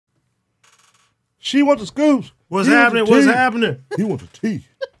She want the scoops. What's happening? What's happening? He want the tea.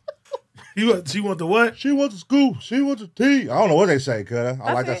 She want the what? She want the scoop. She want the tea. I don't know what they say, cuz.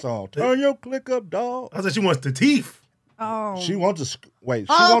 I like that song. Turn your click up, dog. I said she wants the teeth. Oh. She wants the scoop. Wait,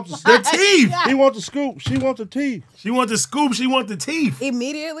 she wants the teeth. He wants the scoop. She wants the teeth. She wants the scoop. She wants the teeth.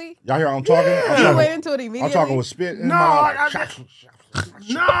 Immediately? Y'all hear I'm talking? Yeah. You went into it immediately? I'm talking with spit in No, my mouth.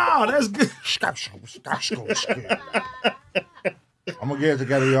 No, that's good. I'm gonna get it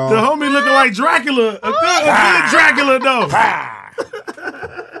together, y'all. The homie looking like Dracula. A good Dracula, though.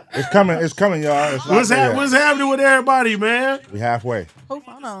 It's coming, y'all. It's What's happening with everybody, man? We halfway. Who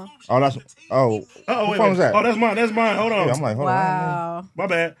phone on? Oh, that's wait, phone is that? Oh, that's mine. Hold on. Yeah, I'm like, hold on. Wow. My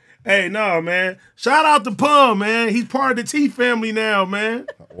bad. Hey, no, man. Shout out to Pum, man. He's part of the T family now, man.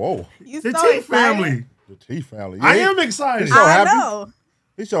 Whoa. You The so T excited. family. The T family. I am excited. He's so happy. I know.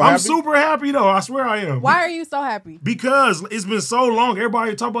 He's so happy. I'm super happy, though. I swear I am. Why are you so happy? Because it's been so long.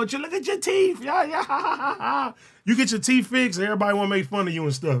 Everybody talk about you. Look at your teeth. Yeah. You get your teeth fixed, and everybody want to make fun of you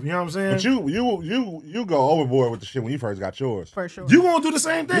and stuff. You know what I'm saying? But you go overboard with the shit when you first got yours. For sure. You gonna do the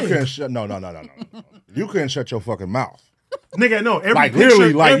same You thing. couldn't shut. No. You couldn't shut your fucking mouth. Nigga, no. Every Like picture,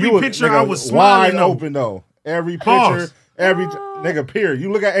 literally, like every you was picture nigga, I was smiling wide on. open though. Every picture, Pause. every nigga. Period.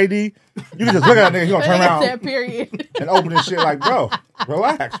 You look at AD, you can just look at that nigga. He gonna turn That around period. and open this shit like, bro,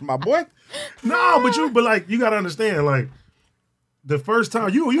 relax, my boy. No, but you gotta understand, like, the first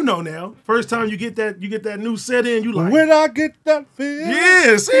time you know now, first time you get that new set in, you like, When I get that feel,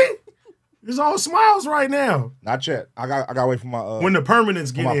 yeah, see, it's all smiles right now. Not yet. I got wait for my When the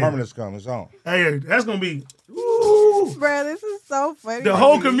permanents get my in, permanents come. It's on. hey, that's gonna be. Ooh. Bro, this is so funny. The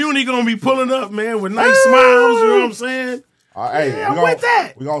whole community gonna be pulling up, man, with nice smiles. You know what I'm saying? Hey, Yeah, I'm with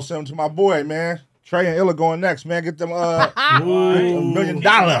that. We gonna send them to my boy, man. Trey and Illa going next, man. Get them $1 million.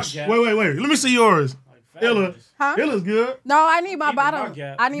 Wait. Let me see yours. Illa. Huh? Illa's good. No, I need my Keeping bottom. my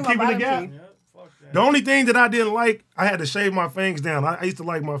gap. I need my Keeping the bottom gap? teeth. Yeah, fuck that. The only thing that I didn't like, I had to shave my fangs down. I used to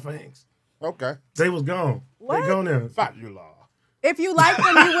like my fangs. Okay. They was gone. What? They gone there. Fabulous. If you liked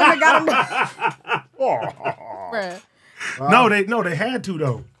them, you wouldn't have got them. Bruh. No, they had to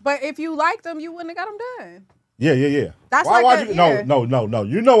though. But if you liked them, you wouldn't have got them done. Yeah. That's why? like Why? a- You, yeah. No.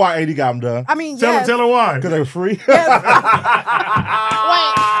 You know why 80 got them done? I mean, Tell yes. her why. Because they were free. Wait, I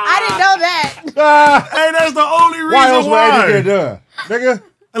didn't know that. Hey, that's the only reason Why else would 80 why. get done,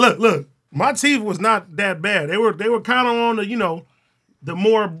 nigga? Look. My teeth was not that bad. They were kind of on the the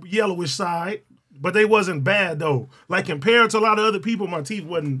more yellowish side, but they wasn't bad though. Like compared to a lot of other people, my teeth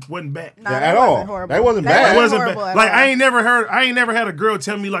wasn't bad. Nah, Yeah, that at wasn't all. horrible. They wasn't That bad. It wasn't horrible bad. at Like all. I ain't never had a girl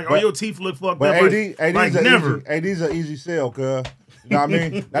tell me like, "Oh, your teeth look fucked But up." 80's like never. 80's an easy sell, cuz. You know what I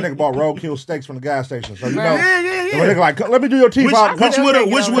mean? That nigga bought roadkill steaks from the gas station. So you know. Yeah. That nigga like, let me do your teeth out. Which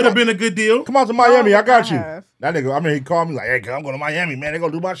would have been a good deal. Come out to Miami, I got I you. have. That nigga, I mean, he called me like, hey, cuz, I'm going to Miami, man. They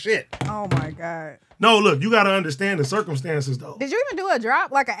gonna do my shit. Oh my God. No, look, you got to understand the circumstances though. Did you even do a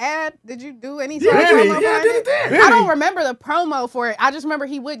drop, like an ad? Did you do any Yeah, sort of I did. promo Yeah, I behind did it there. I don't remember the promo for it. I just remember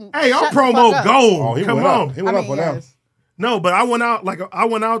he wouldn't. Hey, shut our the fuck promo up. gold. Oh, he Come went on. up. He went up for them. yes. No, but I went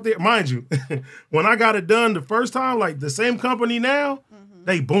out there, mind you, when I got it done the first time, like the same company now,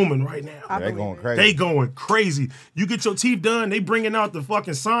 they booming right now. I They believe going it. crazy. They going crazy. You get your teeth done, they bringing out the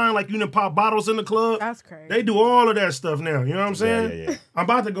fucking sign like you done pop bottles in the club. That's crazy. They do all of that stuff now. You know what I'm saying? Yeah. I'm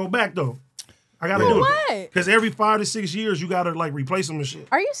about to go back though. I gotta Yeah. do What? it. Because every 5 to 6 years, you gotta like replace them and shit.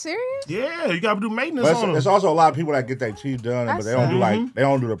 Are you serious? Yeah, you gotta do maintenance But on them. it's also a lot of people that get their teeth done, but That's they don't do sad. they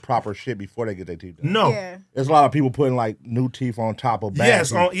don't do the proper shit before they get their teeth done. No. Yeah. There's a lot of people putting like new teeth on top of bad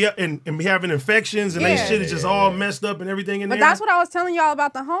Yes, teeth. and be having infections and they Yeah. shit is just all messed up and everything in But there. that's what I was telling y'all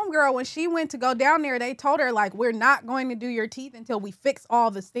about the homegirl. When she went to go down there, they told her, like, we're not going to do your teeth until we fix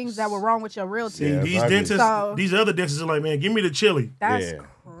all the things that were wrong with your real See, teeth. Yeah, these exactly. dentists, So- these other dentists are like, man, give me the chili. That's Yeah.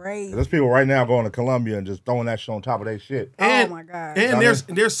 crazy. There's people right now going to Colombia and just throwing that shit on top of their shit. And, Oh, my God. And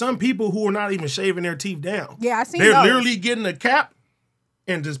there's some people who are not even shaving their teeth down. Yeah, I seen They're those. literally getting a cap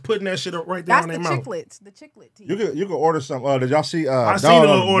and just putting that shit up right That's down the their mouth. chiclets. The chiclet teeth. You could order some. Did y'all see? I seen a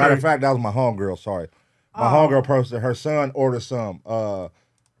little order. Matter of fact, that was my homegirl. Sorry, my homegirl posted. Her son ordered some.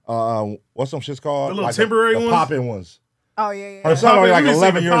 What's some shit's called? The little temporary the ones? pop-in ones. Oh, yeah. Her son only like Let me see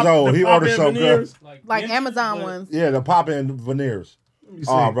 11 the years pop- old. the He pop-in ordered some good. veneers. Like dentures, Amazon but- ones. Yeah, the pop-in veneers. me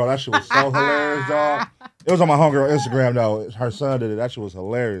see. Oh, bro, that shit was so hilarious, dog. It was on my homegirl Instagram though. Her son did it. That shit was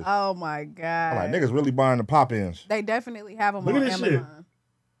hilarious. Oh, my God. I'm like, niggas really buying the pop-ins. They definitely have them Look on at this shit. Amazon.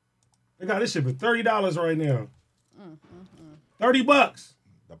 They got this shit for $30 right now. $30.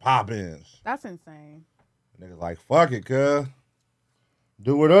 The pop-ins. That's insane. Niggas like, fuck it, cuz.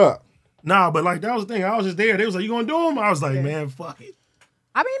 Do it up. Nah, but like that was the thing. I was just there. They was like, "You gonna do them?" I was like, "Man, fuck it."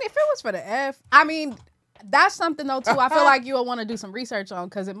 I mean, if it was for the F, I mean, that's something though too. I feel like you will want to do some research on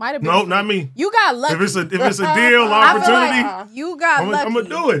because it might have been. No, not me. You got lucky. If it's a deal I feel opportunity, like you got lucky. I'm gonna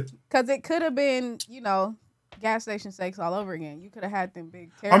do it. Because it could have been, gas station steaks all over again. You could have had them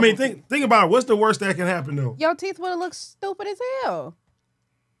big. I mean, teeth. think about it. What's the worst that can happen though? Your teeth would have looked stupid as hell.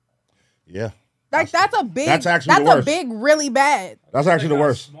 Yeah. Like that's a big. That's actually the worst. a big, really bad. That's actually the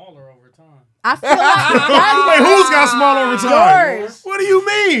worst. Smaller over time. I feel like Wait, who's got small over time? Yours. What do you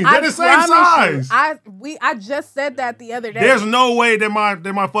mean? They're the same size. I just said that the other day. There's no way that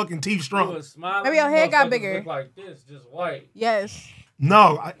my fucking teeth You strong. was smiling, Maybe your head got motherfuckers bigger. Look like this, just white. Yes.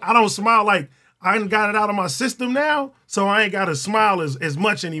 No, I don't smile like I ain't got it out of my system now, so I ain't got to smile as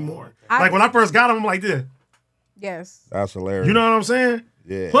much anymore. Like when I first got them, I'm like this. Yes. That's hilarious. You know what I'm saying?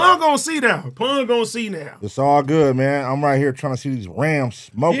 Yeah. Pun gonna see now. Pun gonna see now. It's all good, man. I'm right here trying to see these Rams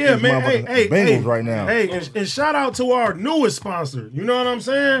smoke these motherfucking Bengals right now. Hey, and shout out to our newest sponsor. You know what I'm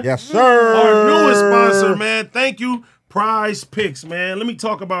saying? Yes, sir. Our newest sponsor, man. Thank you, Prize Picks, man. Let me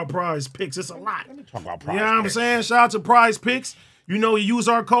talk about Prize Picks. It's a lot. Let me talk about Prize You know what I'm saying? Shout out to Prize Picks. You use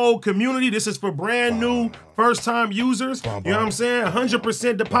our code Cuhmunity. This is for brand new, first-time users. You know what I'm saying?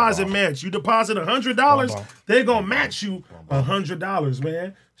 100% deposit match. You deposit $100, they're going to match you $100,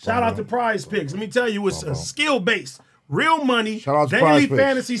 man. Shout out to Prize Picks. Let me tell you, it's a skill-based, real money, daily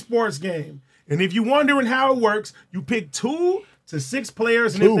fantasy sports game. And if you're wondering how it works, you pick 2 to 6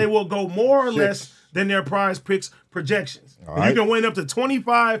 players, and if they will go more or less than their Prize Picks projections. And you can win up to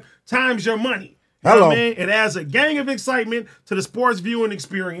 25 times your money. You know what I mean? It adds a gang of excitement to the sports viewing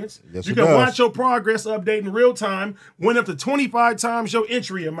experience. Yes, you can watch your progress update in real time, win up to 25 times your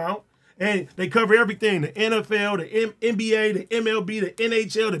entry amount, and they cover everything: the NFL, the NBA, the MLB, the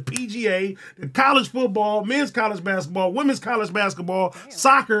NHL, the PGA, the college football, men's college basketball, women's college basketball,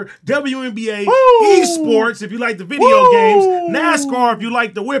 soccer, WNBA, esports if you like the video games, NASCAR if you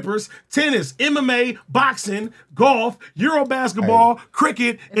like the whippers, tennis, MMA, boxing, golf, Euro basketball,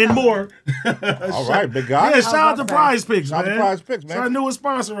 cricket, and more. All right, big guy. Yeah, shout out to Prize Picks, man. Shout out to Prize Picks, man. It's our newest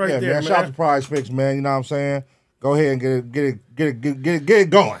sponsor right there, man. Shout out to Prize Picks, man. You know what I'm saying? Go ahead and get it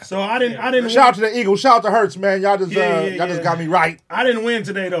going. So I didn't. Shout out to the Eagles. Shout out to Hurts, man. Y'all just just got me right. I didn't win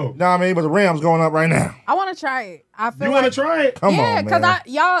today though. Know what I mean? But the Rams going up right now. I want to try it. I feel you want to try it? Come on, man. because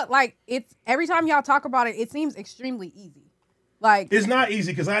y'all like it's every time y'all talk about it, it seems extremely easy. Like It's not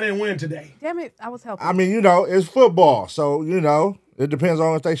easy because I didn't win today. damn it, I was helping. I mean, it's football, so it depends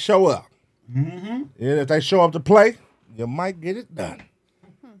on if they show up. Mm-hmm. And if they show up to play, you might get it done.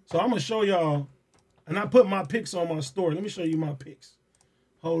 So I'm gonna show y'all, and I put my picks on my story. Let me show you my picks.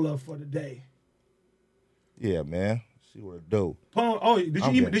 Hold up for the day. Yeah, man. See what it do. Pun,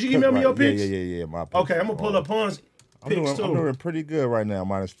 did you email me your picks? Yeah. My picks. Okay, I'm gonna pull up Pun's picks too. I'm doing pretty good right now,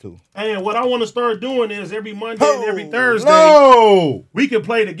 -2. And what I want to start doing is every Monday and every Thursday, we can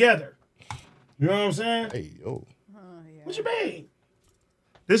play together. You know what I'm saying? Hey, yo. What you mean?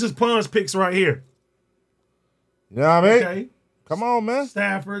 This is Pun's picks right here. You know what I mean? Okay. Come on, man.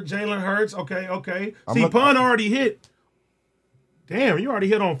 Stafford, Jalen Hurts. Okay. See, Pun already hit. Damn, you already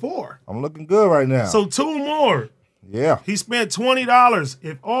hit on 4. I'm looking good right now. So 2 more. Yeah. He spent $20.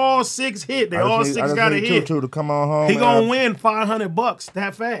 If all 6 hit, they all 6 got to hit. To come on home. He gonna win $500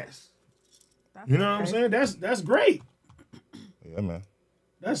 that fast. You know what I'm saying? That's great. Yeah, man.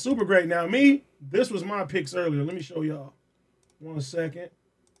 That's super great. Now me, this was my picks earlier. Let me show y'all. 1 second.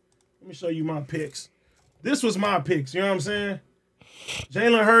 Let me show you my picks. This was my picks. You know what I'm saying?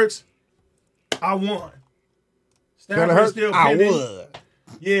 Jalen Hurts, I won. Stafford still pending. I would.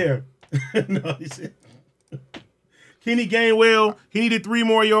 Yeah. No, he said. Kenny Gainwell, he needed 3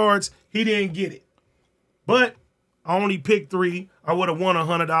 more yards. He didn't get it. But I only picked 3. I would have won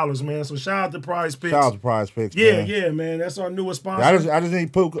 $100, man. So shout out to Prize Picks. Shout out to Prize Picks, man. Yeah, man. That's our newest sponsor. I just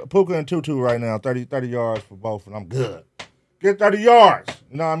need Puka and Tutu right now. 30 yards for both, and I'm good. Get 30 yards.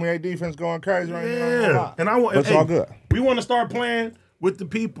 You know what I mean? Their defense going crazy right now. Yeah. And That's all good. We want to start playing with the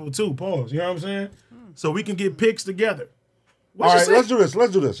people too. Pause. You know what I'm saying? So we can get picks together. All right, let's do this. All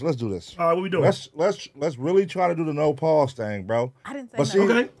right, what we doing? Let's really try to do the no pause thing, bro. I didn't say but see,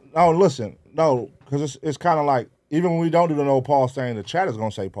 okay. No, listen, no, because it's kind of like even when we don't do the no pause thing, the chat is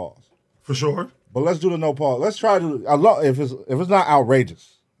gonna say pause for sure. But let's do the no pause. Let's try to if it's not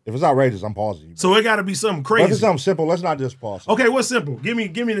outrageous. If it's outrageous, I'm pausing you. So it got to be something crazy. If it's something simple, let's not just pause. Okay, what's simple? Give me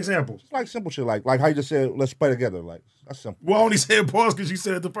an example. It's like simple shit, like how you just said, let's play together. Like that's simple. Well, I only said pause because you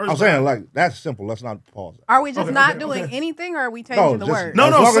said it the first time. I'm saying like that's simple. Let's not pause it. Are we just not doing anything, or are we changing the word? No.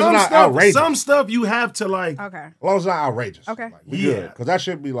 As long as it's not outrageous. Some stuff you have to like. Okay. As long as it's not outrageous. Okay. Like, we good. Because that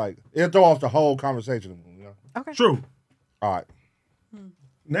should be like it'll throw off the whole conversation. You know? Okay. True. All right.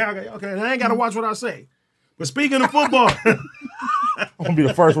 Now, I ain't got to watch what I say. But speaking of football. I'm gonna be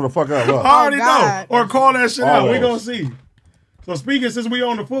the first one to fuck up. Look. I already God. know. Or call that shit out. We Always. gonna see. So speaking, since we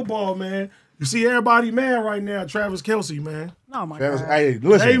on the football, man, you see everybody mad right now. Travis Kelce, man. Oh my Travis, God. hey,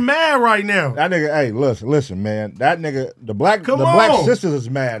 listen. They mad right now. That nigga, hey, listen, man. That nigga, the black Come on. black sisters is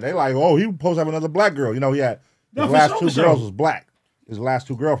mad. They like, oh, he supposed to have another black girl. You know, he had No, his for last sure, two for sure. girls was black. His last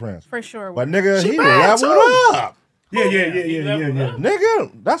two girlfriends. For sure. But nigga, She he mad, leveled up. Yeah.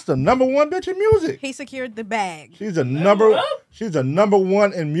 Nigga, that's the number one bitch in music. He secured the bag. She's a number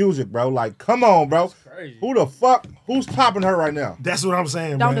one in music, bro. Like, come on, bro. crazy. Who the fuck? Who's topping her right now? That's what I'm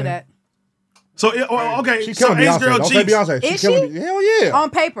saying, Don't man. do that. So, okay, She so killing Ace Beyonce. Girl Don't say cheeks. Beyonce. Is killing she? Hell yeah. On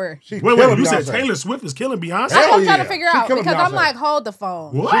paper. She Wait, killing you said Beyonce. Taylor Swift is killing Beyonce? That's what I'm trying to yeah. figure She out killing because I'm Beyonce. like, hold the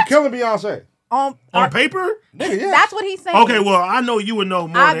phone. What? She killing Beyonce. On paper? Nigga, yeah. That's what he's saying. Okay, well, I know you would know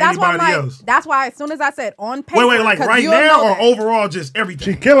more than that's why I'm anybody like, else. that's why as soon as I said on paper. Wait, like 'cause right you'll now know or that. overall just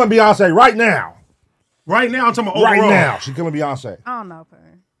everything? She killing Beyonce right now. Right now, I'm talking about overall. Right now. She killing Beyonce. I don't know,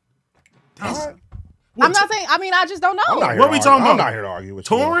 man. Alright. I'm not saying. I mean, I just don't know. I'm not here What to we argue. talking I'm about? not here to argue with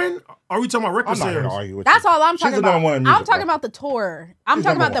you. Touring? Are we talking about record I'm not here to sales? argue with you. That's all I'm She's talking the number about. one in I'm music, talking bro. about the tour. I'm She's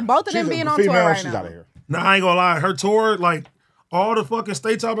talking number about the one. both of them She's being a on female, tour right she's now. out of here. Nah, I ain't gonna lie. Her tour, like all the fucking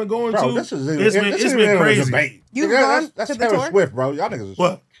states I've been going Bro, to, this is it's been crazy. Debate. You've Nigga, gone that's to the Taylor tour? Swift, bro. Y'all niggas is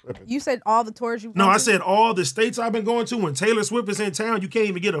What? tripping. You said all the tours you've No, gone I to? said all the states I've been going to. When Taylor Swift is in town, you can't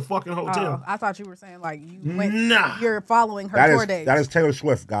even get a fucking hotel. Oh, I thought you were saying like you went. Nah. You're following her That tour is days. that is Taylor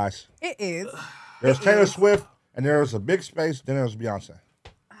Swift, guys. It is. There's Taylor Swift, and there's a big space. Then there's Beyonce,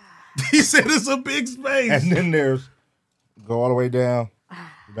 He said it's a big space. and then there's go all the way down.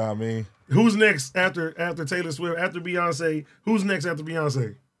 You know what I mean? Who's next after Taylor Swift? After Beyonce? Who's next after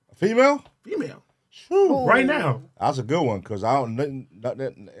Beyonce? Female? Female. Shoot. Right now. That's a good one because I don't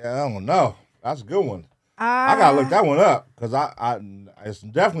know. That's a good one. I gotta look that one up because it's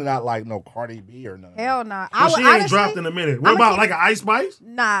definitely not like no Cardi B or nothing. Hell nah. Well, she ain't dropped in a minute. What I'ma about keep- like an Ice Spice?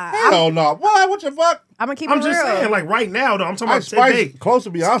 Nah. Hell no. What the fuck? I'm gonna keep I'm it just real. saying, like right now though. I'm talking Ice about Spice today. close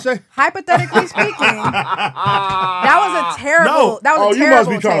to Beyonce? Hypothetically speaking, that was a terrible. No. That was Oh, a you must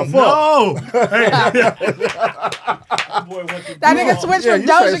terrible be trying to take. fuck. No. Hey, That nigga switched Yeah, from you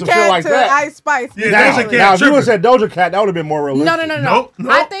say Doja some Cat shit like to that. Ice Spice. Yeah, Now, Doja Cat now if you tripping. would have said Doja Cat, that would have been more realistic. No.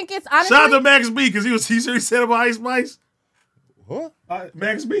 Nope. I think it's honestly. Shout out to Max B because he said about Ice Spice. What?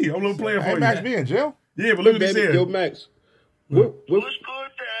 Max B, I'm gonna play it for Hey, you. Max B in jail? Yeah, but look what he Baby, said. yo, Max. What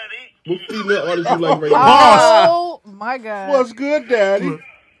female artist you like right now? Oh my god. What's good, Daddy?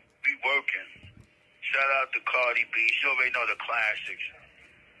 Be working. Shout out to Cardi B. She already know the classics.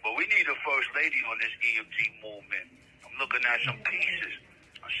 But we need a first lady on this EMG movement. I'm looking at some pieces.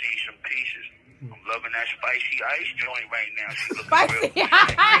 I see some pieces. I'm loving that spicy ice joint right now. She looking Spicy real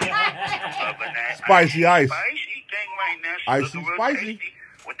loving that Spicy ice. Spicy thing right now. She Icy looking real spicy. tasty.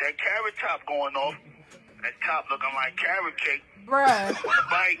 With that carrot top going off. That top looking like carrot cake. Bruh. Want a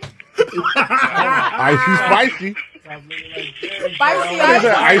bite? Icy spicy. Spicy What is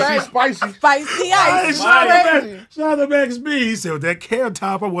that? ice. Icy spicy. Spicy Hey, ice. shout out to Max B. He said with that carrot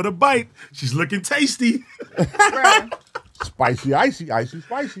top, I want a bite. She's looking tasty. Bruh. Spicy, icy,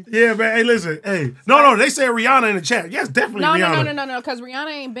 spicy. Yeah, man. Hey, listen. Hey, no. They said Rihanna in the chat. Yes, definitely Rihanna. No. Because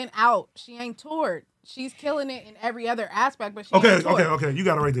Rihanna ain't been out. She ain't toured. She's killing it in every other aspect, but she Okay. ain't toured. You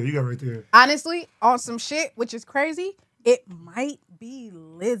got it right there. Honestly, on some shit, which is crazy, it might be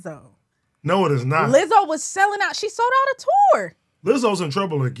Lizzo. No, it is not. Lizzo was selling out. She sold out a tour. Lizzo's in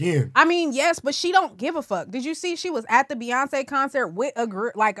trouble again. I mean, yes, but she don't give a fuck. Did you see she was at the Beyonce concert with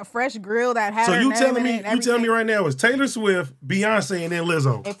a fresh grill that had So her you name telling in me it and you telling me everything? right now it's Taylor Swift, Beyonce, and then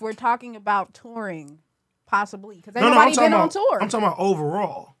Lizzo? If we're talking about touring, possibly because ain't No, nobody I'm talking been on about tour. I'm talking about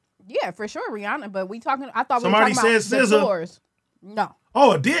overall. Yeah, for sure, Rihanna. But I thought Somebody we were talking said about the SZA. tours. No,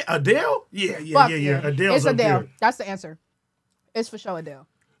 Oh, Adele? Yeah. fuck Adele's it's up Adele. there. That's the answer. It's for sure Adele.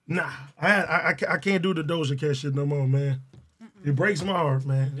 Nah, I can't do the Doja Cat shit no more, man. It breaks my heart,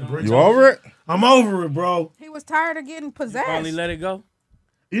 man. It breaks You my over it? I'm over it, bro. He was tired of getting possessed. Finally let it go.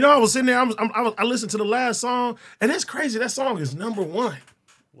 You know, I was sitting there. I listened to the last song, and that's crazy. That song is #1.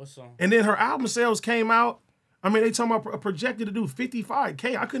 What song? And then her album sales came out. I mean, they talking about projected to do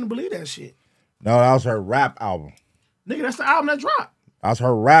 55K. I couldn't believe that shit. No, that was her rap album. Nigga, that's the album that dropped. That was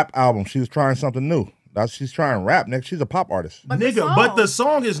her rap album. She was trying something new. She's trying rap, nigga. She's a pop artist. But the Nigga, but the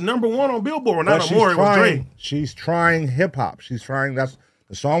song is #1 on Billboard. Not But no more. It was Drake. she's trying hip hop. She's trying. The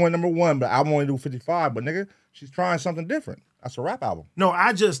song went #1, but the album only do 55. But nigga, she's trying something different. That's a rap album. No,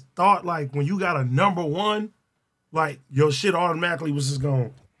 I just thought like when you got a #1, like your shit automatically was just gonna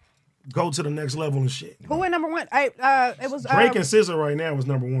go to the next level and shit. Who went #1? It was Drake and SZA right now was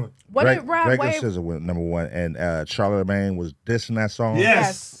 #1. what Drake, did Rod Drake Wave? and SZA went #1, and Charlamagne was dissing that song.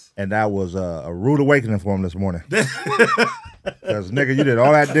 Yes. And that was a rude awakening for him this morning. Because, nigga, you did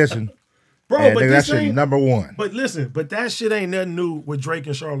all that dissing. Bro, and, but nigga, this that shit ain't number one. But listen, but that shit ain't nothing new with Drake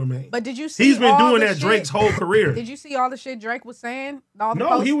and Charlamagne. But did you see? He's been all doing the that shit? Drake's whole career. Did you see all the shit Drake was saying? All the No,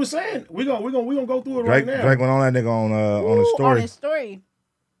 posts? he was saying we gonna go through it Drake, right now. Drake went on that nigga on his story. On his story.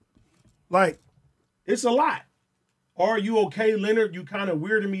 Like, it's a lot. Are you okay, Leonard? You kind of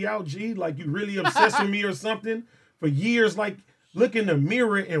weirding me out, G. Like you really obsessed with me or something for years. Like look in the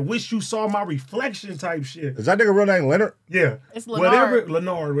mirror and wish you saw my reflection type shit. Is that nigga real name Leonard? Yeah. It's Leonard,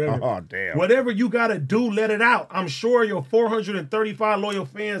 Leonard. whatever. Oh, damn. Whatever you gotta do, let it out. I'm sure your 435 loyal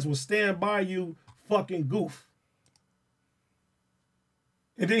fans will stand by you, fucking goof.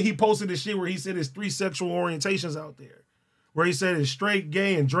 And then he posted this shit where he said there's 3 sexual orientations out there. Where he said it's straight,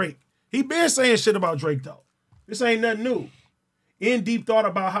 gay, and Drake. He been saying shit about Drake though. This ain't nothing new. In deep thought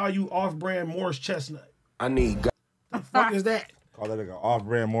about how you off-brand Morris Chestnut. I need God. The fuck is that? Call that nigga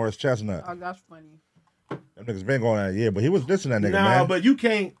off-brand Morris Chestnut. Oh, that's funny. Them niggas been going that year, but he was dissing that nigga, Nah, man. but you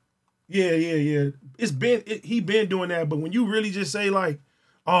can't. Yeah. He been doing that. But when you really just say like,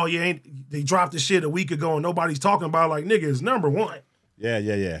 oh yeah, they dropped the shit a week ago and nobody's talking about it, like nigga, it's number one.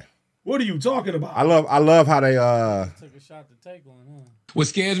 Yeah. What are you talking about? I love how they Took a shot to take one, huh? What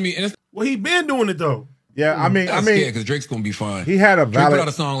scares me, and Well, he been doing it though. yeah, I mean because Drake's gonna be fine. he had a Drake put out valid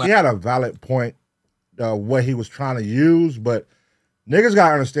a song like- he had a valid point what he was trying to use, but niggas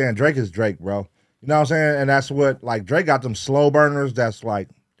gotta understand Drake is Drake, bro. You know what I'm saying? And that's what like Drake got them slow burners that's like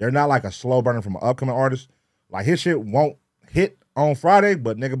they're not like a slow burner from an upcoming artist. Like his shit won't hit on Friday,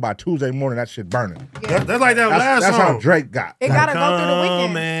 but nigga by Tuesday morning that shit burning. That's like that last That's song. how Drake got. It gotta go through the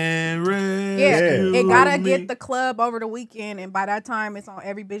Come weekend. and Yeah, rescue it gotta me. get the club over the weekend, and by that time it's on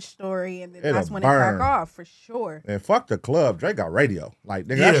every bitch story, and then It'll that's when burn. it crack off for sure. And fuck the club. Drake got radio. Like,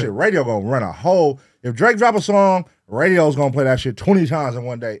 nigga, Yeah. that shit, radio gonna run a whole. If Drake drop a song, radio's gonna play that shit 20 times in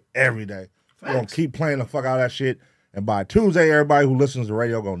one day, every day. They're gonna keep playing the fuck out of that shit. And by Tuesday, everybody who listens to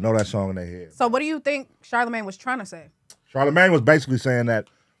radio gonna know that song in their head. So what do you think Charlamagne was trying to say? Charlamagne was basically saying that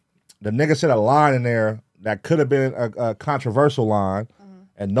the nigga said a line in there that could have been a controversial line,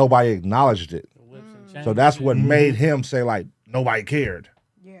 and nobody acknowledged it. So that's what made him say, like, nobody cared.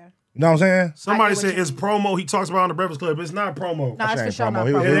 Yeah. You know what I'm saying? Somebody I get what said you it's promo. He talks about on the Breakfast Club. It's not promo. Nah, it's ain't for sure promo. not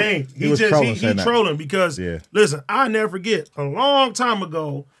He was- promo. It ain't. He was trolling, saying that. Trolling because Yeah. listen, I never forget a long time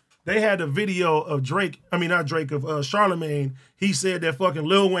ago they had a video of Drake. I mean not Drake of Charlamagne. He said that fucking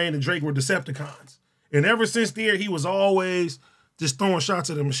Lil Wayne and Drake were Decepticons, and ever since there he was always just throwing shots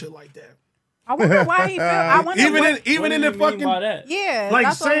at them and shit like that. I wonder why he felt. I wonder Even what, in the fucking that? yeah, like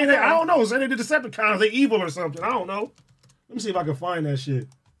that's what saying I'm that I saying. don't know, saying that the Decepticons they evil or something. I don't know. Let me see if I can find that shit.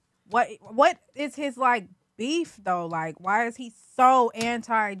 What is his like beef though? Like, why is he so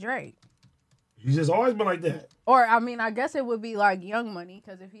anti Drake? He's just always been like that. Or I mean, I guess it would be like Young Money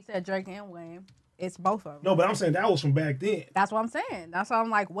because if he said Drake and Wayne, it's both of them. No, but I'm saying that was from back then. That's what I'm saying. That's why I'm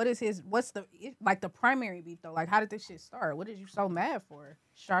like, what's the like the primary beef though? Like, how did this shit start? What is you so mad for,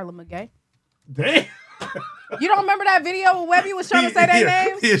 Charlamagne? Damn. You don't remember that video when Webby was trying to say their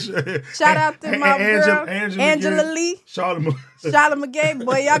names? Yeah, sure. Shout out to my girl, Angela Angela Lee, Charlamagne. Charlamagne.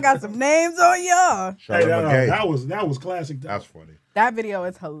 Boy, y'all got some names on y'all. Hey, Charlamagne. that was classic. Though. That's funny. That video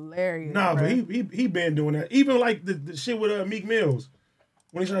is hilarious. Nah, but bruh. he been doing that. Even like the shit with Meek Mills.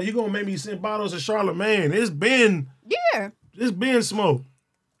 When he's like, you gonna make me send bottles of Charlamagne. It's been smoke.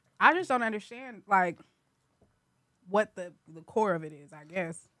 I just don't understand like what the core of it is. I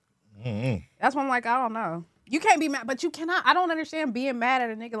guess that's why I'm like, I don't know. You can't be mad, but you cannot. I don't understand being mad at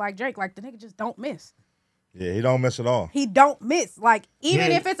a nigga like Drake. Like the nigga just don't miss. Yeah, he don't miss at all. He don't miss. Like, even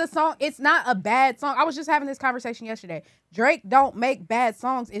Yeah. if it's a song, it's not a bad song. I was just having this conversation yesterday. Drake don't make bad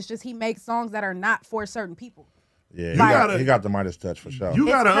songs. It's just he makes songs that are not for certain people. Yeah, he got the Midas touch for sure. You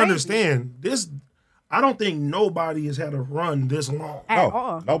gotta crazy. understand this. I don't think nobody has had a run this long. At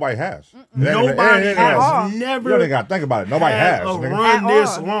all. Nobody has. Nobody It ain't- At all. has You never don't even got to think about it. Nobody had has. a nigga. run At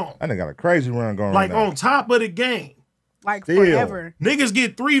this all. long. That nigga got a crazy run going Like right now. on top of the game. Like, Still. forever. Niggas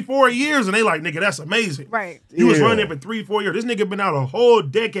get 3-4 years and they like, nigga, that's amazing. Right. He was Still. running for 3-4 years. This nigga been out a whole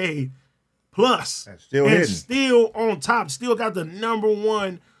decade plus. And still hitting. still on top. Still got the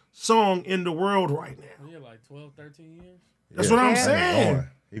 #1 song in the world right now. Yeah, like 12, 13 years. That's what I'm Yeah. saying.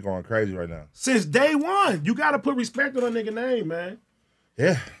 He going crazy right now. Since day one, you got to put respect on that nigga name, man.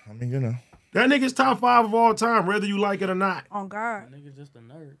 Yeah, I mean, you know. That nigga's top 5 of all time, whether you like it or not. Oh, God. That nigga just a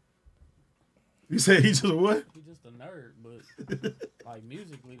nerd. You said he's just what? He just a nerd, but like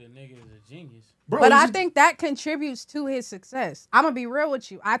musically, the nigga is a genius. Bro, But I he's- think that contributes to his success. I'm going to be real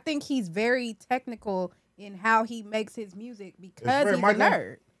with you. I think he's very technical in how he makes his music because Fred he's Michael? a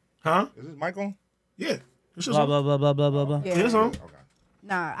nerd. Huh? Is this Michael? Yeah. It's just Blah blah blah blah blah blah blah. Yeah. Yeah, it's on. Okay.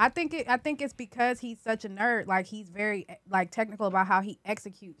 Nah, I think it's because he's such a nerd. Like he's very like technical about how he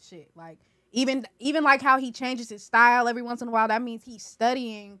executes shit. Like even like how he changes his style every once in a while. That means he's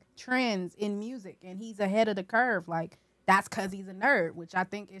studying trends in music and he's ahead of the curve. Like that's because he's a nerd, which I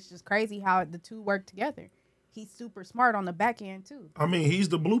think is just crazy how the two work together. He's super smart on the back end too. I mean, he's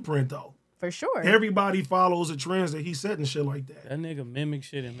the blueprint though. For sure. Everybody follows the trends that he set and shit like that. That nigga mimic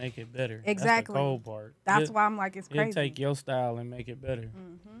shit and make it better. Exactly. That's the cold part. That's why I'm like, it's crazy. He'll take your style and make it better.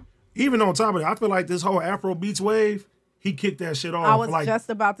 Even on top of it, I feel like this whole Afro beats wave, he kicked that shit off. I was like,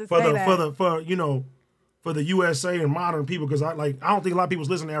 just about to for say the that. for the USA and modern people, because I don't think a lot of people's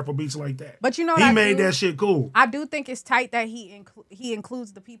listen to Afro beats like that. But you know, he made that shit cool. I do think it's tight that he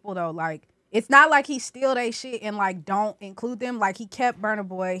includes the people though. Like it's not like he steal they shit and like don't include them. Like he kept Burna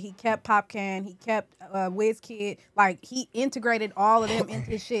Boy, he kept Popcan, he kept WizKid. Like he integrated all of them into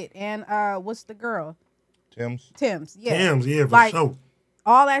his shit. And what's the girl? Tim's, yeah. Tim's, yeah, for like, sure.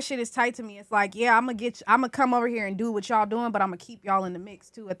 All that shit is tight to me. It's like, yeah, I'm gonna come over here and do what y'all doing, but I'm gonna keep y'all in the mix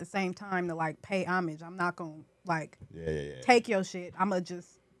too at the same time to like pay homage. I'm not gonna like take your shit. I'm gonna just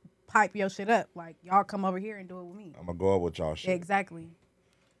pipe your shit up. Like y'all come over here and do it with me. I'm gonna go up with y'all shit. Exactly.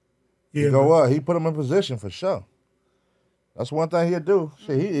 Yeah, he go up. He put him in position for sure. That's one thing he'll do.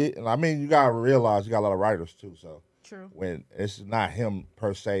 Shit, I mean, you gotta realize you got a lot of writers too. So true. When it's not him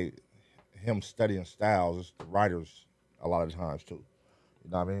per se, him studying styles, it's the writers a lot of times too. You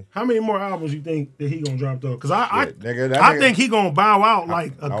know what I mean? How many more albums you think that he gonna drop though? Because I nigga, think he gonna bow out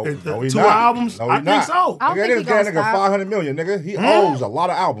like two albums. No, I think so. I don't think he gonna gonna nigga stop. $500 million, nigga. He owes a lot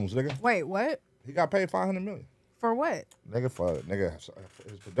of albums, nigga. Wait, what? He got paid $500 million. For what? Nigga,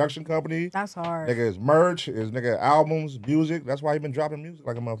 his production company. That's hard. Nigga, his merch, his nigga albums, music. That's why he been dropping music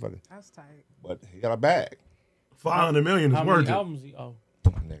like a motherfucker. That's tight. But he got a bag. $500 million is How worth many it. albums he owe?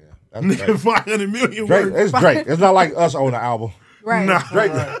 Nigga, that's Nigga, $500 million Drake. worth. It's Drake. It's not like us on the album. Right. Nah.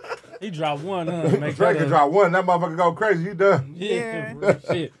 Drake. He dropped one, huh? Make Drake can drop one. That motherfucker go crazy. You done. Yeah, real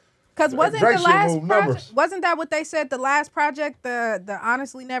shit. Because wasn't Drake the shit last move project? numbers. Wasn't that what they said? The last project, the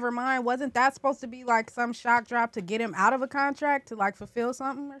Honestly Nevermind, wasn't that supposed to be like some shock drop to get him out of a contract to like fulfill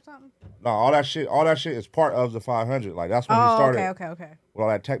something or something? No, all that shit is part of the 500. Like that's when he started. Okay. With all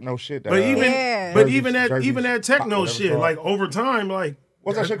that techno shit. That, But even Jersey's that techno whatever shit, it's called. like over time, like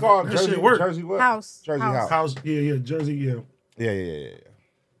What's that shit called? That Jersey, shit work. Jersey what? House. Jersey House. yeah, Jersey, yeah. Yeah.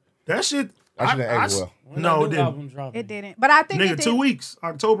 That shit. That shit didn't age well. When No, that it new didn't. album dropping? It didn't. But I think it Nigga, did. 2 weeks.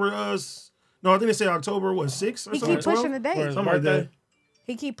 October. No, I think they said October. What 6 or He something? keep pushing 12? the For date. his Something like that. birthday?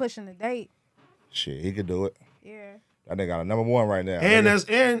 He keep pushing the date. Shit, he could do it. Yeah. That nigga got a #1 right now. And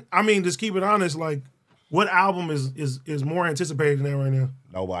nigga. I mean, just keep it honest. Like, what album is more anticipated than that right now?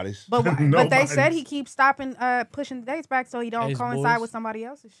 Nobody's. But they Nobody's. said he keeps stopping pushing the dates back so he don't Ace coincide Boys. with somebody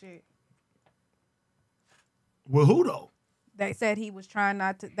else's shit. Well, who though? They said he was trying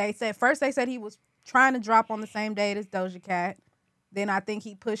not to. They said he was trying to drop on the same date as Doja Cat. Then I think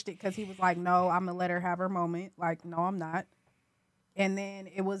he pushed it because he was like, no, I'm going to let her have her moment. Like, no, I'm not. And then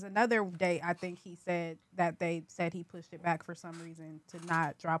it was another date, I think he said that they said he pushed it back for some reason to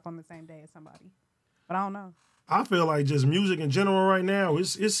not drop on the same day as somebody. But I don't know. I feel like just music in general right now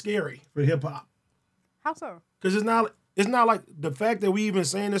it's scary for hip hop. How so? Because it's not like the fact that we even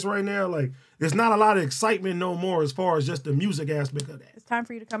saying this right now, like there's not a lot of excitement no more as far as just the music aspect of that. It's time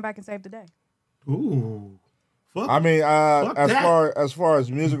for you to come back and save the day. Ooh. Fuck. I mean, Fuck that. as far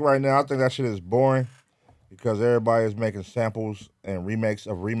as music right now, I think that shit is boring because everybody is making samples and remakes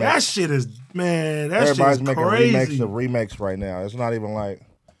of remakes. That shit is, man, that Everybody's shit is making crazy. remakes of remakes right now. It's not even like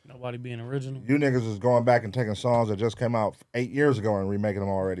Nobody being original. you niggas is going back and taking songs that just came out 8 years ago and remaking them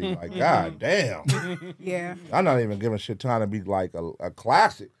already. Like, god damn. Yeah. I'm not even giving shit time to be like a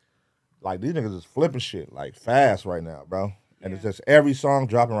classic. Like, these niggas is flipping shit like fast right now, bro. And it's just every song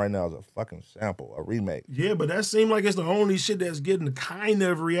dropping right now is a fucking sample, a remake. Yeah, but that seemed like it's the only shit that's getting the kind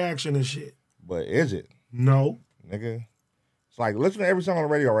of reaction and shit. But is it, No. nigga? It's like, listen to every song on the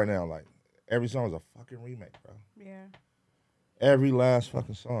radio right now. Like, every song is a fucking remake, bro. Yeah. Every last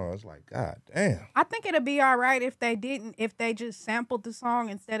fucking song. It's like, god damn. I think it'd be all right if they just sampled the song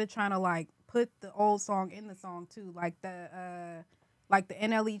instead of trying to like put the old song in the song too. Like the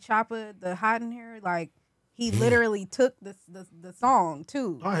NLE Choppa, the Hot in Here, like he literally took the song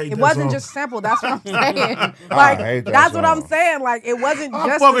too. I hate it that wasn't song. just sampled. That's what I'm saying. I Like hate that that's what I'm song. saying. Like it wasn't I'm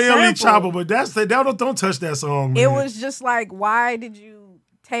just fucking the Ellie sample. Chopper, but don't touch that song, man. It was just like, why did you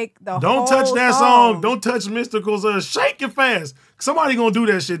take the whole Don't touch that song. Don't touch Mystical's Shake It Fast. Somebody gonna do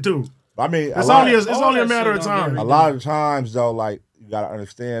that shit too. I mean, It's lot only of- a matter of time. a lot of times though, like you gotta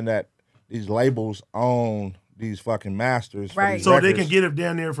understand that these labels own these fucking masters. For Right. these So they records. can get it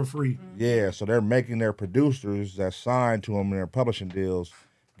down there for free. Yeah, so they're making their producers that signed to them in their publishing deals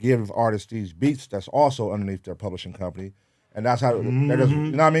give artists these beats that's also underneath their publishing company. And that's how they're just, you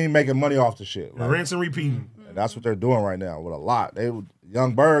know what I mean, making money off the shit. Like, Rinse and repeating. and that's what they're doing right now with a lot.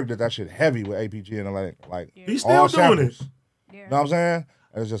 Young Berg did that shit heavy with APG and like He's all still doing samples. it. Yeah. You know what I'm saying?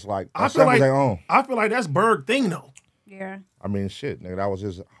 And it's just like I that's feel like they own. I feel like that's Berg thing though. Yeah. I mean, shit, nigga, that was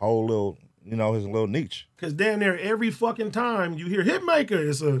his whole little, you know, his little niche. Cause down there every fucking time you hear Hitmaker,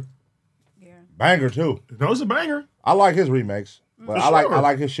 it's a Banger too. it's a banger. I like his remakes, but For I sure.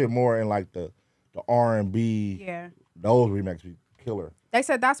 like his shit more in like the R&B. Yeah. Those remakes be killer. They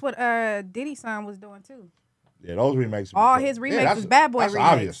said that's what Diddy's son was doing too. Yeah, those remakes. be All killer. his Yeah, remakes that's- was Bad Boy that's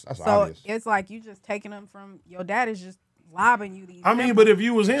remakes. Obvious. That's so obvious. it's like you just taking them from your dad is just lobbing you these. I mean, but if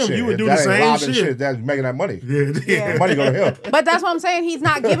you was him, Shit, you would if do that the ain't same lobbing shit. That's making that money. Yeah, Yeah. Money go to him. But that's what I'm saying. He's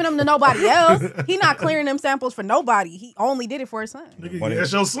not giving them to nobody else. He not clearing them samples for nobody. He only did it for his son. Nigga, Money-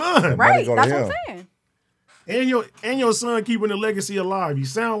 that's your son. Right. go to That's what him. I'm saying. And your son keeping the legacy alive. He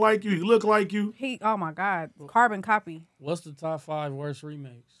sound like you. He look like you. Oh my God. Carbon copy. What's the top 5 worst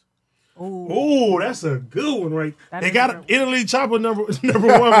remakes? Ooh. Oh, that's a good one, right? That They is got a good Italy Chopper number 1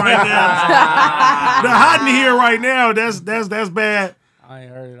 right now. The hot in here right now. That's bad. I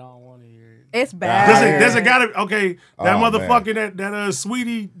ain't heard it. I don't want to hear it. It's bad. Does it gotta okay? That Oh, motherfucker that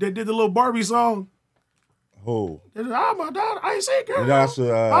sweetie that did the little Barbie song. Who? Oh my God, I ain't seen girl. You know, that's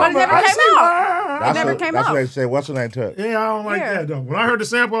But it never came out. It never came that's out. what they say. What's the name to it? Yeah, I don't like Yeah. that though. When I heard the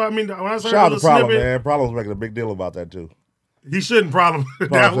sample, I mean, when I heard Shout out the to Problem, snippet, man. Problem's making a big deal about that too. he shouldn't problem that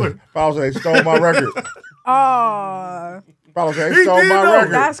Problem one. say they stole my record. Oh, Problem say He they stole did my though.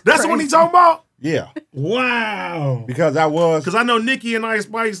 record. that's That's what he crazy. talking about. Yeah, Wow. because that was Because I know Nicki and Ice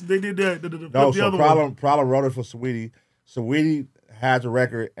Spice, they did that. no. The So other Problem wrote it for Saweetie. Saweetie had the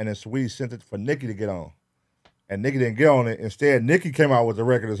record, and then Saweetie sent it for Nicki to get on, and Nicki didn't get on it. Instead, Nicki came out with the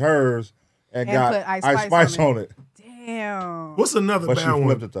record as hers and got put Ice Spice on it. Damn. one. What's another But she bad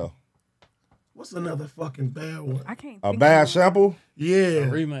flipped one? it though. What's another fucking bad one? I can't. A think bad of one. sample,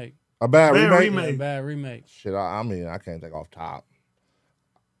 Yeah. Remake. a bad Bad remake. remake. Yeah, bad remake. Shit, I mean, I can't think off top.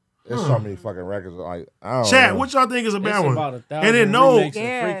 There's so many fucking records. Like, I don't Chat, know. what y'all think is a It's bad one? about 1,000 And then no, remakes of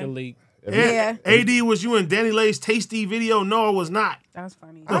Yeah. Freak Elite. Yeah. AD was you in Danny Lay's Tasty video. No, it was not. That's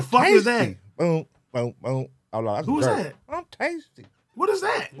funny. The fuck is that? Tasty. Boom, boom, boom. Oh no, that's Who's a jerk. that? I'm tasty. What is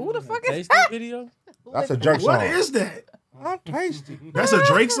that? Who the fuck is Tasty that? video? That's a jerk song. What is that? I'm tasty. That's a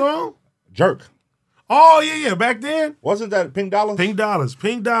Drake song? Jerk. Oh, yeah. Back then? Wasn't that Pink Dollars? Pink Dollars.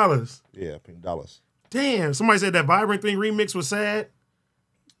 Pink Dollars. Yeah, Pink Dollars. Damn. Somebody said that Vibrant Thing remix was sad.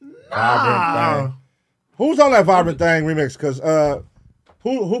 Vibrant Thing. Who's on that Vibrant Thing remix? Because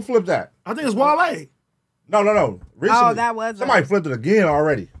who flipped that? I think it's Wale. No. Recently, that was somebody flipped it again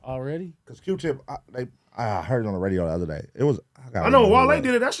already. Already? Because Q-Tip, I heard it on the radio the other day. It was. I know Wale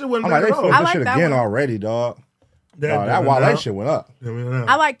did it. That shit wasn't I'm bad like, they at all. flipped I this like shit that again one. already, dog. That That Wale shit went up.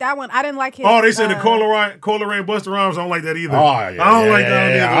 I like that one. I didn't like his. Oh, they said the Cola Ray Busta Rhymes. I don't like that either. Oh, yeah. I don't like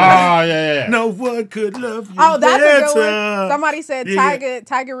that either. Oh, yeah. No one could love you Oh, that's better. a good one. Somebody said Yeah.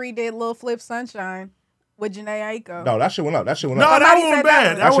 Tiger redid Lil Flip Sunshine with Janae Aiko. No, that shit went up. That shit went No, up. that Somebody wasn't said bad. that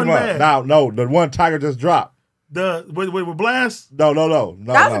That That shit wasn't went bad. up. No, the one Tiger just dropped. The with Blast. No.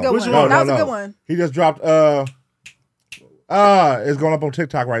 That was a good Which one. one? That was a good one. He just dropped. It's going up on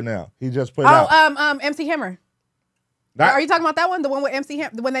TikTok right now. He just put it out. MC Hammer. That- Are you talking about that one? The one with MC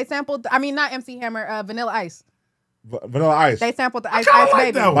Hammer when they sampled? I mean, not MC Hammer. Vanilla Ice. Vanilla Ice. They sampled the Ice kinda Ice like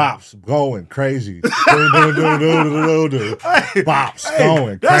Baby. that one. Bops going crazy. Bops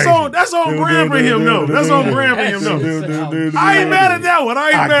going That's crazy. that's on brand for him though. That's on brand for him though. I ain't mad at that one. I I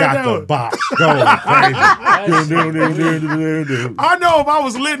ain't mad at got that the one. bops going crazy. I know if I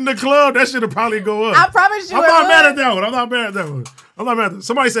was lit in the club, that should have probably go up. I promise you. I'm it not mad would. at that one. I'm not mad at that one. I'm not mad at that.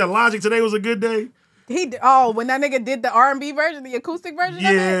 Somebody said Logic today was a good day. When that nigga did the R&B version, the acoustic version.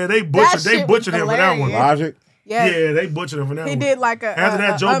 Yeah, of it, they that butchered shit him was for that one. hilarious. Logic. Yeah, they butchered him for that He one. did like a After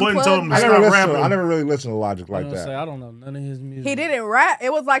that, Joe Budden told him to I stop rapping. never really listened to Logic I like was gonna say, that. I don't know none of his music. He didn't rap.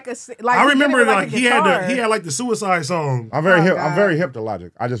 It was like I remember like he had like the Suicide song. I'm very Oh, hip. God. I'm very hip to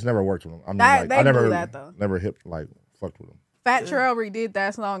Logic. I just never worked with him. I mean, That- they I never blew really, that, though. never hip like fucked with him. Fat Terrell redid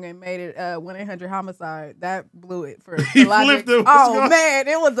that song and made it 1-800 Homicide. That blew it for He Logic. flipped it. Oh man,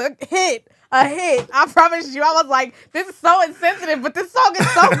 it was a hit. A hit. I promise you. I was like, this is so insensitive, but this song is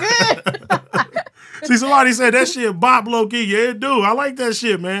so good. See, somebody said that shit bop low key. Yeah, it do. I like that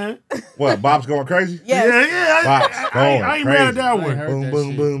shit, man. What? Bob's going crazy? Yes. Yeah. Bop's going I ain't mad at crazy. that I ain't one. heard Boom, that boom,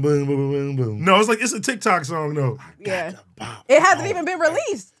 shit. boom, boom, boom, boom, boom. No, it's a TikTok song though. Yeah. It hasn't even been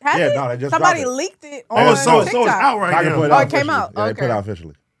released. Has Yeah, it? no, they just Somebody dropped it. leaked it Oh, on so TikTok. it's out right Tiger now. put it Oh, out it came officially. out. Yeah, they put Okay. it out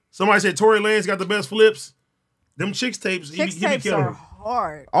officially. Somebody said Tory Lanez got the best flips. Them Chicks tapes, Chicks he be tapes killing are them.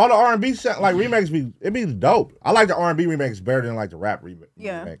 hard. All the R&B like remakes be dope. I like the R&B remakes better than like the rap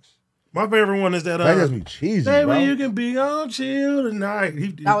remakes. My favorite one is that They just be cheesy, baby, bro. you can be on chill tonight. They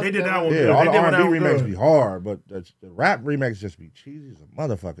did that one. Yeah, good. all They the did that R&B one remakes good. be hard, but the rap remakes just be cheesy as a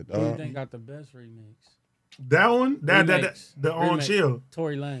motherfucker, Who you dog. think got the best remix? That one, Remakes. the on Remix. chill.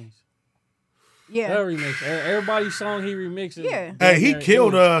 Tory Lanez. Yeah. That remix. Everybody's song he remixes. Yeah. Hey, he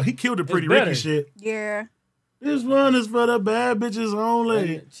killed the Pretty better. Ricky shit. Yeah. This one is for the bad bitches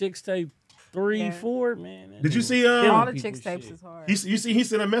only. Chicks tape 3, 4, man. Did you see all the Chicks tapes is hard. You see he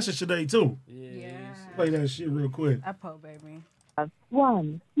sent a message today too. Yeah. Play that shit real quick. Apo, baby.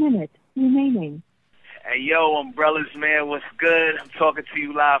 1 minute remaining. Hey, yo, umbrellas, man, what's good? I'm talking to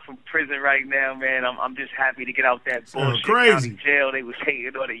you live from prison right now, man. I'm just happy to get out that bullshit crazy. county jail. They was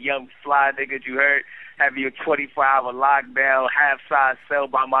hating on the young fly niggas, you heard? Having a 24-hour lockdown, half-size cell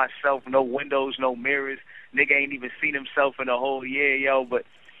by myself, no windows, no mirrors. Nigga ain't even seen himself in a whole year, yo. But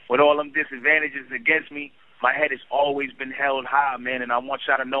with all them disadvantages against me, my head has always been held high, man. And I want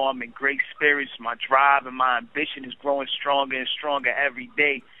y'all to know I'm in great spirits. My drive and my ambition is growing stronger and stronger every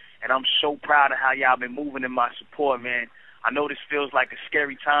day. And I'm so proud of how y'all been moving in my support, man. I know this feels like a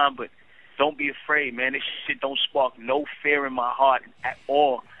scary time, but don't be afraid, man. This shit don't spark no fear in my heart at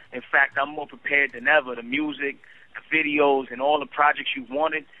all. In fact, I'm more prepared than ever. The music, the videos, and all the projects you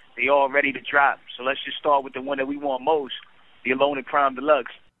wanted, they all ready to drop. So let's just start with the one that we want most, the Alone in Crime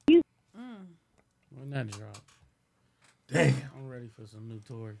Deluxe. When that drop. Damn. I'm ready for some new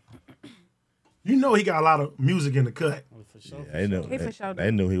Tory. You know he got a lot of music in the cut. For sure.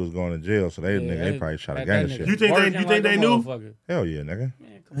 They knew he was going to jail, so they probably shot a gang of shit. You think they knew? Hell yeah, nigga.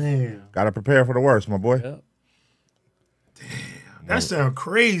 Damn. Gotta prepare for the worst, my boy. Yep. That sound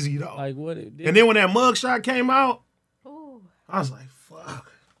crazy though. Like what it did. And then when that mugshot came out, I was like,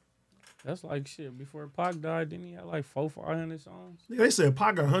 fuck. That's like shit. Before Pac died, didn't he have like 400-500 songs? Nigga, they said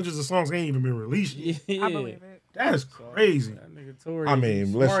Pac got hundreds of songs that ain't even been released yet. Yeah. I believe it. That is crazy. That nigga Tory. I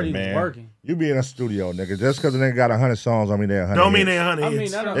mean, listen, man. Working. You be in a studio, nigga. Just because a nigga got 100 songs, I mean, they're 100 Don't mean hits. they 100 I mean,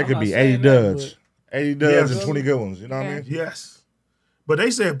 hits. It could be 80 80 duds. 80 duds Yes. and 20 good ones. You know what I mean? Yes. But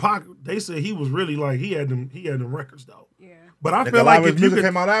they said Pac, they said he was really like, he had them records though. Yeah. But I Nigga, feel a lot like of his if you music could,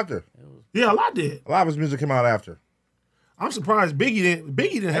 came out after. yeah, a lot did. A lot of his music came out after. I'm surprised Biggie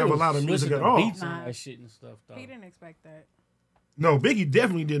didn't have a lot of music at all. Beats on that shit and stuff, though. He didn't expect that. No, Biggie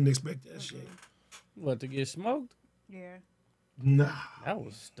definitely didn't expect that shit. What, to get smoked? Yeah. Nah. That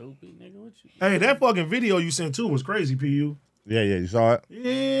was stupid, nigga. What you? Hey, that fucking video you sent too was crazy, PU. Yeah, you saw it?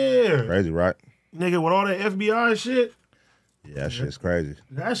 Yeah. Crazy, right? Nigga, with all that FBI shit, Yeah, that shit's crazy.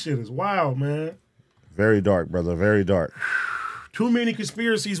 that shit is wild, man. Very dark, brother. Very dark. Too many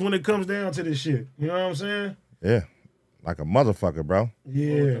conspiracies when it comes down to this shit. You know what I'm saying? Yeah. Like a motherfucker, bro.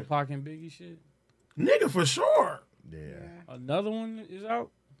 Yeah. The Pac and Biggie shit. Nigga, for sure. Yeah. Another one is out.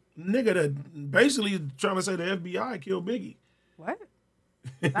 Nigga that basically trying to say the FBI killed Biggie. What?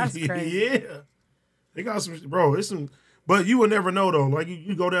 That's crazy. Yeah. They got some, bro, it's some, but you would never know though. Like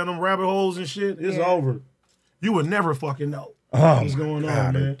you go down them rabbit holes and shit, it's over. You would never fucking know what's going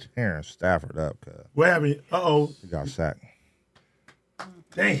on, man. Tearing Stafford up, cuz. What happened? Uh-oh. He got sacked.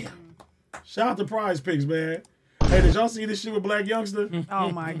 Damn. Shout out to Prize Picks, man. Hey, did y'all see this shit with Black Youngsta?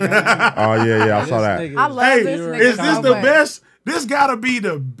 Oh my god. Oh, yeah, I saw that. I love Hey, this nigga is so this the much. best? This gotta be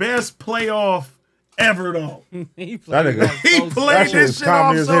the best playoff ever, though. He That played nigga- off He so played That shit this is shit off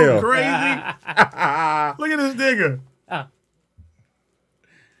comedy as so hell. crazy. Look at this nigga.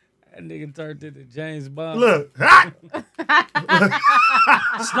 That nigga turned into James Bond. Look. Ha!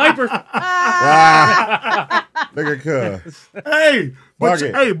 Sniper. Nigga, cuz. Hey, but Fuck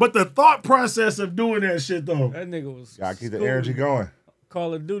it. hey, but the thought process of doing that shit though. That nigga was Gotta keep the school- energy going.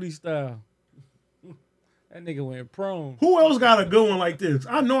 Call of Duty style. That nigga went prone. Who else got a good one like this?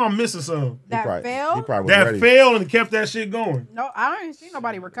 I know I'm missing some. That He failed? probably was That ready. failed and kept that shit going. No, I ain't seen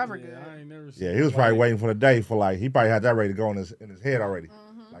nobody recover good. I ain't never seen Yeah, he was probably nobody- waiting for the day for like, he probably had that ready to go in his head already.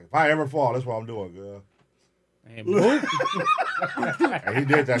 Mm-hmm. Like, if I ever fall, that's what I'm doing, girl. And boop. And he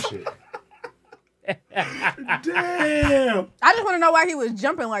did that shit. Damn. I just want to know why he was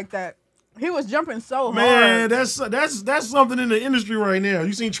jumping like that. He was jumping so Man, hard. that's something in the industry right now.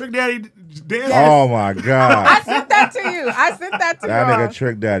 You seen Trick Daddy dance? Oh, my God. I sent that to you. I sent that to That you. nigga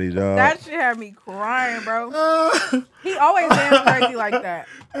Trick Daddy, dog. That shit had me crying, bro. He always dance crazy like that.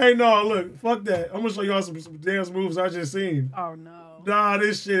 Hey, no, look, fuck that. I'm gonna show y'all some dance moves I just seen. Oh no. Nah,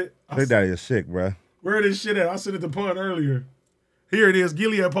 this shit. Trick Daddy is sick, bruh. Where this shit at? I sent it to Pun earlier. Here it is.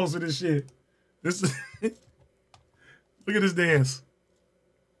 Gilead posted this shit. This look at this dance.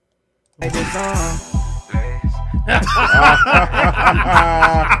 Turn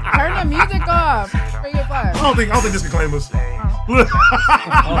the music off for your fun. I don't think this can claim us.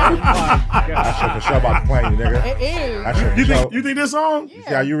 That shit for sure about to claim you, nigga. It is. That shit for sure. You think this song? You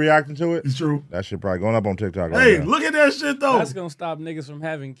see how you reacting to it? It's true. That shit probably going up on TikTok. Hey, right now. look at that shit though. That's gonna stop niggas from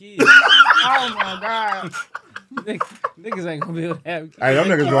having kids. Oh my god. Niggas ain't gonna be able to have kids. Hey, them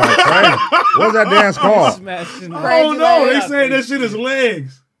niggas going crazy. What's that dance called? Smashing. Oh no, they saying that shit is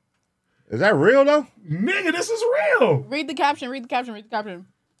legs. Is that real though? Nigga, this is real. Read the caption. Read the caption. Read the caption.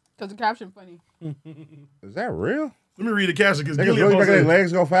 Cause the caption funny. Is that real? Let me read the caption because Niggas really making their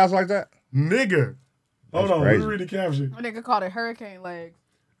legs go fast like that? Nigga. Hold on, crazy. let me read the caption. A nigga called it hurricane legs.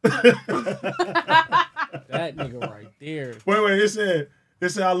 That nigga right there. Wait, it said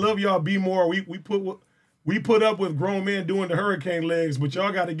I love y'all, be more. We put up with grown men doing the hurricane legs, but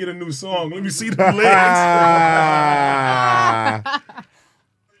y'all got to get a new song. Let me see the legs.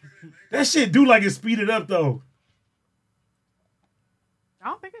 That shit do like it speeded up though. I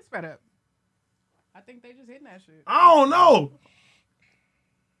don't think it's sped up. I think they just hitting that shit. I don't know.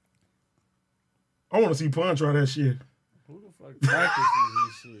 I want to see Pun try that shit. Who the fuck practices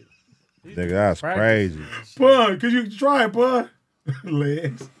this shit? Nigga, that's crazy. Pun, could you try it, Pun?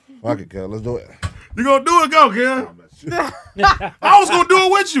 Legs. Fuck it, cuz. Let's do it. You gonna do it, go, kid. I was gonna do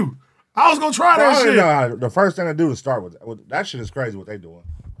it with you. I was gonna try that shit. Know the first thing to do to start with that shit is crazy what they doing.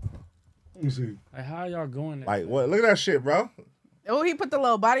 Let me see. Like, how y'all going? Like, what? Look at that shit, bro. Oh, he put the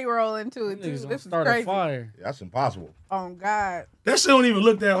little body roll into it too. Niggas This is start crazy. a fire. Yeah, that's impossible. Oh God. That shit don't even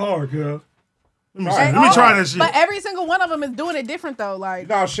look that hard, cuz. Let me see. Right. Let me try that shit. But every single one of them is doing it different though. Like,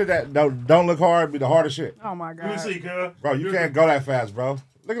 No shit that don't look hard be the hardest shit. oh my God. Let me see, cuz. Bro, you can't go that fast, bro.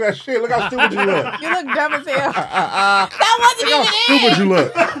 Look at that shit. Look how stupid you look. You look dumb as hell. That wasn't Look how stupid you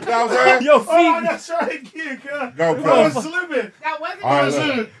look. You know what I'm saying? Your feet. Oh, I gotta try it again, cuz. Go, I'm cuz. slipping. That wasn't All right, even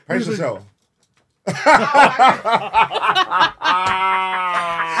look. it. Pace yourself.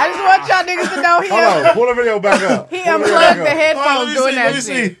 I just want y'all niggas to know Hold on. Pull the video back up. he Pull the video unplugged back the up. headphones doing Let that me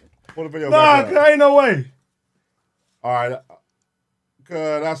shit. see. Pull the video Nah, back cuz up. ain't no way. All right. Cuz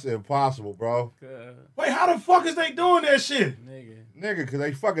that's impossible, bro. Wait, how the fuck is they doing that shit? Nigga, cause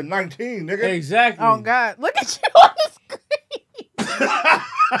they fucking 19, nigga. Exactly. Oh God, look at you on the screen.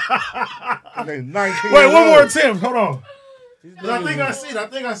 They 19. Wait, years one more old. attempt. Hold on. These I think I see it. I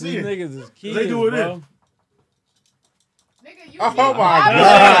think I see These it. niggas is kids, They do it bro. in. Oh my Why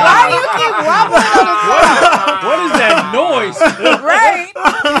God. do you keep wobbling on the floor? What is that noise? Right?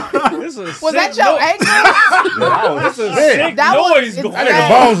 This is a Was sick that your noise. ankle? That was This is sick. sick That was- noise it's going That nigga bad.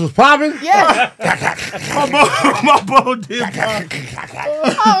 bones was popping. Yes. My bone did pop.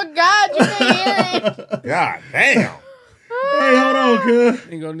 Oh God, you can hear it. God damn. Hey, hold on, cuz.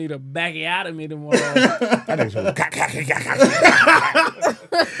 Ain't gonna need a backiotomy tomorrow. That nigga shit was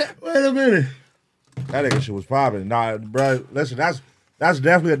Wait a minute. That nigga shit was popping. Nah, bro, listen, that's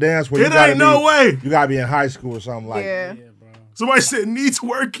definitely a dance where It you gotta ain't no way. You gotta be in high school or something like Yeah, Somebody said needs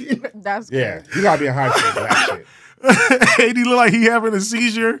working. that's Yeah, you gotta be in high school for that shit. AD look like he having a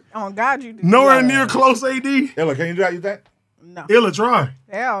seizure. Oh God, you do. Nowhere near close, AD. Illa, can you do that, you think? No. Illa, try.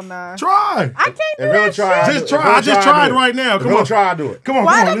 Hell no. Try. I can't do If Illa that try, shit. Just try. I just tried right now. Come on. Try, I do it. Come on,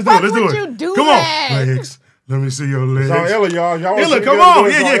 Why come on. the Let's do it. fuck Let's do would it. you do Come that? on. Legs. Let me see your legs. It's on Illa, y'all. Y'all wanna Illa, see come Illa do on. it,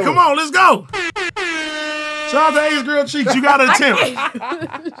 it's Yeah, on yeah, Illa. come on. Let's go. Shout out to Ace Girl Cheeks. You got to attempt.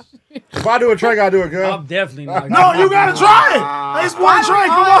 If I do it, Trey gotta do it, girl. I'm definitely not. No, you got to try it. Ace Boy Trey,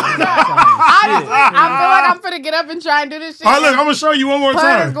 come on. Honestly, I feel like I'm finna get up and try and do this shit. All right, look, I'm going to show you one more Pun is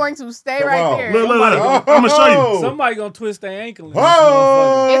time. going to stay Come right on. there. Look, look, look. I'm going to show you. Somebody gonna twist their ankle. In this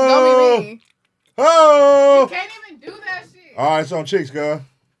Oh! It's gonna be me. Oh! You can't even do that shit. All right, it's on cheeks, girl.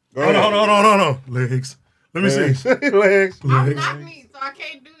 Go Hold ahead. on. Legs. Let me see. Legs. I'm Legs. not me, so I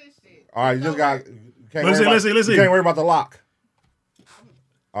can't do this shit. All right, you just got. Let's see. You can't worry about the lock.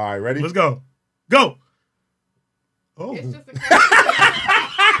 All right, ready? Let's go. Go. Oh. It's just a clap.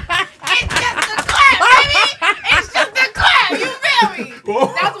 It's just a clap, baby. It's just a clap. You feel me?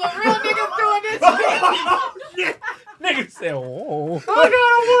 That's what real niggas do in this shit. Nigga said, "Whoa."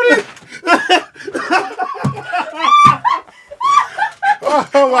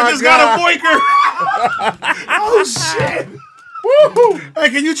 Oh my I just God. got a boiker. Oh, shit. Woo. Hey,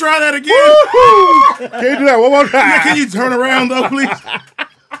 can you try that again? Can you do that one more time? Yeah, can you turn around, though, please?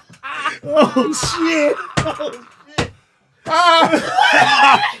 Oh, shit.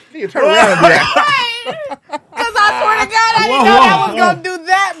 Can you turn around and do that? Because I swear to God, I didn't know I was going to do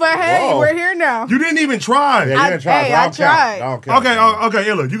that. But hey, Whoa. we're here now. You didn't even try. Yeah, you didn't try. Hey, so I don't count. tried. Don't count. Okay,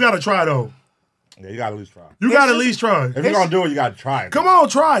 Illa, you got to try, though. Yeah, you gotta at least try. You gotta at least try. If you're gonna do it, you gotta try it. Come on,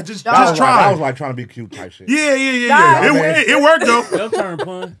 try. Just That was try. That was like trying to be cute type shit. Yeah. I mean- It worked though. Your turn,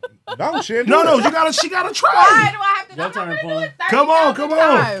 pun. No, shit. No, she gotta try. Why do I have to Your I'm turn, gonna do pun. it Come on. 30,000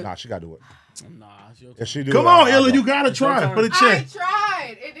 times. Nah, she gotta do it. Nah, it's your turn. If she do Come it, on, I'll Illa, go. you gotta try for the I check.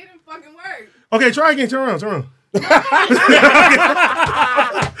 tried. It didn't fucking work. Okay, try again. Turn around. Hands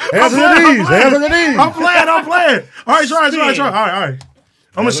on your knees. Hands on your knees. I'm playing. All right, try. All right.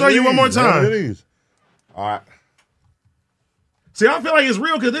 I'm gonna show you one more Hands on your time. knees. All right. See, I feel like it's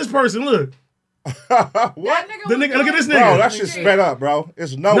real because this person, look. What? The nigga, look at this Bro, nigga. that shit sped up, bro.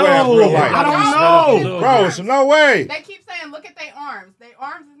 It's no, way No, that's real life. I don't know. Bro, it's no way. They keep saying, look at their arms. Their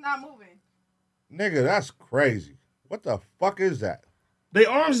arms is not moving. Nigga, that's crazy. What the fuck is that? Their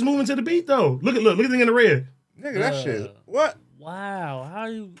arms is moving to the beat though. Look at the thing in the red. Nigga, that shit. What? Wow, how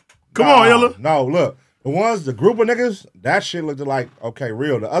you? Come on, Illa. No, look. The group of niggas, that shit looked like, okay,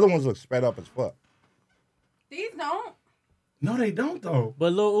 real. The other ones look sped up as fuck. These don't. No, they don't though.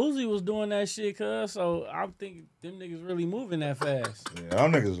 But Lil Uzi was doing that shit, cuz. So I'm thinking them niggas really moving that fast. Yeah,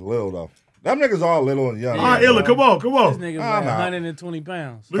 them niggas little, though. Them niggas all little and young. All right, Illa, come on. This nigga's like nah. 120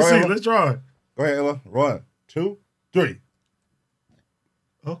 pounds. Let's see. Let's try. Go ahead, Illa. 1, 2, 3.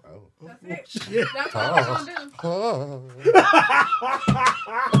 That's it. Shit. That's what I'm gonna do.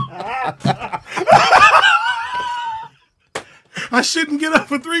 I shouldn't get up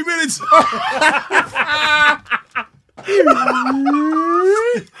for 3 minutes.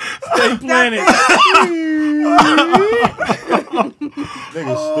 Stay planet.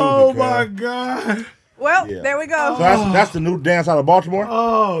 Niggas Oh stupid, my cuz. God. Well, Yeah. there we go. So that's the new dance out of Baltimore?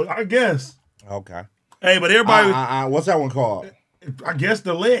 Oh, I guess. Okay. Hey, but everybody, What's that one called? I guess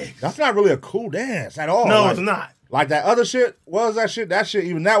the leg. That's not really a cool dance at all. No, Like- it's not. Like that other shit, what was that shit? That shit,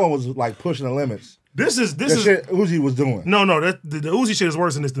 even that one was like pushing the limits. This is The shit Uzi was doing. no. That the Uzi shit is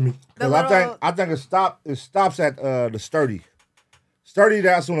worse than this to me. Because I think it stops at the sturdy. Sturdy,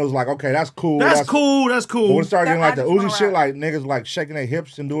 that's when it was like, okay, that's cool. That's cool. But when it started getting like the Uzi shit, like niggas like shaking their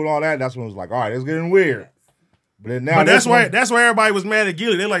hips and doing all that, that's when it was like, all right, it's getting weird. But then now But that's this why one- that's why everybody was mad at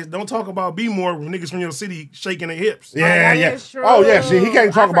Gilly. They're like, don't talk about B more with niggas from your city shaking their hips. Yeah, that yeah. is true. Oh yeah, see, he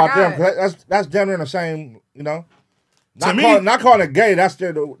can't talk I about them. forgot. 'Cause that's damn near the same, you know. To me- Not calling it gay. That's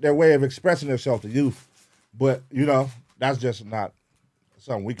their way of expressing themselves to youth. But you know, that's just not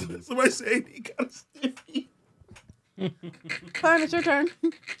something we can do. Somebody say he got a stiffy. Fine, it's your turn.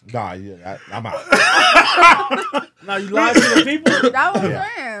 Nah, yeah, I'm out. Now you lied to the people. That was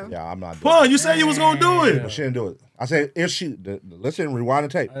Yeah. him. Yeah, I'm not doing Pun, it. you said you was gonna do it. But she didn't do it. I said if she listen, rewind the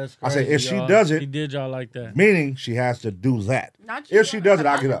tape. That's I said crazy, if she y'all. does He it, did y'all like that. meaning she has to do that. Not you. If she does it,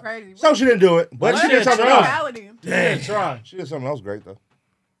 I'll That's get up. crazy. So she didn't do it, but she did something else. Reality. Yeah, try. She did something else great though.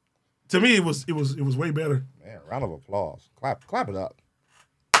 To me, it was way better. Man, round of applause. Clap it up.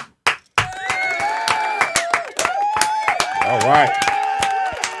 All right.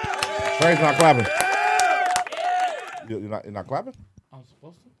 Trey's not clapping. You're not clapping? I'm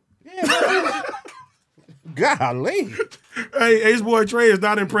supposed to. Yeah. Golly. Hey, Ace Boy Trey is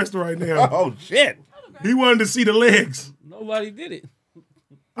not impressed right now. Oh shit. He wanted to see the legs. Nobody did it.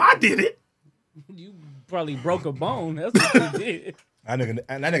 I did it. You probably broke a bone. That's what you did. That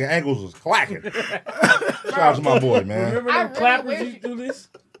nigga ankles was clacking. Shout out to my boy, man. Remember I them really clappers wish- used to do this?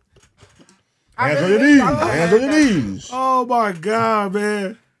 Hands on your knees. Hands on your knees. Oh my God,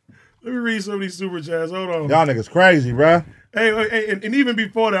 man. Let me read some of these super chats. Hold on. Y'all niggas crazy, bruh. Hey, and even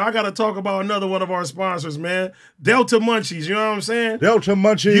before that, I got to talk about another one of our sponsors, man. Delta Munchies, you know what I'm saying? Delta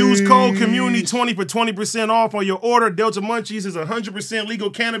Munchies. Use code Cuhmunity20 for 20% off on your order. Delta Munchies is 100% legal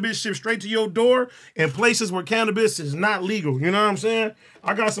cannabis shipped straight to your door in places where cannabis is not legal. You know what I'm saying?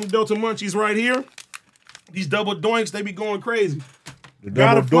 I got some Delta Munchies right here. These double doinks, they be going crazy. You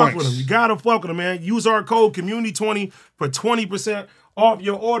gotta fuck with them. You gotta fuck with them, man. Use our code Cuhmunity20 for 20% off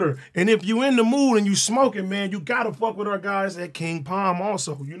your order. And if you in the mood and you smoking, man, you gotta fuck with our guys at King Palm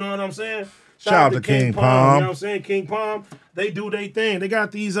also. You know what I'm saying? Shout out to King Palm. You know what I'm saying? King Palm, they do their thing. They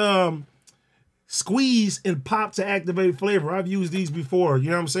got these squeeze and pop to activate flavor. I've used these before.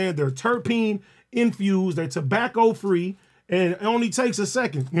 You know what I'm saying? They're terpene infused, they're tobacco free, and it only takes a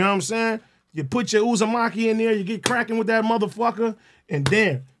second. You know what I'm saying? You put your Uzumaki in there, you get cracking with that motherfucker, and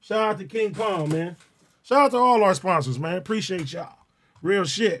then shout out to King Palm, man. Shout out to all our sponsors, man. Appreciate y'all. Real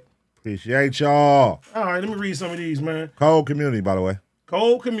shit. Appreciate y'all. All right, let me read some of these, man. Cold Community, by the way.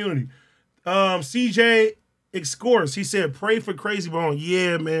 Cold Community. CJ Excors, he said, pray for Krayzie Bone.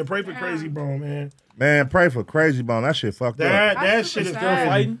 Yeah, man. Pray for Krayzie Bone, man. Man, pray for Krayzie Bone. That shit fucked up. That shit is Still crazy.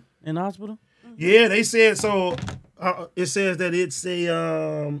 fighting in the hospital? Yeah, they said so. It says that it's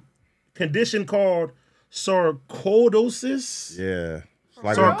a condition called sarcoidosis. Yeah.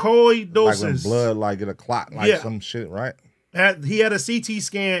 Like sarcoidosis. Like when blood like get a clot, like some shit, right? He had a CT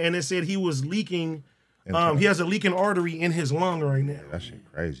scan and it said he was leaking. He has a leaking artery in his lung right now. That shit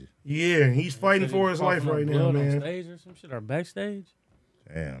crazy. Yeah, he's fighting for his life right now, man. On stage or some shit or backstage.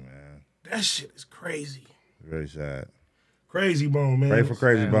 Damn, man. That shit is crazy. Really sad. Crazy Bone, man. Pray for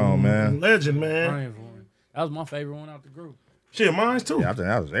Crazy Bone, man. Legend, man. That was my favorite one out the group. Shit, mine too. Yeah, I think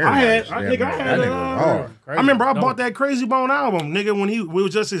that was I remember I bought that Crazy Bone album, nigga, when it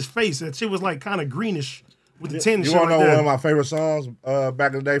was just his face. That shit was like kind of greenish with the tinge. You want to know one of my favorite songs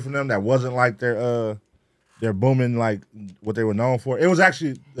back in the day from them that wasn't like their booming, like what they were known for? It was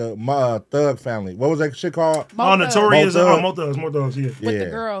actually the Thug Family. What was that shit called? Notorious. More Thugs, yeah. With the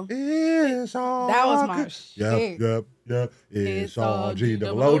girl. It's all that was my shit. Yep. It's all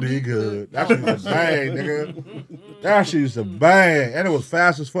G-O-D good. That shit G-O-D used to bang, nigga. That shit used to bang. And it was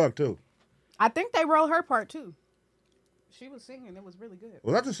fast as fuck, too. I think they wrote her part, too. She was singing. It was really good.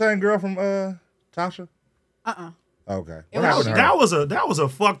 Was that the same girl from Tasha? Okay. What happened to her? That was a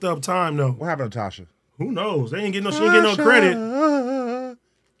fucked up time, though. What happened to Tasha? Who knows? She ain't getting no credit.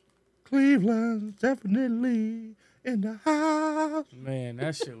 Cleveland's definitely in the house. Man,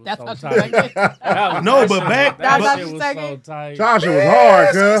 that shit was That's so how tight. No, but back. That's how That she shit was sang so it. tight. Tasha was hard,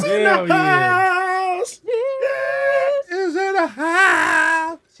 cuz. Hell yeah. Is in the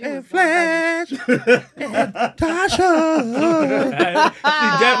house and Flash and Tasha. She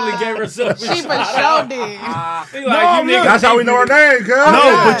definitely gave herself a She for shot. sure did. That's how we know her name, cuz.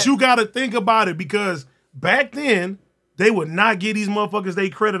 No, but you got to think about it because back then, they would not give these motherfuckers they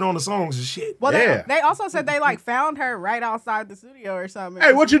credit on the songs and shit. Well, they also said they like found her right outside the studio or something.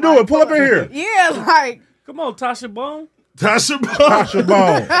 Hey, what you doing? Pull up in here. Yeah, like. Come on, Tasha Bone. Tasha Bone. Tasha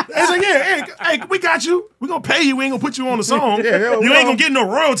Bone. It's like, hey, we got you. We gonna pay you. We ain't gonna put you on the song. Yeah, you ain't gonna get no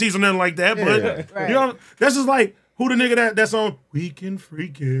royalties or nothing like that. But Right. you know, that's just like who the nigga that song We Can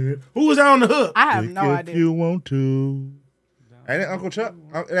Freak It. Who was out on the hook? I have no If idea. you want to. Ain't it Uncle Chuck?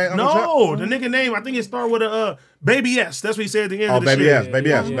 It ain't Uncle No, Chuck? the nigga name, I think it started with a Baby S. That's what he said at the end of the Baby shit. S,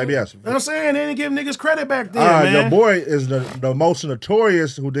 Baby S, Baby S. You know what I'm saying? They didn't give niggas credit back then, man. Your boy is the most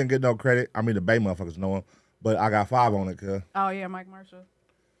notorious who didn't get no credit. I mean, the Bay motherfuckers know him, but I got 5 on it, cuz. Oh, yeah, Mike Marshall.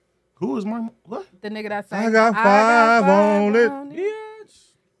 Who is my, what? The nigga that sang. I got 5 on it.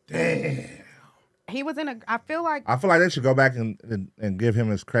 Damn. He was in a, I feel like they should go back and give him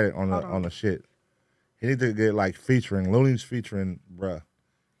his credit on the shit. He need to get like Looney's featuring bruh.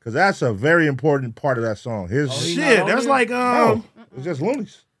 Cause that's a very important part of that song. Shit, that's like no, it's just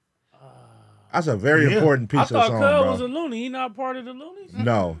Looney's. That's a very important piece of the song, I thought Cub bro. was a Looney. He not part of the Loonies?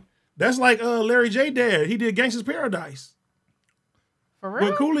 No. That's like Larry J. Dad. He did Gangsta's Paradise. For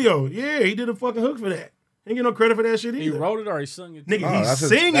real? With Coolio. Yeah, he did a fucking hook for that. He ain't get no credit for that shit either. He wrote it or he sung it? Nigga, Oh, he's that's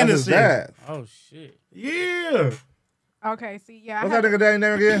singing his this shit. dad. Oh, shit. Yeah. Okay, see, yeah. What's that nigga daddy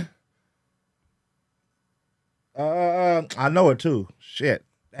name again? I know it too. Shit.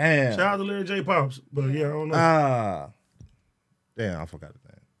 Damn. Shout out to Larry J. Pops. But yeah, I don't know. Damn, I forgot the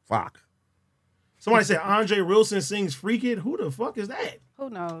name. Fuck. Somebody said Andre Wilson sings Freak It. Who the fuck is that? Who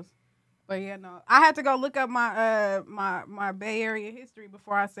knows? But yeah, no. I had to go look up my my Bay Area history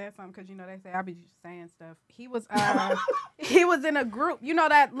before I said something because you know they say I be just saying stuff. He was he was in a group. You know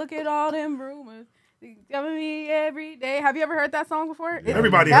that look at all them rumors. Telling me every day. Have you ever heard that song before? Yeah.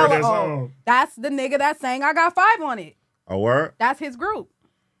 Everybody heard that song. That's the nigga that sang I Got 5 on it. A word? That's his group.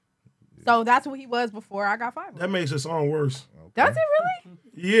 So that's what he was before I Got 5 on it. That makes the song worse. Does it really?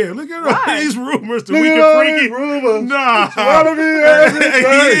 Yeah, look at all these rumors. Look We at can all freak these it. rumors. Nah. Swallow me every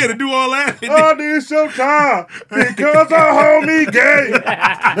day. Yeah, to do all that. I need some time because I hold me gay.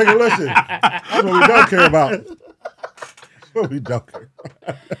 Nigga, listen. That's what we don't care about. That's what we don't care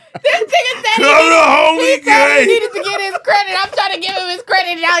about. This nigga said he said he needed to get his credit. I'm trying to give him his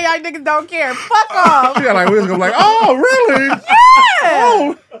credit. Now y'all niggas don't care. Fuck off. Yeah, like we was gonna be like, oh, really? Yeah.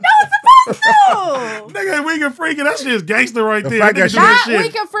 Oh. No, it's supposed to. Nigga, we can freak it. That shit is gangster right there. fact That that nigga do that Not shit. we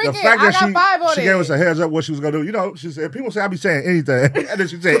can freak The it. fact I that got 5 on she it. gave us a heads up what she was gonna do. You know, she said people say I be saying anything, and then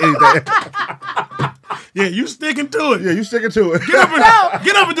she said anything. Yeah, you sticking to it. Yeah, you sticking to it.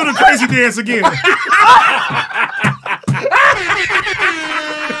 Get up and do the crazy dance again.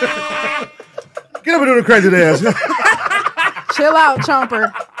 Get up and do the crazy dance. Chill out,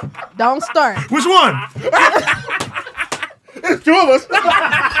 Chomper. Don't start. Which one? It's 2 of us.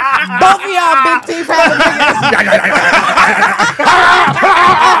 Both of y'all big teeth having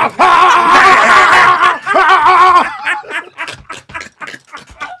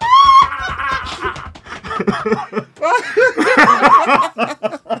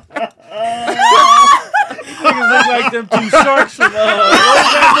Niggas look like them 2 sharks from, what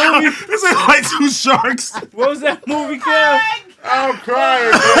was that movie? This is like 2 sharks. What was that movie, Kev? I'm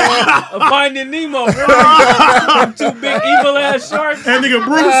crying, bro. Finding Nemo, bro. Two big evil ass sharks. That nigga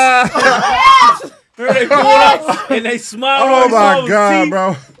Bruce. They pull up and they smile. Oh my God,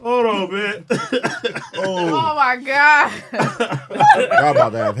 bro. Hold on, man. Oh my God. I'm about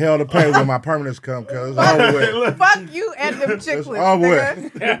to have hell to pay when my permanents come, cuz. It's over with. Fuck you and them chicklets, over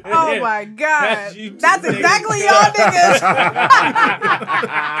nigga. Oh my God. That's too, exactly y'all niggas.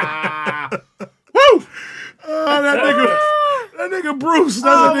 Woo! Oh, that nigga Bruce. That's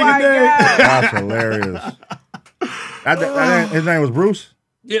Oh a nigga my name. God. That's hilarious. His name was Bruce?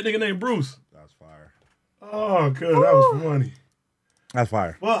 Yeah, nigga named Bruce. That's fire. Oh, good. That was funny. That's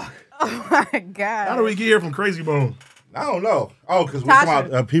fire. Fuck. Oh my God. How do we get here from Krayzie Bone? I don't know. Oh, because we're talking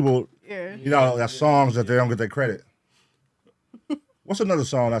about people, Yeah. you know, that songs that they don't get their credit. What's another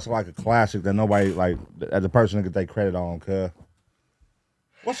song that's like a classic that nobody, like, as a person to get their credit on, cuz?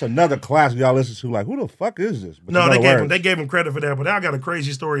 What's another classic y'all listen to? Like, who the fuck is this? But No, you know they gave him credit for that, but I got a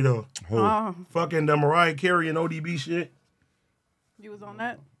crazy story though. Oh, Fucking Mariah Carey and ODB shit. you was on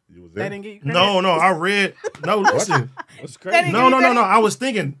that? You was They there? didn't get you credit? No, I read. No, listen. What's They crazy? didn't No, give you credit? I was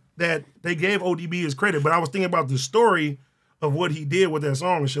thinking that they gave ODB his credit, but I was thinking about the story of what he did with that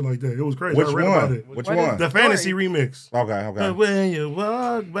song and shit like that. It was crazy. Which I read about one? it. Which What one? is The Fantasy remix. Okay. When you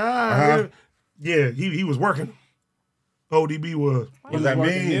walk by. Uh-huh. Yeah, he was working. ODB was. What does that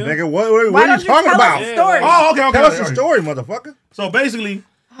working mean, here? nigga? What Why are don't you talking tell about? us the story? Oh, okay. Tell us the all right. story, motherfucker. So basically,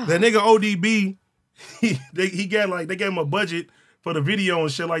 the nigga ODB, he got like, they gave him a budget for the video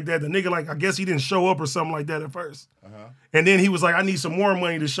and shit like that. The nigga, like, I guess he didn't show up or something like that at first. And then he was like, I need some more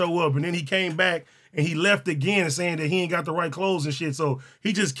money to show up. And then he came back and he left again saying that he ain't got the right clothes and shit. So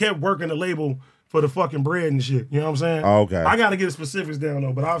he just kept working the label for the fucking bread and shit. You know what I'm saying? Oh, okay. I gotta get the specifics down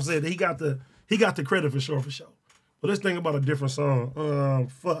though, but I've said that he got the credit for sure. But let's think about a different song.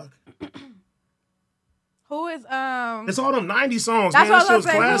 Fuck. Who is It's all them 90s songs, That's man. what That I shit's was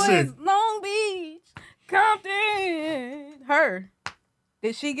gonna say. classic. Who is Long Beach, Compton? Her.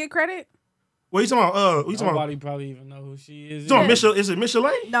 Did she get credit? What you talking about? What you talking about? Nobody probably even know who she is. You talking about Is it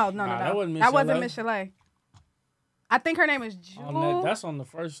Michelet? No. that wasn't That wasn't Michelet. Michelet. I think her name is Jewel. That's on the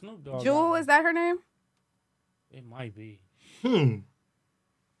first Snoop Dogg. Jewel, album. is that her name? It might be.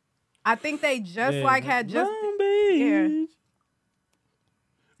 I think they just Yeah. had just Long Beach. yeah.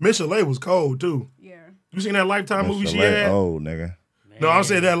 Michelet was cold too. Yeah. You seen that Lifetime movie she Michelet, had? oh, nigga. No, I'm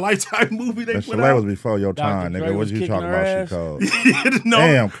saying that Lifetime movie they put Michelet out. was before your time, Dre nigga. What was you kicking talking her about? ass. She cold. no,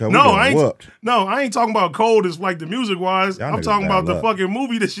 Damn, cuz, we no, getting I ain't. whooped. No, I ain't talking about cold as like the music wise. Y'all I'm niggas talking about bad the luck. fucking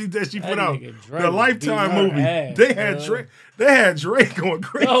movie that she put out. nigga Dre The was Lifetime beating her movie. ass, They had Drake going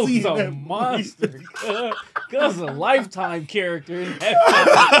crazy. That was in that a movie. monster. Cuz a Lifetime character in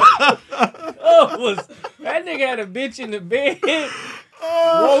that. That nigga had a bitch in the bed.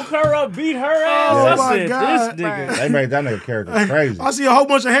 Woke her up, beat her ass. Oh I my said, God. this nigga. They made that nigga character crazy. I see a whole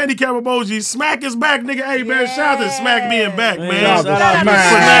bunch of handicap emojis. Smack is back, nigga. Hey, man, shout out to Smack being back, man. Shout out to Putting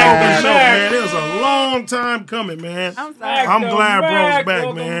Smack. on the show, man. It was a long time coming, man. I'm sorry. I'm glad bro's back,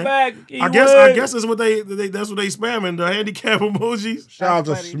 Welcome man. back. I guess that's what they spamming, the handicap emojis. Shout out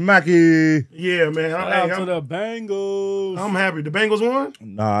to That's funny. Smacky. Yeah, man. Shout out to the Bengals. I'm happy. The Bengals won.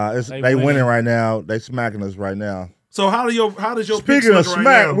 Nah, They they winning. winning right now. They smacking us right now. So how does your picks Speaking of look smack,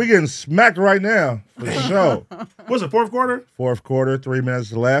 right now? we getting smacked right now for sure. What's it, fourth quarter? Fourth quarter, 3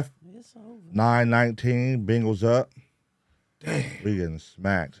 minutes left. 9-19, Bengals up. Damn. We getting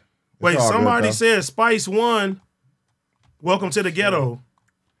smacked. It's Wait, all good, somebody though. said Spice won. Welcome to the ghetto.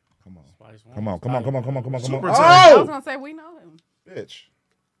 Come on. Super I was Oh, gonna say we know him. bitch.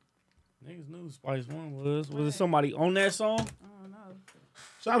 Niggas knew Spice One was. Was it somebody on that song? I don't know.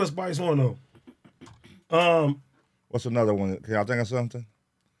 Shout out to Spice One though. What's another one? Can y'all think of something?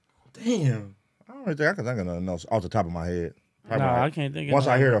 Damn. I don't really think I can think of nothing else off the top of my head. Probably Nah, not. I can't think of Once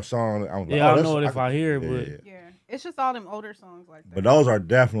I nothing. hear a song, I'm like, Yeah, oh, I this- know it if can- I hear it, yeah, but yeah. Yeah. It's just all them older songs like that. But those are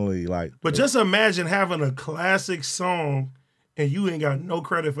definitely like. But just imagine having a classic song and you ain't got no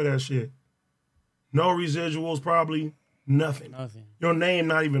credit for that shit. No residuals, probably nothing. Nothing. Your name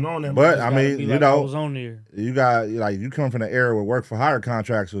not even on that. But motherfucker. I Gotta mean, be you like I know, was on there. you got like you come from the era where work for hire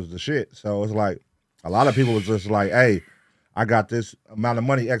contracts was the shit. So it's like a lot of people was just like, hey, I got this amount of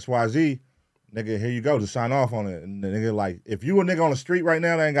money, XYZ, nigga, here you go, just sign off on it. And the nigga like, if you a nigga on the street right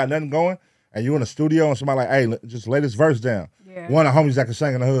now that ain't got nothing going, and you in the studio and somebody like, hey, just lay this verse down. Yeah. One of the homies that can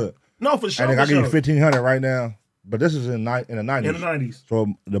sing in the hood. No, for sure. And nigga, I for give you sure. $1,500 right now. But this is in the 90s. In the 90s.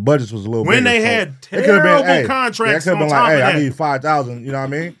 So the budgets was a little When bigger, they so had it could've terrible hey, contracts yeah, it could've on been top like, of hey, I that. give you 5,000, you know what I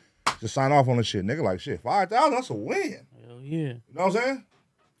mean? Just sign off on the shit. Nigga like, shit, 5,000, that's a win. Hell yeah. You know what I'm saying?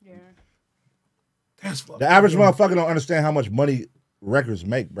 Yeah. That's fucking The average dope. motherfucker don't understand how much money records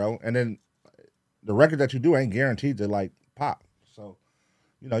make, bro. And then the record that you do ain't guaranteed to like pop. So,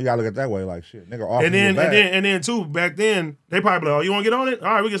 you know, you gotta look at it that way, like shit, nigga. Off And then too, back then they probably like, oh, you want to get on it?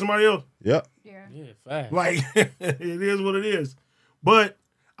 All right, we get somebody else. Yep. Yeah. Yeah, fast. Like it is what it is. But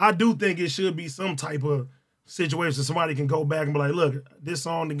I do think it should be some type of situation somebody can go back and be like, look, this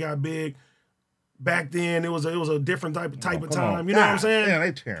song that got big. Back then, it was a different type of time. You know what I'm saying? Yeah,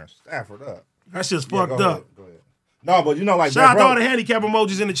 they tearing Stafford up. That's just fucked up. Go ahead. No, but you know, like Shout out Death to all Row, the handicap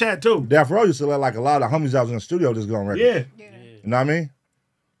emojis in the chat too. Death Row used to let like a lot of homies that was in the studio just go on record. Yeah. You know what I mean?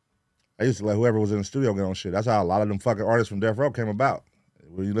 I used to let whoever was in the studio get on shit. That's how a lot of them fucking artists from Death Row came about.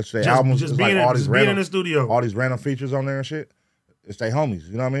 When you listen to their albums, just it's being, like all these being random, in the studio. all these random features on there and shit. It's they homies.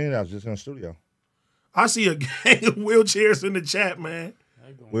 You know what I mean? That was just in the studio. I see a gang of wheelchairs in the chat, man.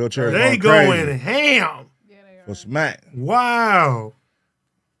 Wheelchairs They going going ham. for smack. Wow.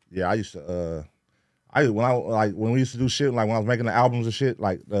 Yeah, I used to. When we used to do shit, like when I was making the albums and shit,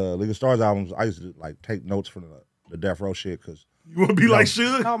 like the League of Stars albums, I used to like take notes from the Death Row shit because. You want to be like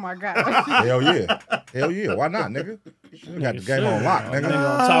Suge? Oh my god. Hell yeah, why not, nigga? Suge got the game on lock, nigga.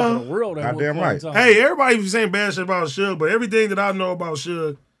 Nigga on top of the world. at Goddamn one point in right. time. Hey, everybody was saying bad shit about Suge, but everything that I know about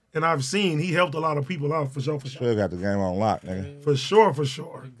Suge and I've seen, he helped a lot of people out for sure. Suge got the game on lock, nigga. For sure.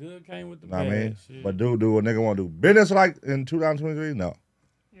 The good came with the Know what I bad. mean? Shit. But do a nigga want to do business like in 2023? No.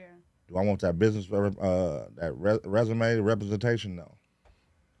 Yeah. Do I want that business resume representation? No.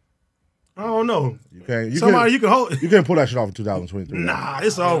 I don't know. You can't. You can hold. You can't pull that shit off in 2023. Nah,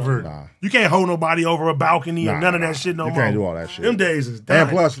 it's over. Nah. You can't hold nobody over a balcony or none of Nah. that shit no You more. can't do all that shit. Them days is done. And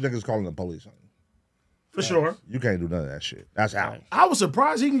plus, niggas calling the police on you. For sure. You can't do none of that shit. That's out. I was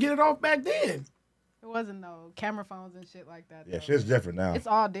surprised he can get it off back then. It wasn't no camera phones and shit like that. Yeah, though. shit's different now. It's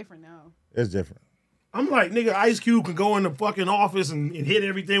all different now. It's different. I'm like, nigga, Ice Cube can go in the fucking office and hit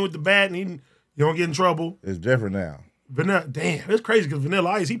everything with the bat and you don't get in trouble. It's different now. Vanilla, damn, it's crazy because Vanilla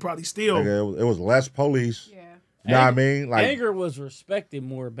Ice, he probably still. Nigga, it was less police. Yeah. You know what I mean? Like anger was respected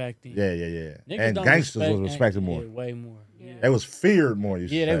more back then. Yeah. Niggas And don't gangsters respect was respected anger. more. Yeah, way more. Yeah, They was feared more. You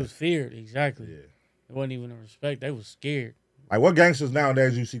they say. was feared. Exactly. Yeah. It wasn't even a respect. They was scared. Like what gangsters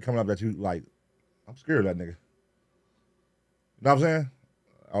nowadays you see coming up that you like? I'm scared of that nigga. You know what I'm saying?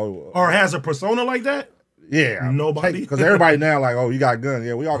 Oh, Or has a persona like that? yeah. Nobody. Because everybody now like, oh, you got guns.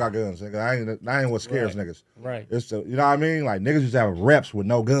 Yeah, we all got guns. Nigga. That ain't what scares niggas. Right. It's the, you know what I mean? Like niggas used to have reps with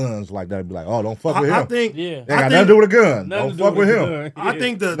no guns like that. Be like, oh, don't fuck with him. I think. Yeah. They ain't got nothing to do with a gun. Don't fuck with him. I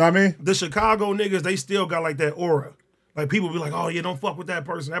think the You know what I mean? the Chicago niggas, they still got like that aura. Like people be like, oh yeah, don't fuck with that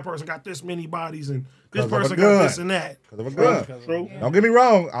person. That person got this many bodies and this 'Cause of a person gun. got this and that. Because of a gun. True. Don't get me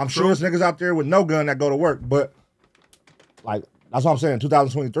wrong. I'm sure there's niggas out there with no gun that go to work, but like that's what I'm saying.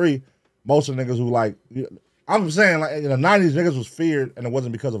 2023, most of the niggas who like, I'm saying like in the 90s, niggas was feared, and it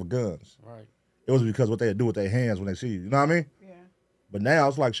wasn't because of guns. Right. It was because what they do with their hands when they see you. You know what I mean? Yeah. But now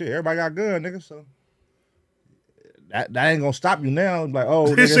it's like shit. Everybody got a gun, nigga. So that ain't gonna stop you now. Like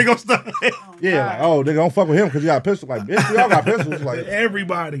oh, This nigga, shit gonna stop. yeah, like oh, nigga, don't fuck with him because you got a pistol. Like bitch, we all got pistols. Like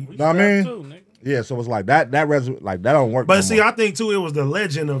Everybody. know what I mean? Too, nigga. Yeah, so it's like that like that don't work. But no see, more. I think too, it was the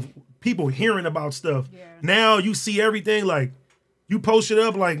legend of people hearing about stuff. Yeah. Now you see everything like you post it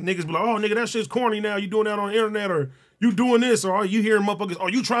up like niggas be like, oh nigga, that shit's corny now. You doing that on the internet or you doing this or are you hearing motherfuckers, are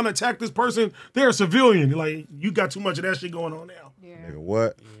you trying to attack this person? They're a civilian. Like you got too much of that shit going on now. Yeah. Nigga,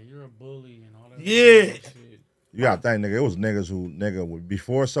 what? Yeah, you're a bully and all that. Yeah. Shit. You gotta think, nigga. It was niggas who, nigga,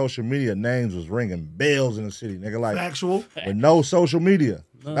 before social media, names was ringing bells in the city, nigga. Like Factual. with no social media.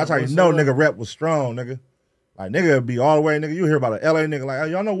 That's how you know nigga rep was strong, nigga. Like nigga would be all the way, nigga. You hear about an LA nigga like, oh,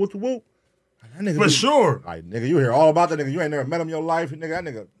 y'all know Whoop the Whoop? That nigga For sure. Like nigga, you hear all about that nigga. You ain't never met him in your life, nigga. That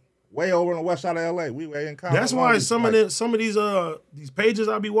nigga way over on the west side of LA. We way in college. That's why some of these pages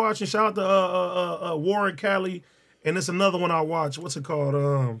I be watching. Shout out to Warren Cali, and it's another one I watch. What's it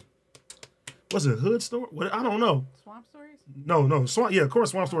called? What's it? Hood Story? What? I don't know. Swamp stories? No. Swamp. Yeah, of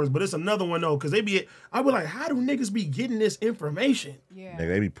course, Swamp Stories. But it's another one though, because I be like, how do niggas be getting this information? Yeah. Nigga,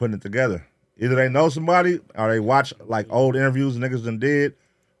 they be putting it together. Either they know somebody, or they watch like old interviews niggas done did,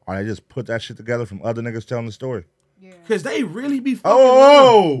 or they just put that shit together from other niggas telling the story. Yeah. Because they really be fucking.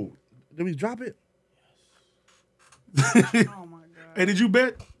 Oh, did we drop it? Oh my god. Hey, did you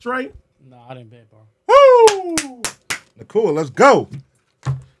bet, Trey? No, I didn't bet, bro. Woo! Cool, let's go.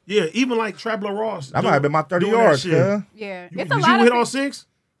 Yeah, even like Traveler Ross. That might have been my 30 doing that yards, shit. cuz. Yeah. Did It's a you lot hit of all 6?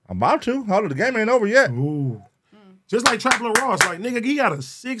 I'm about to. Hold on, the game ain't over yet. Ooh. Just like Traveler Ross, like nigga, he got a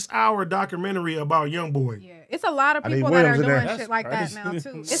 6-hour documentary about YoungBoy. Yeah. It's a lot of I need people that are Williams in doing there. shit like that That's now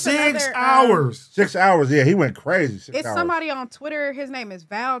too. It's 6 another, hours. 6 hours, yeah, he went crazy. 6 It's hours. somebody on Twitter. His name is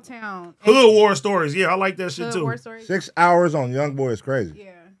Valtown. Hood War Stories. Yeah, I like that shit Hood too. War Stories. 6 hours on YoungBoy is crazy.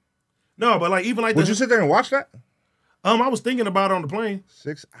 Yeah. No, but like even like Would you sit there and watch that? I was thinking about it on the plane.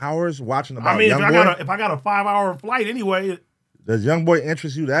 6 hours watching about I mean, YoungBoy? if I got a 5-hour flight anyway, Does Young Boy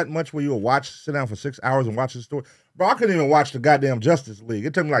interest you that much where you'll sit down for 6 hours and watch his story? Bro, I couldn't even watch the goddamn Justice League.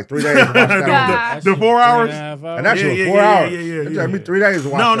 It took me like 3 days to watch that. The 4 hours? And that's 4 hours. It took me 3 days to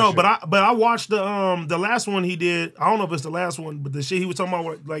watch that shit. But I watched the last one he did. I don't know if it's the last one, but the shit he was talking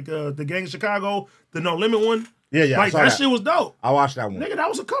about, like the Gang of Chicago, the No Limit one. Yeah. Like that shit was dope. I watched that one. Nigga, that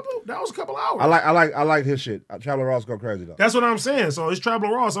was a couple hours. I like his shit. Traveler Ross go crazy though. That's what I'm saying. So it's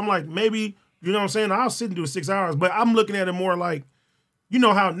Traveler Ross. I'm like, maybe, you know what I'm saying? I'll sit and do 6 hours, but I'm looking at it more like, you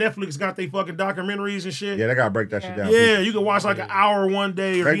know how Netflix got they fucking documentaries and shit? Yeah, they gotta break that shit down. Yeah, you can watch like an hour one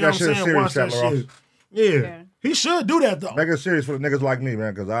day, or you know what I'm saying? Watch that shit. Yeah. He should do that though. Make it serious for the niggas like me,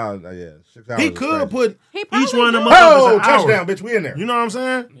 man, because 6 hours. He could put each do. one of them Oh, up touchdown, bitch, we in there. You know what I'm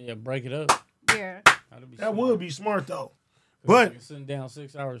saying? Yeah, break it up. Yeah. That would be smart though. But sitting down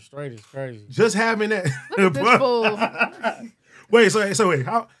 6 hours straight is crazy. Just having that. Look at this fool. Wait, so wait,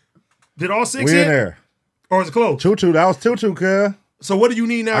 how did all 6 we hit? in there. Or is it close? 2-2. That was 2-2, cuz. So what do you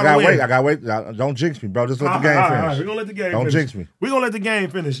need now? I gotta wait. Don't jinx me, bro. Just let the game finish. All right. We're gonna let the game finish. Don't jinx me. We're gonna let the game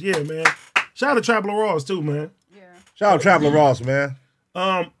finish. Yeah, man. Shout out to Traveler Ross too, man. Yeah. Shout out Traveler Ross, man.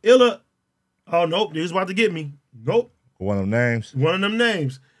 Illa. Oh nope, they was about to get me. Nope. One of them names. One of them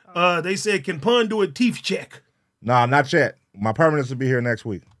names. They said, can Pun do a teeth check? Nah, not yet. My permanents will be here next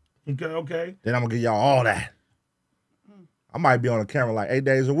week. Okay. Then I'm gonna give y'all all that. I might be on the camera like 8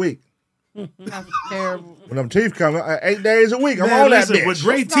 days a week. That's terrible. When them teeth come, 8 days a week, I'm Man, on listen, that bitch. with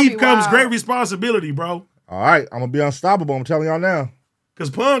great It's gonna teeth be comes wild. great responsibility, bro. All right, I'm gonna be unstoppable. I'm telling y'all now. Because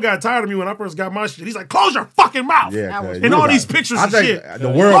Pun got tired of me when I first got my shit. He's like, close your fucking mouth. Yeah, was- cuz And you all got- these pictures I and think shit. the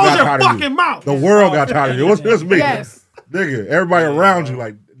world Close got your tired of fucking you. mouth. The world got tired of you. It was just me. Yes. Nigga, everybody around you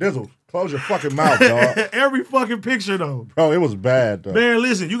like, Dizzle, close your fucking mouth, dog. Every fucking picture, though. Bro, it was bad, though. Man,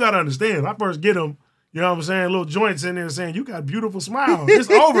 listen, you got to understand. I first get them, you know what I'm saying, little joints in there saying, you got a beautiful smile. It's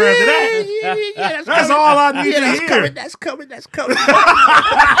over after that. That's all I need to hear. That's coming. Yeah.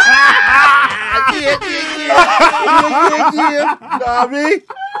 Know what I mean?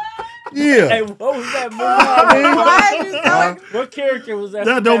 Yeah. Hey, what was that movie? What? What character was that?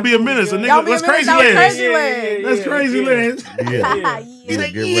 That don't be a minute. So Don't nigga, be a that's minute, crazy that was Lanez. Crazy Lanez. That's crazy Lanez. Yeah,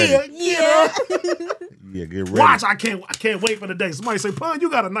 get ready. Yeah. Yeah, get ready. Watch, I can't wait for the day. Somebody say, Pun, you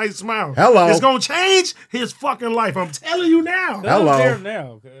got a nice smile. Hello. It's gonna change his fucking life. I'm telling you now. Hello. I'm there now.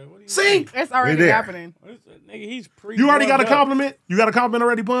 Okay. What do you See? mean? It's already We there. happening. What is that? Nigga, he's pre. You already got a warmed up. compliment? You got a compliment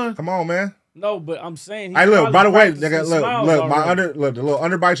already, Pun? Come on, man. No, but I'm saying. Hey, look, by the way, nigga, practicing smiles look, my already. the little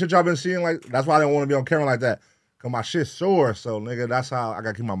underbite shit y'all been seeing, like, that's why I didn't want to be on camera like that. Cause my shit's sore, so nigga, that's how I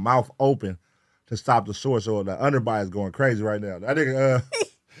gotta keep my mouth open to stop the sore. So the underbite is going crazy right now. That nigga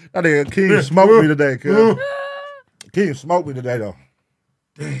King smoked me today, cuz. King smoked me today though.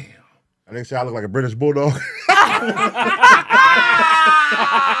 Damn. I think say I look like a British bulldog.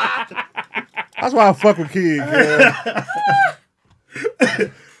 That's why I fuck with King, cuz.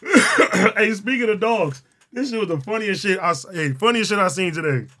 Hey, speaking of dogs, this shit was the funniest shit I seen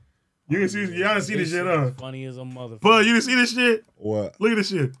today. You can see, y'all didn't see this shit, huh? Funny as a motherfucker. Bud, you didn't see this shit? What? Look at this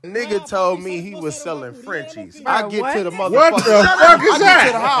shit. Nigga told me he was selling Frenchies. I get what? to the motherfucker. What the Shut fuck up. is I that? get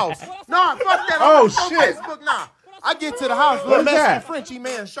to the house. Nah, fuck that. Oh, On shit. Facebook, nah. I get to the house. What Little is that? Mexican Frenchie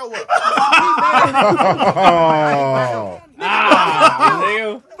man show up. He mad at Oh.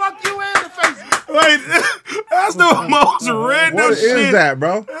 Nigga. fuck you and the Facebook. Wait, that's the most random What shit is that,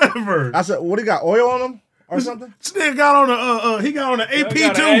 bro? ever. I said, what, he got oil on him or something? This nigga got on he got on an AP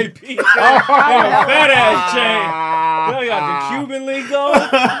Got too. an AP chain. Fat ass chain. Y'all got the Cuban lingo.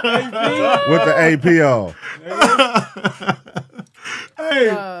 AP. With the APO. Hey,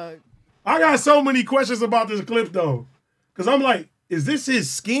 Uh, I got so many questions about this clip though. Cause I'm like, is this his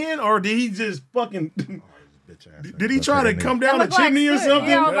skin or did he just fucking did he try to come down a look like chimney or soot. something?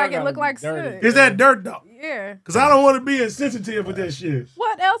 Yeah, I was like, That it looked like dirty. soot. Is that dirt though? Yeah. Cause I don't want to be insensitive with that shit.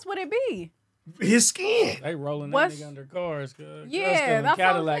 What else would it be? His skin. They rolling that What's- nigga under cars. Cause Yeah, that's what I'm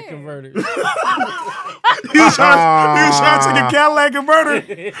Cadillac saying. converters. He was trying to take a Cadillac converter.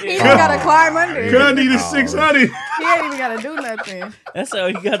 He just gotta climb under. Gun needed 600. He ain't even gotta do nothing. That's how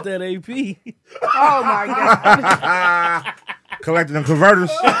he got that AP. Oh my god. Collecting them converters.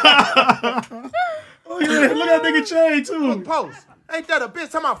 Oh, yeah, look at that nigga chain too. Post. Ain't that a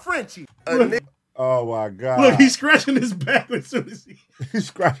bitch talking about Frenchie? Oh my God. Look, he's scratching his back as soon as he. He's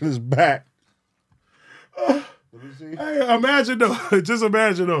scratching his back. Let me see. Hey, imagine though. Just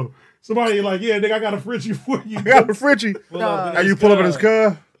imagine though. Somebody like, yeah, nigga, I got a Frenchie for you. I got a Frenchie. And you pull up in his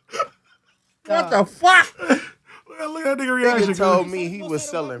car. What the fuck? Look at that nigga reaction. Nigga told me he was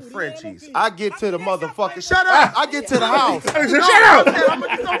selling Frenchies. I get to the motherfucker. Shut up. I get to the house. Nigga said, shut up. I'm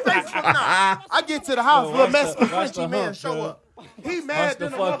gonna get on Facebook now. I get to the house. Yo, Little watch Mexican the- watch Frenchie the man hump, show yo. up. He mad the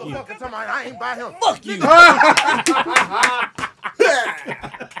than the fuck you. motherfucker. Talking about, I ain't buy him. Fuck you.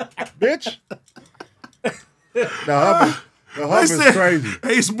 Bitch. The hub is crazy.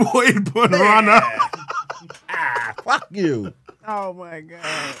 Ace boy banana. Fuck you. Oh my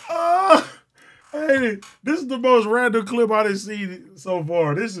god. Hey, this is the most random clip I done seen so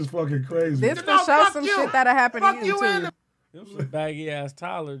far. This is fucking crazy. This will show some shit that'll happen to you too. Them some baggy ass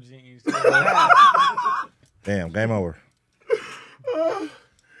Tyler jeans. Damn, game over.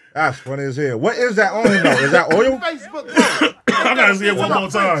 That's funny as hell. What is that on him though? Is that oil? I gotta see it one more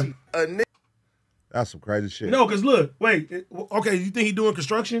time. That's some crazy shit. No, because look, wait. Okay, you think he doing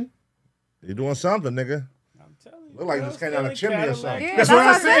construction? He doing something, nigga. I'm telling you. Look like he just came down a chimney or something. Yeah, That's what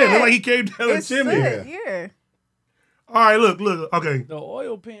I said. Look like he came down a It's chimney. sick, yeah. All right, look. Okay. The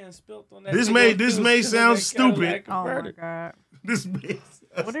oil pan spilt on that. This nigga may was sound that Cadillac stupid. Oh my converted. god. This may.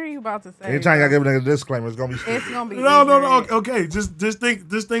 What are you about to say? Anytime you gotta give a nigga a disclaimer, it's gonna be stupid. It's gonna be No. different. Okay, just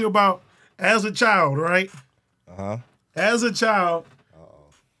think about as a child, right? Uh-huh. As a child,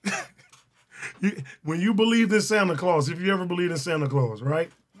 when you believed in Santa Claus, if you ever believed in Santa Claus,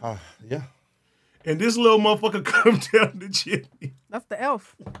 right? Yeah. And this little motherfucker come down the chimney. That's the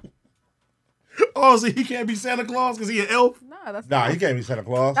elf. Oh, so he can't be Santa Claus because he an elf? No, that's Nah, he can't be Santa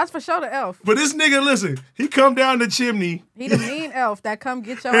Claus. That's for sure the elf. But this nigga, listen, he come down the chimney. He the mean elf that come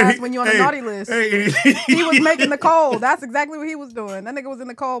get your ass when you on the naughty list. Hey, He was making the coal. That's exactly what he was doing. That nigga was in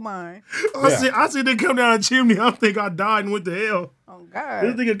the coal mine. I see they come down the chimney. I think I died and went to hell. Oh God.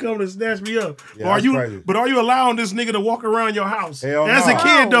 This nigga come to snatch me up. Yeah, Are that's you? crazy. But are you allowing this nigga to walk around your house Hell as no. a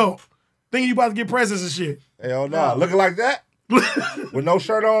kid though? Thinking you about to get presents and shit. Hell no. Looking like that? With no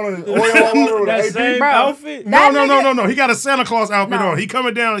shirt on and oil all over with That an same Bro. outfit. No. He got a Santa Claus outfit No. on. He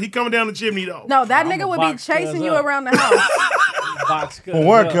coming down the chimney though. No, that I'ma nigga would be box chasing cuz you up. around the house. Box cut For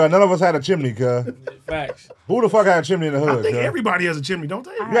one, up. cuz none of us had a chimney, cuz. Facts. Who the fuck had a chimney in the hood, I think cuz? everybody has a chimney, don't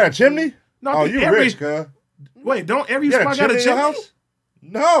they? You got a chimney? No, I Oh, think you every- rich, cuz. Wait, don't every You got spot a got chimney a in your chimney? house?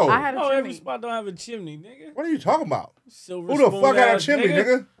 No. I had a No, every chimney. spot don't have a chimney, nigga. What are you talking about? Silver Who the spoon fuck had a ass chimney,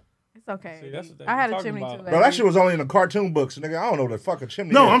 nigga? It's okay. See, that's what they I had a talking chimney about. too. Bro, that baby. shit was only in the cartoon books, nigga. I don't know what the fuck a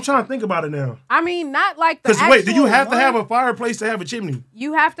chimney No, is. I'm trying to think about it now. I mean, not like the Because wait, do you actual have to have one. a fireplace to have a chimney?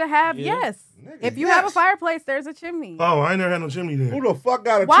 You have to have, Yeah. yes. Nigga, If you have a yes. fireplace, there's a chimney. Oh, I ain't never had no chimney then. Who the fuck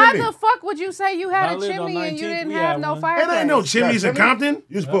got a Why chimney? the fuck would you say you When I had a lived on chimney and you 19th, didn't we have had no one. fireplace? It ain't no chimneys in chimney? Compton.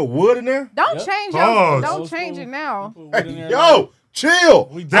 You just put wood in there? Don't Yep. change Pause. don't Old change school. it now. Put wood in there, Yo, chill.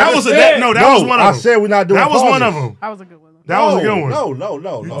 That was said- that was one of I them. said we're not doing That was one pauses. of them. That was a good one. That was a good one.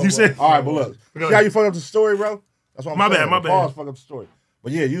 No. You said- all right, but look, Go see how you fucked up the story, bro? That's what I'm My saying. bad, my The pause bad. fucked up the story.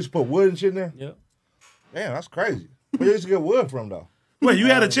 But yeah, you used to put wood and shit in there. Yep. Damn, that's crazy. Where you used to get wood from, though? Wait, you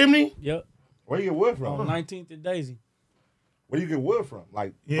had a chimney? Yep. Where you get wood from? On 19th and Daisy. Where do you get wood from?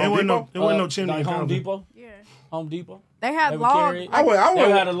 Like Yeah, it Home wasn't Depot? no chimney. Like in Home Compton. Depot. Yeah. Home Depot. They had They would logs. carry it. I They had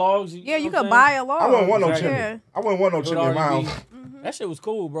wouldn't the logs. Yeah, you know could what I'm buy a log. I wouldn't want no Exactly. chimney. Yeah. I wouldn't want no saying? It chimney would in my already house. be- That shit was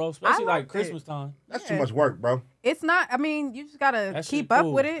cool, bro. Especially like liked it. Christmas time. That's Yeah. too much work, bro. It's not, I mean, you just gotta That keep shit up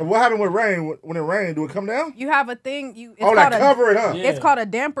cool. with it. And what happened with rain? When it rained, do it come down? You have a thing, it's Oh, called like a, cover it, huh? Yeah. it's called a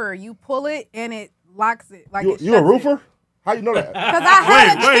damper. You pull it and it locks it. Like You, it you a shuts roofer? it. How you know that? Cause I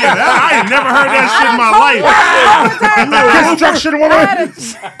had Wait, I ain't never heard that shit in my life. Construction I had woman. a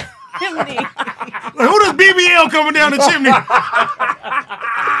chimney. Like, who does BBL coming down the chimney?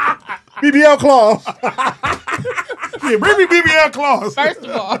 BBL claws. Yeah, bring me BBL claws. First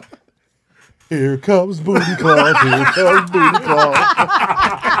of all, Here comes booty claws. Here comes booty claws.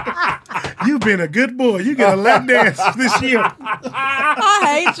 You've been a good boy. You get a lap dance this year.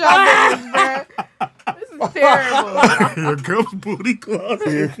 I hate y'all niggas, bro. This is terrible. Here comes booty claws.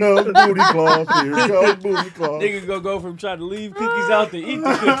 Here comes booty claws. Here comes booty claws. Nigga gonna go from trying to leave cookies out to eat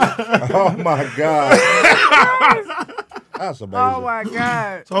the cookies. Oh my god. That's amazing. Oh my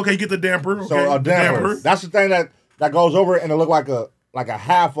god. So okay, get the damper. Okay, So a the damper. That's the thing that goes over it and it look like a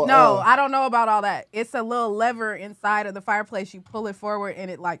half of. No, I don't know about all that. It's a little lever inside of the fireplace. You pull it forward and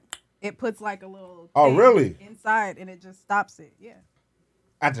it puts like a little Oh, thing really? inside and it just stops it. Yeah.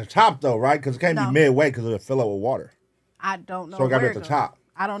 At the top though, right? Because it can't No. be midway because it'll fill up with water. I don't know. So it gotta be where at the goes. top.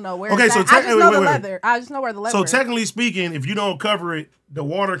 I don't know where. Okay, it's so at. I just know the wait. leather. I just know where the leather. So is. technically speaking, if you don't cover it, the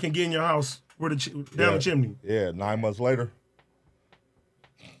water can get in your house where down the chimney. Yeah, 9 months later.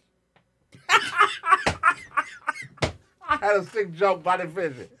 I had a sick joke, but I didn't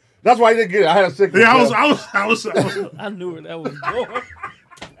finish it. That's why I didn't get it. I had a sick Yeah, joke. I was I knew where that was going.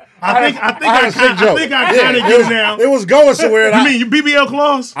 I think I kind of get it now. It was going somewhere. You mean you BBL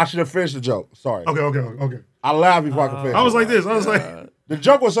claws? I should have finished the joke. Sorry. Okay. I laughed before I could finish. I was it. like this. I was like, The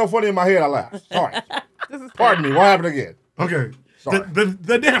joke was so funny in my head, I laughed. Sorry. Pardon me. What happened again? okay. Sorry.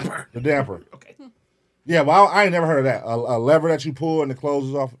 The damper. The damper. Okay. Yeah, well, I ain't never heard of that. A lever that you pull and it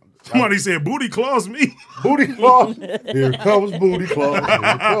closes off. Somebody said booty claws me. Booty claws. Here comes booty claws. Here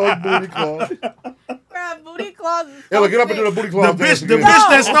comes booty claws. Bruh, booty claws. Ella, get up and do the booty claws. The bitch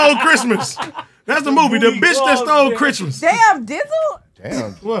that stole Christmas. That's the movie. The bitch that stole Christmas. Damn, Dizzle.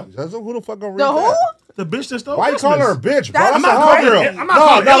 Damn. What? Who the fuck gonna read The who? that? The bitch that stole Why you Christmas. calling her a bitch, bro? That's That's a not calling homegirl. her- I'm not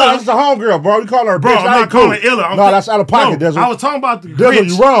calling No, Ella. that's a homegirl, bro. You calling her a bitch? Bro, I'm That not ain't cool. calling Ella. No, that's out of pocket, No, Dizzle. I was talking about the Dizzle, bitch.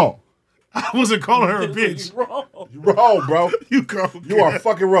 you wrong. I wasn't calling her a bitch. You wrong, bro. You go. You are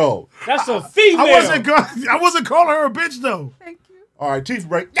fucking wrong. That's a female. I wasn't calling her a bitch though. Thank you. All right, teeth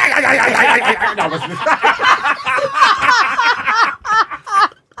break. No, listen.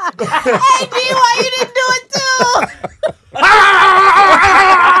 Hey, D, why you didn't do it too?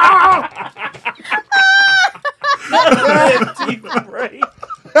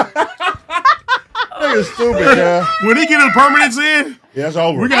 Nigga stupid, yeah. When he get his permanents in, Yeah, it's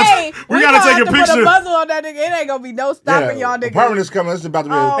over. we gotta Hey, we gotta take a Put a picture. muzzle on that nigga. It ain't gonna be no stopping y'all the niggas. permanent's coming. It's about to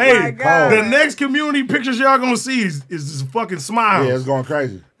be. Oh, Hey, my God. the next community pictures y'all gonna see is this fucking smile. Yeah, it's going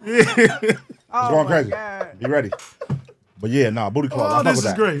crazy. It's Oh, going my crazy. God. Be ready. But yeah, nah, booty claws. Oh, I fuck this with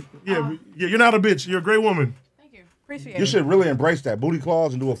is that. great. Yeah, yeah, you're not a bitch. You're a great woman. Thank you. Appreciate You it. should really embrace that booty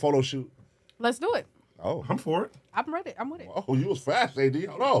claws and do a photo shoot. Let's do it. Oh, I'm for it. I'm ready. I'm with it. oh, you was fast, AD.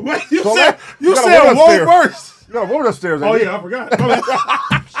 Hold on. Wait, you So said that- you got a said woman whoa upstairs. first. You got a woman upstairs. Oh AD. yeah, I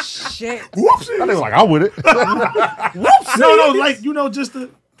forgot. Shit. Whoopsie. That nigga like, I'm with it. No, like just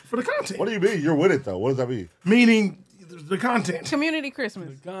for the content. What do you mean? You're with it though. What does that mean? Meaning the content. Community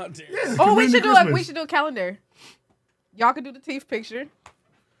Christmas. Content. Oh, we Community should Christmas. do a calendar. Y'all could do the teeth picture.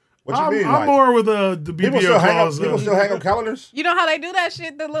 What you mean? I'm like, more with the people BBL still hang up. clause. People still hang up calendars. You know how they do that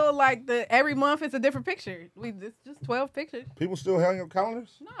shit? The little every month it's a different picture. It's just 12 pictures. People still hang up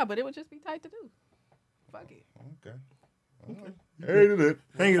calendars. Nah, but it would just be tight to do. Fuck it. Okay. Hated it.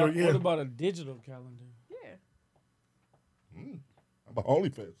 Hang it up, What yeah. about a digital calendar? Yeah. I'm a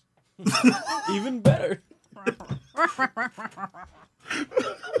OnlyFans. Even better.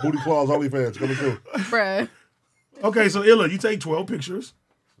 Booty claws OnlyFans coming through. Bruh. Okay, so Illa, you take 12 pictures.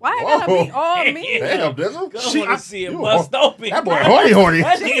 Why it gotta be all me? Damn, Dizzle. I want to see it you bust are- open. That boy horny.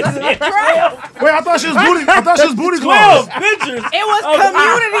 That nigga said 12, Wait, I thought she was booty. I thought she was booty 12 claws. pictures. It was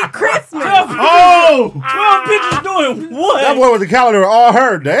community Christmas. Oh 12 pictures doing what? That boy with the calendar all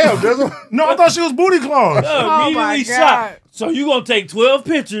her. Damn, Dizzle. no, I thought she was booty claws. Oh my Immediately God. shot. So you gonna take 12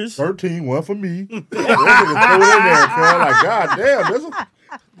 pictures? 13, one for me. That nigga threw it in there, cuz. Like, God damn, Dizzle.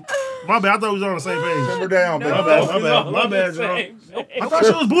 My bad. I thought we was on the same page. Simmer down, No. baby. My bad, y'all. I thought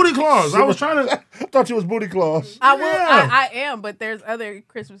she was booty claws. I was trying to. I thought you was booty claws. I will. Yeah. I am, but there's other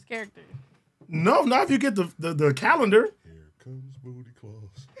Christmas characters. No, not if you get the calendar. Here comes booty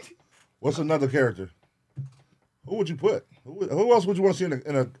claws. What's another character? Who would you put? Who else would you want to see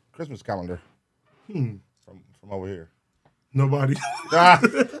in a Christmas calendar? From over here. Nobody. Ah,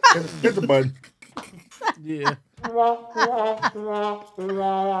 hit the button. Yeah.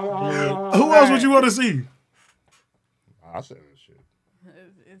 Who else would you want to see? I said that shit.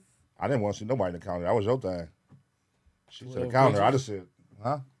 I didn't want to see nobody in the calendar. That was your thing. She said the 12 calendar. I pictures. just said,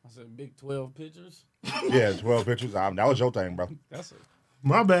 huh? I said big 12 pictures. Yeah, 12 pictures. That was your thing, bro. That's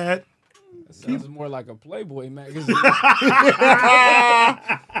My bad. that sounds more like a Playboy magazine.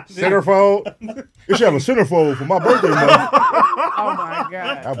 Centerfold. You should have a centerfold for my birthday month. Oh my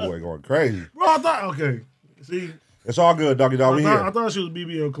God. That boy going crazy. Bro, I thought. Okay. See, It's all good, doggy dog. We I here. thought she was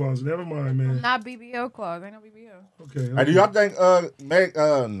BBL claws. Never mind, man. Not BBL clause. Ain't no BBL. Okay. Hey, do y'all think Meg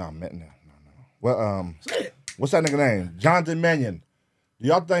no. Well, what's that nigga name? Jonathan Mannion. Do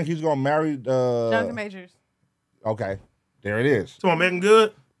y'all think he's gonna marry Jonathan Majors. Okay. There it is. So I'm making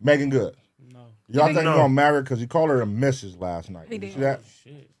good. Megan Good. No. Y'all think No. he's gonna marry her because he called her a missus last night? He Did you did. see that?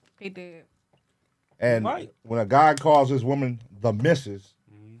 Shit. He did. And Right. when a guy calls his woman the missus,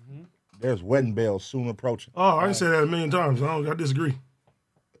 there's wedding bells soon approaching. Oh, I didn't say that a million times. I disagree.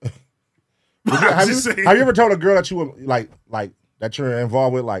 Have just saying. you ever told a girl that you were like that you're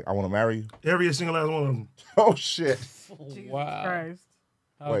involved with, like, I want to marry you? Every single last one of them. Oh shit! Jesus Wow. Christ.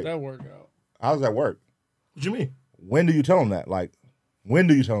 How'd Wait. that work out? How does that work? What you mean? When do you tell them that? Like, when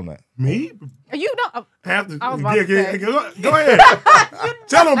do you tell them that? Me? You don't. Have to. I was about to say. Go ahead.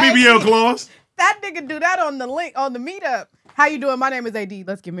 Tell them BBL claws. That nigga do that on the link on the meetup. How you doing? My name is AD.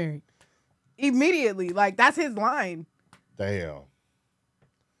 Let's get married. Immediately, like that's his line. Damn.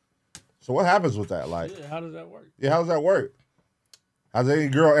 So what happens with that? Like, Yeah, how does that work? yeah, how does that work? Has any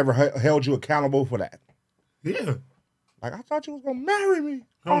girl ever held you accountable for that? Yeah. Like, I thought you was gonna marry me.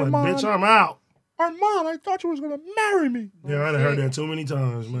 I'm like, bitch, I'm out. Armand, I thought you was gonna marry me. Yeah, I done heard that too many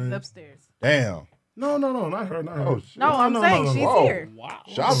times, man. Upstairs. Damn. No, not her, not her. Oh shit. No, I'm saying she's Whoa. here. Wow.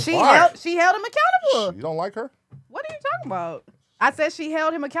 Shots She fired. held him accountable. You don't like her? What are you talking about? I said she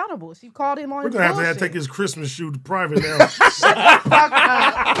held him accountable. She called him on We're his gonna have bullshit. to take his Christmas shoot private now.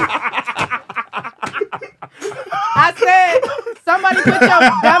 I said, somebody put your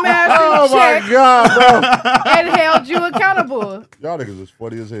dumb ass in check. My God, bro. And held you accountable. Y'all niggas is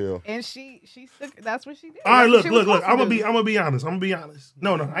funny as hell. And she stuck. That's what she did. All right, That's look. what she was I'm supposed to gonna be honest.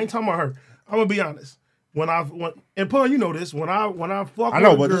 No, I ain't talking about her. I'm gonna be honest. And Pun, you know this. When I fuck, I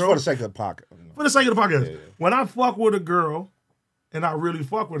know, with a but girl, just for the sake of the pocket. for the sake of the podcast, Yeah. when I fuck with a girl, and I really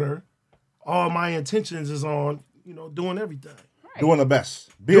fuck with her, all my intentions is on doing everything. Doing the best.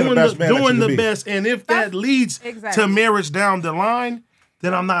 Being the best man that you doing can the be. best, and if that leads Exactly. to marriage down the line,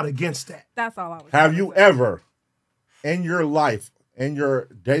 then I'm not against that. That's all I was. Have you ever, in your life, in your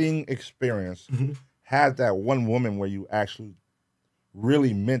dating experience, had that one woman where you actually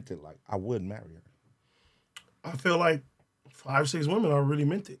really meant it? Like, I would marry her. I feel like 5, 6 women I really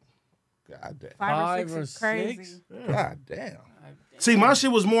meant it. God damn. 5 or 6 or is crazy. 6? God damn. See, my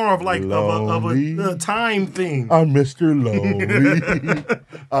shit was more of like of a time thing. I'm Mr. Lonely.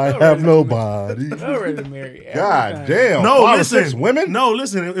 I have nobody. I'm ready to marry. God damn. No, 5 or listen, 6 women? No,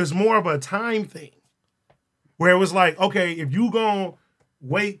 listen. It was more of a time thing, where it was like, okay, if you gonna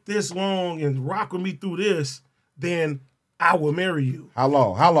wait this long and rock with me through this, then I will marry you. How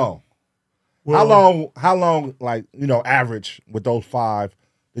long? Well, How long, like, average with those 5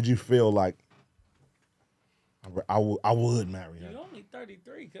 did you feel like I would marry her? You're only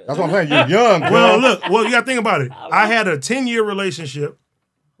 33. That's what I'm saying. You're young, bro. Well, look. Well, you got to think about it. I had a 10-year relationship.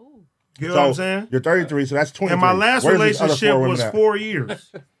 You know what I'm saying? You're 33, so that's 23. And my last Where's these other relationship 4 women was at? 4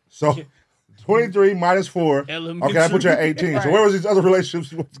 years. So 23 minus 4. Okay, I put you at 18. So where was these other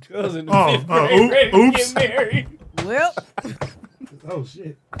relationships? Cousin, Oh, ready oops. to get married. Well, Oh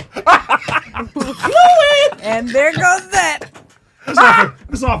shit! and there goes that.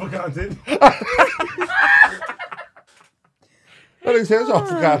 It's off of content. What he says off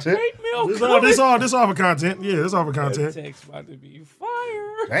the content. This off of content. Yeah, it's off of content. Text about to be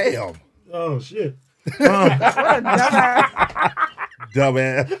fire. Damn. Oh shit! What a dumbass.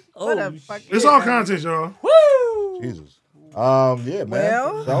 Dumbass. What a fucking. It's all content, y'all. Woo! Jesus. Yeah, man.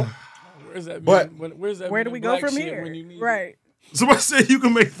 Well. So, Where's that? But- where's that? Where do we go Black from shit here? When you need it? Right. Somebody said you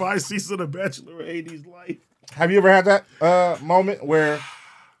can make 5 seasons of The Bachelor in 80s life. have you ever had that moment where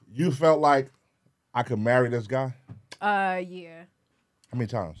you felt like I could marry this guy? Yeah. How many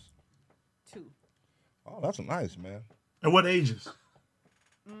times? 2. Oh, that's nice, man. And what ages?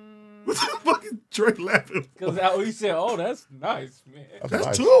 What the fuck is Drake laughing? Because he said, "Oh, that's nice, man." That's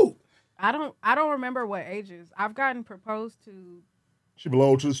nice. 2. I don't remember what ages. I've gotten proposed to. She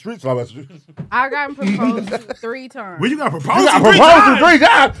belonged to the streets. All that. I've gotten proposed to 3 times. Well, you got proposed You got to 3 proposed times. to 3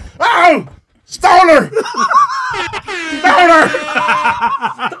 times. Oh, stoner.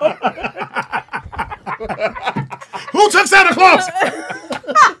 Who took Santa Claus?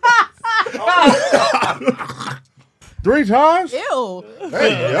 3 times? Ew. Hey, What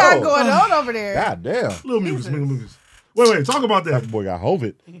you got yo. going on over there? God damn. Little Mucus. Wait, talk about that. That boy got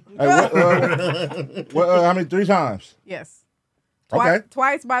hovid. Hey, how many? 3 times? Yes. Okay.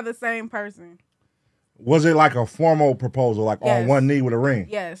 Twice by the same person. Was it like a formal proposal, like Yes. on one knee with a ring?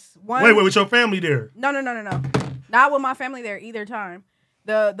 Yes. Wait, with your family there? No. Not with my family there either time.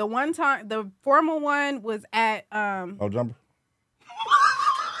 The one time, the formal one was at No jumper?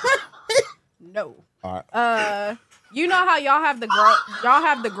 no. All right. You know how y'all have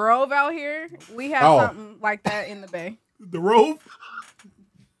the Grove out here? We have something like that in the Bay. The Rove?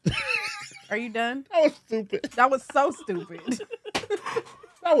 Are you done? That was stupid. That was so stupid.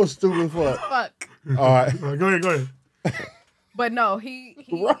 That was stupid fuck. Fuck. All right. Go ahead. But no, he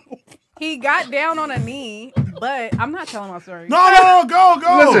got down on a knee, but I'm not telling my story. No, go.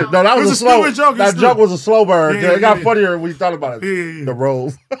 Listen, no, that was a slow stupid joke. That joke was a slow burn. Yeah, it got yeah. funnier when you thought about it. Yeah. The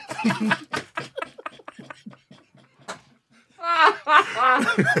rose.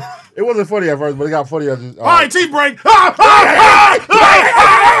 It wasn't funny at first, but it got funny. All All right, tea break.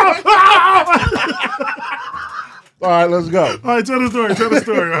 All right, let's go. All right, tell the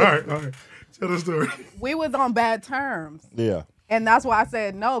story. All right. Tell the story. We was on bad terms. Yeah. And that's why I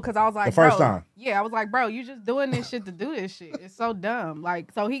said no, because I was like, The first bro, time. Yeah, I was like, bro, you just doing this shit to do this shit. It's so dumb.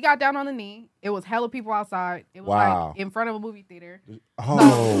 Like, so he got down on the knee. It was hella people outside. It was Wow. like in front of a movie theater.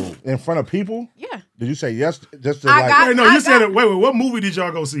 Oh, in front of people? Yeah. Did you say yes? Just to I like. got- Wait, no, you said it. Wait, what movie did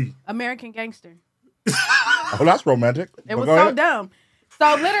y'all go see? American Gangster. Oh, that's romantic. It But was go so ahead. dumb.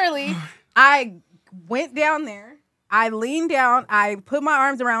 So literally, I went down there. I leaned down. I put my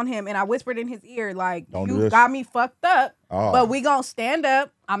arms around him, and I whispered in his ear, like, Don't do you this. got me fucked up, Oh. but we gonna stand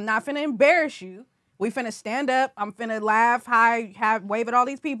up. I'm not finna embarrass you. We finna stand up. I'm finna laugh, wave at all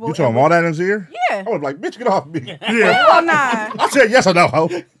these people. You told him all that in his ear? Yeah. I was like, bitch, get off me. Yeah. Oh, nah. I said yes or no, ho.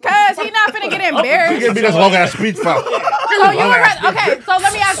 Cause he not finna get embarrassed. You give me this long ass speech for. So you would rather, okay, so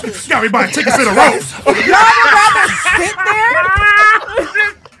let me ask you. You got me buying tickets in a row. Y'all would rather sit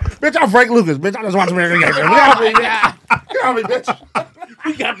there? Bitch, I'm Frank Lucas. Bitch, I just watched American Game. Get off me, get off me, bitch.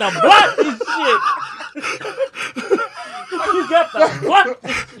 You got the block this shit. You got the block.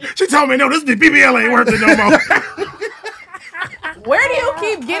 She told me, no, this BBL ain't worth it no more. Where do you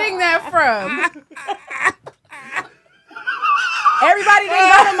keep getting that from? Everybody didn't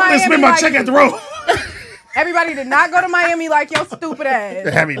go to Miami. They spend my check at the road. Everybody did not go to Miami like your stupid ass.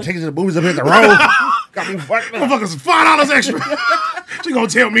 They had me tickets to the movies up here at the road. Got me fucked up. Motherfuckers, $5 extra. She gonna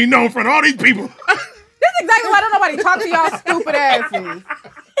tell me no in front of all these people. This is exactly why don't nobody talk to y'all stupid asses.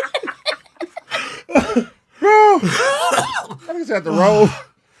 Bro, let me at the road.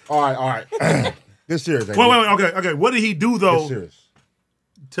 All right. This serious. Wait, okay. What did he do though This serious.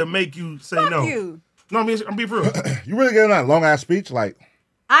 to make you say Fuck no? you. No, I'm being real. You really getting that long ass speech? Like,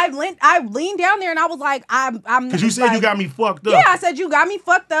 I leaned down there and I was like, I'm. Because you said like, you got me fucked up. Yeah, I said you got me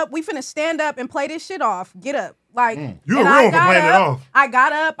fucked up. We finna stand up and play this shit off. Get up. Like You a and real I one for got playing it up, off. I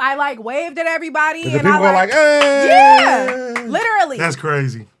got up. I like waved at everybody, the and people I were like, hey. yeah, literally. That's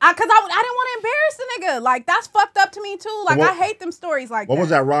crazy. Cause I didn't want to embarrass the nigga. Like that's fucked up to me too. Like what- I hate them stories like that. What was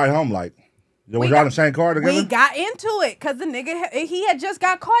that ride home like? You was driving the same car together? We got into it because the nigga he had just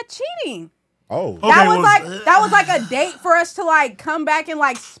got caught cheating. Oh. That was like a date for us to like come back and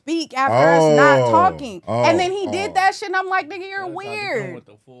like speak after us not talking. And then he did that shit and I'm like, nigga, you're weird. With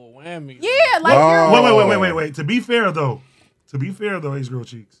the full whammy. Yeah, like you're Wait. To be fair though, Ace Girl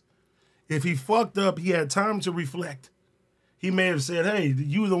Cheeks, if he fucked up, he had time to reflect. He may have said, hey,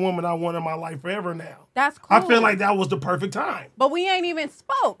 you the woman I want in my life forever now. That's cool. I feel like that was the perfect time. But we ain't even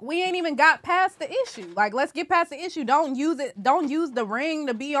spoke. We ain't even got past the issue. Like, let's get past the issue. Don't use it. Don't use the ring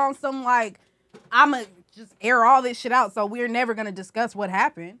to be on some like, I'ma just air all this shit out so we're never gonna discuss what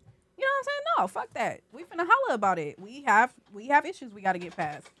happened. You know what I'm saying? No, fuck that. We finna holla about it. We have issues we gotta get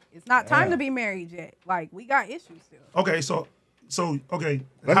past. It's not time to be married yet. Like, we got issues still. Okay, so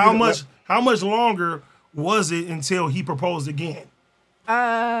how much longer was it until he proposed again?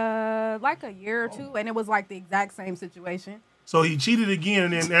 Like a year or two, and it was like the exact same situation. So he cheated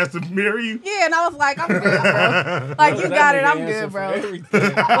again and then asked to marry you? Yeah, and I was like, I'm good, bro. Like, you got it, I'm good, bro.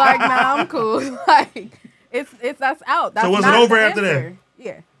 Like, nah, I'm cool. Like, it's that's out. That's so was it not over the after answer. that?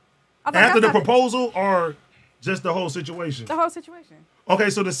 Yeah. I was like, After the that's not proposal or just the whole situation? the whole situation. Okay,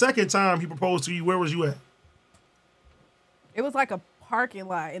 so the second time he proposed to you, where was you at? It was like a parking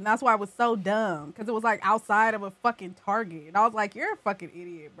lot, and that's why I was so dumb, because it was like outside of a fucking Target, and I was like, you're a fucking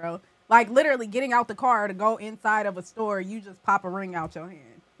idiot, bro. Like, literally getting out the car to go inside of a store, you just pop a ring out your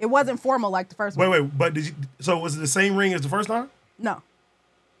hand. It wasn't formal like the first one. Wait, but so was it the same ring as the first time? No,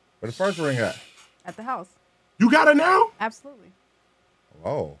 Where the first ring at? at the house. You got it now? Absolutely.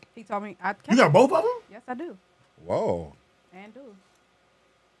 Whoa. He told me I kept You got it. both of them? Yes, I do. Whoa. And do.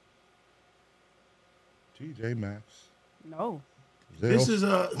 TJ Maxx. No. This is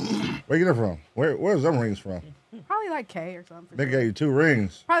Where you get it from? Where's them rings from? Probably like K or something. They gave you 2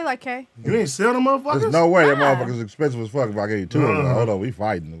 rings. Probably like K. you ain't sell them motherfuckers? There's no way that Nah. motherfucker's expensive as fuck if I gave you 2 of them. Hold on, we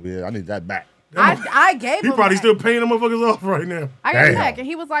fighting. I need that back. I gave He him probably back. still paying them motherfuckers off right now. I gave him Damn. back, and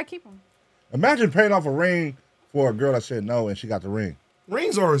he was like, keep them. Imagine paying off a ring for a girl that said no and she got the ring.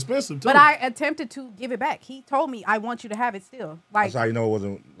 Rings are expensive too. But I attempted to give it back. He told me, I want you to have it still. Like, That's how you know it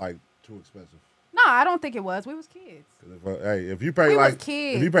wasn't like too expensive. no, I don't think it was. We was kids. 'Cause if you pay We was like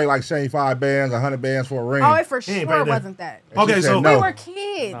kids. if you pay like 75 bands, 100 bands for a ring. Oh, it for He ain't sure paid that. wasn't that. and she Okay, said so- no. We were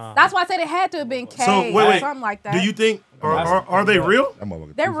kids. That's why I said it had to have been K So, or wait. something like that. Do you think are they real? That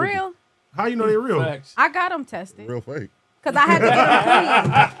motherfucker They're 250. real. How you know they're real? Facts. I got them tested. Real fake. Because I had to get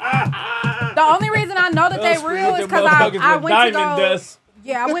them clean. The only reason I know that they real is because I went to go. dust.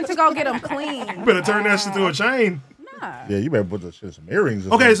 Yeah, I went to go get them clean. You better turn that shit to a chain. Nah. Yeah, you better put the shit in some earrings.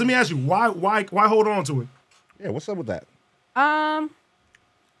 or Okay, so something. let me ask you, why hold on to it? Yeah, what's up with that?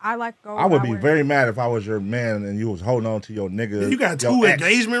 I like go. I would be wear- very mad if I was your man and you was holding on to your nigga. You got your 2 ex.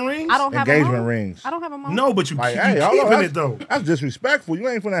 engagement rings? I don't have engagement them on. rings. I don't have them on. No, but you, Like, you hey, hold on, keeping it though. that's disrespectful. You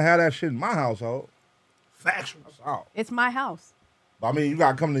ain't finna have that shit in my household. Factual. Oh. It's my house. I mean, you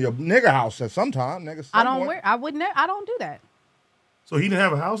gotta come to your nigga house at some time, nigga. I don't wear. I would never. I don't do that. So he didn't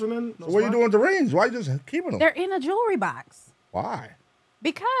have a house or nothing? No So what you spot? doing with the rings? Why you just keeping them? They're in a jewelry box. Why?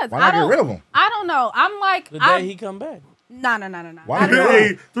 Because Why I not don't. get rid of them? I don't know. I'm like. The day he come back. No. Why Not not? at all.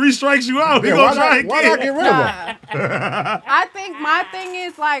 Hey, 3 strikes you out. He Yeah, gonna try again. why not get rid of them? Nah. I think my thing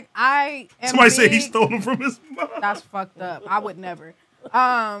is like I am. Somebody said he big- stole them from his mom. That's fucked up. I would never.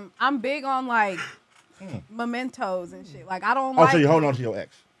 I'm big on like mementos and shit. Like I don't Oh, like. so you hold on to your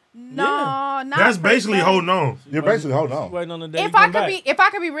ex? No, not That's per basically se. holding on. You're basically holding on. Waiting on the day If you I come could back. be, if I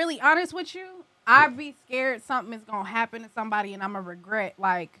could be really honest with you, I'd be scared something is gonna happen to somebody, and I'm gonna regret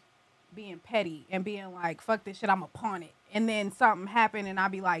like being petty and being like, "Fuck this shit, I'm gonna pawn it." And then something happened, and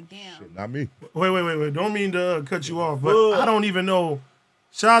I'd be like, "Damn." Shit, not me. Wait. Don't mean to cut you off, but I don't even know.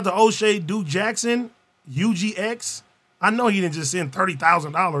 Shout out to O'Shea Duke Jackson, UGX. I know he didn't just send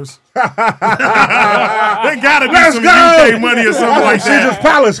 $30,000. They gotta be Let's some go! UK money or something like that. Caesar's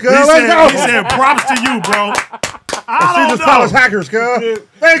Palace, girl. He Let's go. said, props to you, bro. I Caesar's don't Palace know. hackers, girl.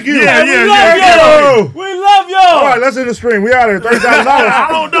 Thank you. Yeah. We love y'all. All right, let's end the stream. We out here. $30,000. I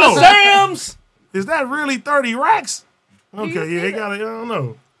don't know. Sam's. Is that really 30 racks? you Okay, see yeah, they that? got it. I don't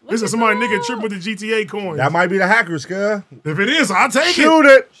know. This is somebody nigga tripping with the GTA coins. That might be the hackers, girl. If it is, I'll take Shoot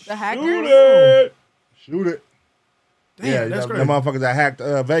it. it. The hackers. Shoot it. Shoot it. Damn, that's the crazy. motherfuckers that hacked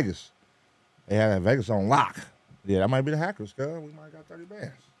Vegas. They had Vegas on lock. Yeah, that might be the hackers, girl. We might got 30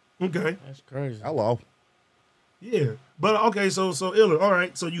 bands. Okay. That's crazy. Hello. Yeah, but okay, so Illa, all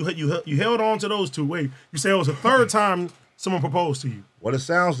right. So you held on to those two. Wait, you said it was the third time someone proposed to you. What it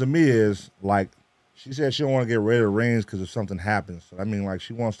sounds to me is like she said she don't want to get rid of rings because if something happens. So I mean, like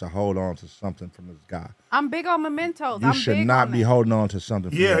she wants to hold on to something from this guy. I'm big on mementos. You I'm should big not on be that. holding on to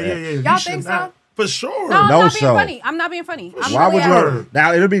something. From Yeah. your ex. You Y'all should think not. so? For sure. No, I'm No, not being so. funny. I'm not being funny. I'm Why really would you? asking.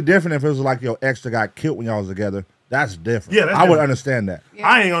 Now it'd be different if it was like your ex that got killed when y'all was together. That's different. Yeah, that's I would different. understand that. Yeah.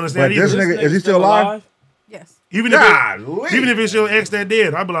 I ain't understand But this either. nigga, is he still alive? Yes. Even if it's your ex that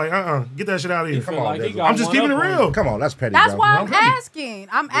did, I'd be like, get that shit out of here. Come on, Desmond. I'm just keeping it real. Come on, that's petty. That's bro. why I'm asking.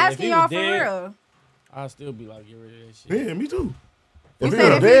 I'm asking he y'all was for dead, real. I'll still be like, get rid of that shit. Yeah, me too. If You he said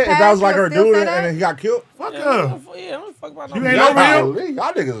was if he dead, if that passed, was like you'll her still dude say and that? then he got killed, Fuck Yeah, her. I don't fuck about no You ain't bitch. no real.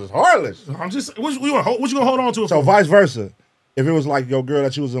 y'all niggas is heartless. I'm just what you gonna hold on to? So vice versa, if it was like your girl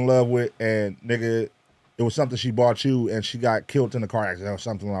that you was in love with and nigga, it was something she bought you and she got killed in a car accident or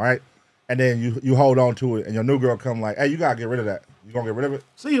something, all right? And then you hold on to it and your new girl come like, hey, you gotta get rid of that. You gonna get rid of it?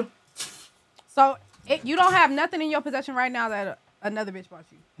 See ya. So you don't have nothing in your possession right now that another bitch bought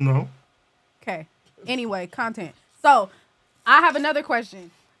you. No. Okay. Anyway, content. So I have another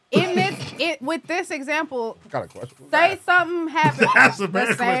question. In this, with this example, Got a question. say something happened. That's a The bad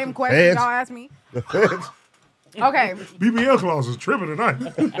same question. question Feds. y'all asked me. The feds. Okay. BBL clause is tripping tonight.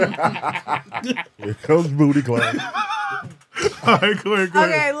 Here comes booty class. All right, go ahead.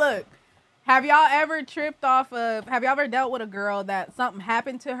 Okay, look. Have y'all ever have y'all ever dealt with a girl that something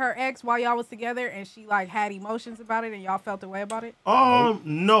happened to her ex while y'all was together and she like had emotions about it and y'all felt the way about it?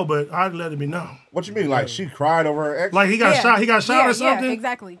 No, but I'd let it be known. What you mean? Like she cried over her ex? Like he got shot. He got shot or something. Yeah,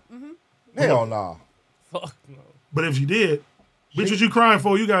 exactly. Mm-hmm. Hell nah. Fuck no. But if you did, bitch, what you crying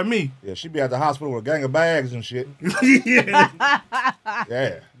for? You got me. Yeah, she be at the hospital with a gang of bags and shit. Yeah.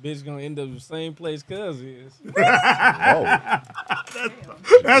 Yeah. Bitch gonna end up in the same place cuz is. Oh,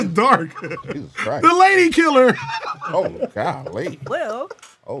 That's dark. Jesus Christ. The lady killer. Oh, golly. Well,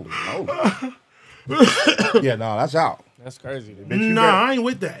 Oh, yeah, no, that's out. That's crazy. Bitch, you Nah, better- I ain't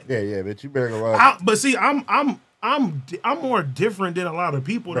with that. Yeah, bitch, you better go But see, I'm more different than a lot of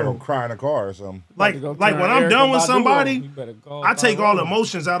people better though. go cry in a car or something. Like Go when turn I'm Erykah done with Badu somebody, on. You better call I take all Tyrone.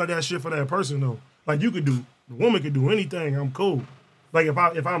 emotions out of that shit for that person though. Like the woman could do anything. I'm cool. Like if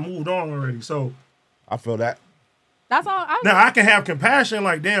I moved on already. So I feel that. that's all. now I can have compassion.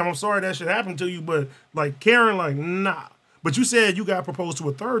 Like damn, I'm sorry that shit happened to you. But like Karen, like nah. But you said you got proposed to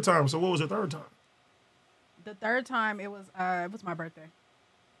a third time. So what was the third time? The third time it was my birthday.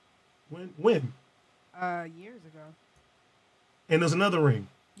 When? Years ago. And there's another ring.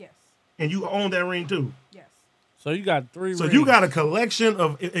 Yes. And you own that ring too. Yes. So you got 3 So rings. you got a collection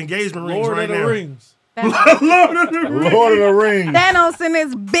of engagement rings Lord right of the now. Rings. Lord of the Rings. Lord of the Rings. Thanos in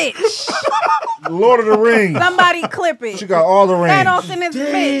his bitch. Lord of the Rings. Somebody clip it. She got all the rings. Thanos in his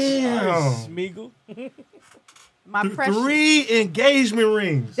bitch. Damn. Smeagol. My precious. 3 engagement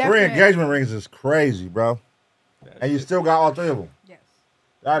rings. Three Definite. engagement rings is crazy, bro. And you still got all 3 of them. Yes.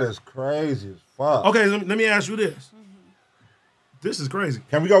 That is crazy as fuck. Okay, let me ask you this. This is crazy.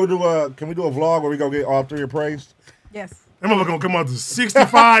 Can we do a vlog where we go get all 3 appraised? Yes. That motherfucker gonna come out to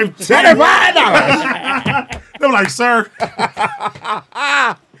 $65. $75. They're like, sir,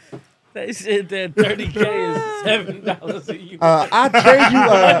 They said that 30K is $7 a year. I trade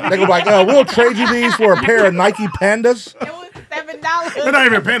you. They go like, we'll trade you these for a pair of Nike Pandas. It was $7. they're not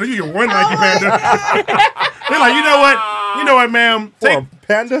even panda. You get one Nike panda. They're like, you know what, ma'am? For a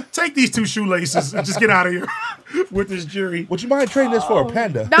panda? Take these 2 shoelaces and just get out of here with this jury. Would you mind trading this for a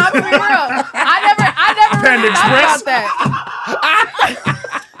panda? No, I'm gonna be real. I never Panda really thought Express? about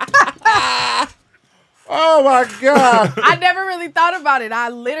that. Oh my God. I never really thought about it. I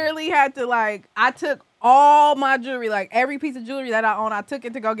literally had to I took all my jewelry, like every piece of jewelry that I own, I took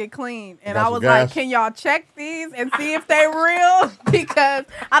it to go get cleaned. And I was like, can y'all check these and see if they real? Because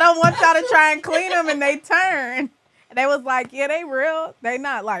I don't want y'all to try and clean them and they turn. And they was like, yeah, they real. They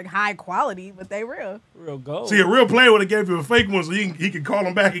not like high quality, but they real. Real gold. See, a real player would have gave you a fake one so he could call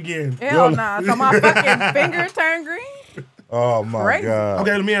him back again. Hell nah. So my fucking finger turned green? Oh, my God.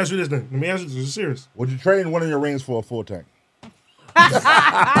 Okay, let me ask you this then. Let me ask you this. This is serious. Would you trade one of your rings for a full tank? Bro,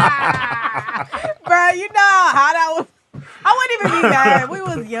 you know how that was. I wouldn't even be mad. We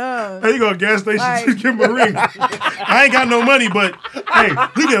was young. Hey, you go to gas station, Like- just give him a ring. I ain't got no money, but hey,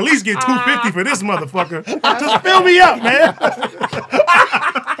 he can at least get $250 for this motherfucker. Just fill me up, man.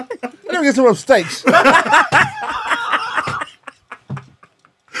 Let me get some of those steaks.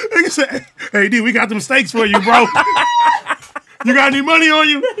 He said, hey, D, we got them steaks for you, bro. You got any money on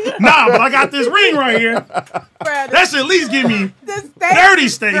you? Nah, but I got this ring right here. That should at least give me 30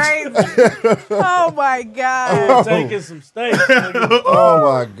 steaks. Crazy. Oh my God. Taking some steaks. Oh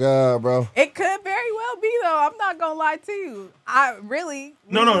my God, bro. It could very well be though. I'm not gonna lie to you. I really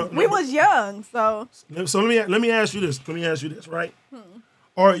No. we was young, so let me ask you this. Let me ask you this, right?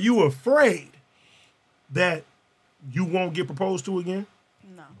 Are you afraid that you won't get proposed to again?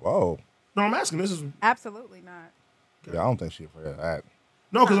 no. Whoa. No, I'm asking. This is Absolutely not. Yeah, I don't think she's afraid of that.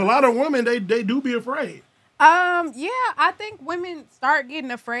 no, because a lot of women they do be afraid. Yeah, I think women start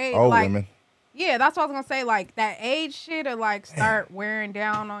getting afraid. Old like, women. Yeah, that's what I was gonna say. Like that age shit will like start wearing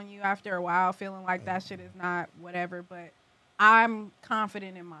down on you after a while, feeling like that shit is not whatever. But I'm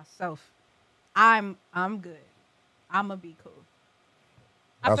confident in myself. I'm good. I'ma be cool.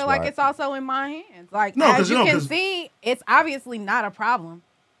 I That's feel like right. it's also in my hands. Like No, as 'cause you no, can 'cause- see, it's obviously not a problem.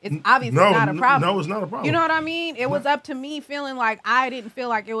 It's obviously No, not a problem. no, it's not a problem. You know what I mean? It was up to me feeling like I didn't feel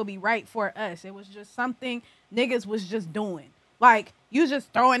like it would be right for us. It was just something niggas was just doing. Like, you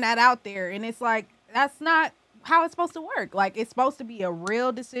just throwing that out there. And it's like, that's not how it's supposed to work. Like, it's supposed to be a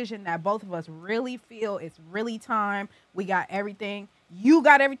real decision that both of us really feel it's really time. We got everything. You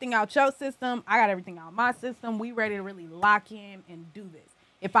got everything out your system. I got everything out my system. We ready to really lock in and do this.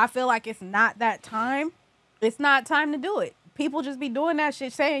 If I feel like it's not that time, it's not time to do it. People just be doing that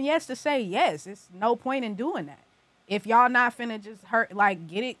shit, saying yes to say yes. It's no point in doing that. If y'all not finna just hurt, like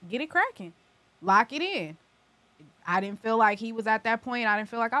get it cracking, lock it in. I didn't feel like he was at that point. I didn't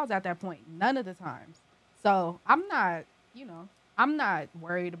feel like I was at that point. None of the times. So I'm not, I'm not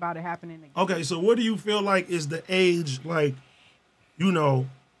worried about it happening again. Okay, so what do you feel like is the age, like,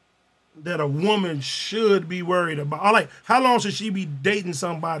 that a woman should be worried about? Or like, how long should she be dating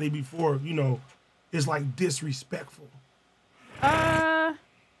somebody before, it's like disrespectful? You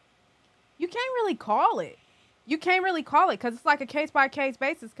can't really call it. You can't really call it because it's like a case-by-case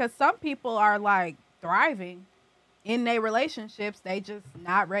basis because some people are like thriving in their relationships. They just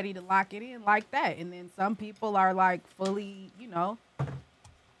not ready to lock it in like that. And then some people are like fully,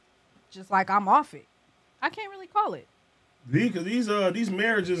 just like I'm off it. I can't really call it. Because these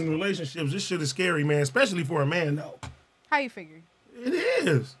marriages and relationships, this shit is scary, man, especially for a man, though. How you figure? It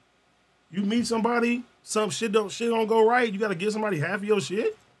is. You meet somebody, some shit don't go right, you got to give somebody half of your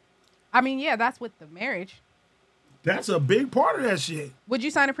shit? I mean, yeah, that's with the marriage. That's a big part of that shit. Would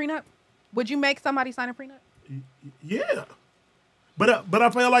you sign a prenup? Would you make somebody sign a prenup? Yeah. But I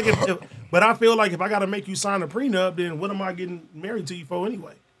feel like if I got to make you sign a prenup, then what am I getting married to you for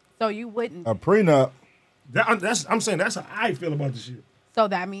anyway? So you wouldn't. A prenup. I'm saying that's how I feel about this shit. So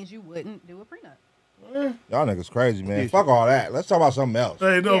that means you wouldn't do a prenup. Y'all niggas crazy, man. Fuck all that. Let's talk about something else.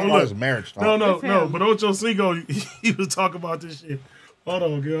 Hey, no, Talk about this marriage talk. No. But Ocho Cinco, he was talking about this shit. Hold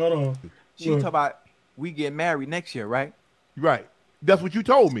on, girl. Hold on. She talk about we get married next year, right? Right. That's what you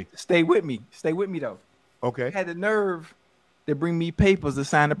told me. Stay with me. Stay with me though. Okay. Had the nerve to bring me papers to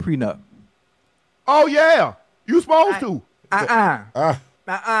sign a prenup. Oh yeah. You supposed to.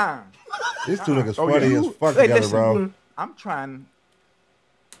 These two niggas Oh, funny yeah. as fuck Hey, together, listen, bro. I'm trying.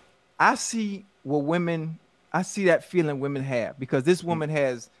 I see that feeling women have because this woman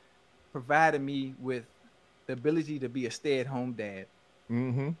has provided me with the ability to be a stay-at-home dad.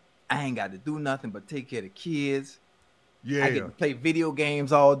 Mm-hmm. I ain't got to do nothing but take care of the kids. Yeah. I get to play video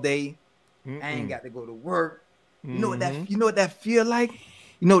games all day. I ain't got to go to work. You know what that feel like?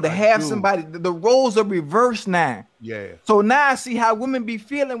 To have somebody. The roles are reversed now. Yeah. So now I see how women be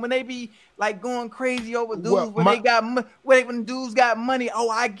feeling when they be like going crazy over dudes when dudes got money. Oh,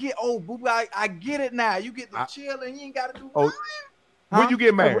 I get it now. You get to chill and you ain't got to do nothing. When you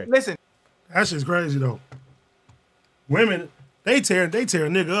get married? Listen, That shit's crazy though. Women, they tear a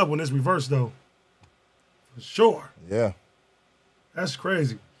nigga up when it's reversed though. For sure. Yeah. That's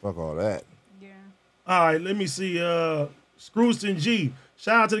crazy. Fuck all that. Yeah. All right, let me see. Scrooston G.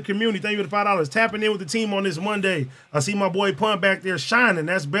 Shout out to the community. Thank you for the $5. Tapping in with the team on this Monday. I see my boy Pun back there shining.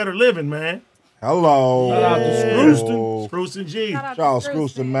 That's better living, man. Hello. Shout out to Scrooston G. Shout out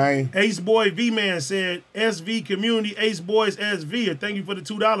Scrooston, man. Ace Boy V-Man said, SV Community, Ace Boys SV. Thank you for the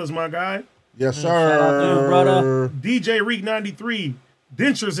 $2, my guy. Yes, sir. Shout out to you, brother. DJ Reek 93.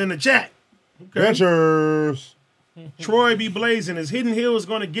 Dentures in the chat. Okay. Dentures. Troy be blazing. Is Hidden Hills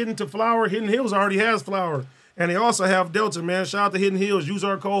going to get into flour? Hidden Hills already has flour. And they also have Delta, man. Shout out to Hidden Hills. Use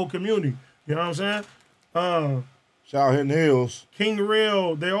our code community. You know what I'm saying? Shout out Hidden Hills. King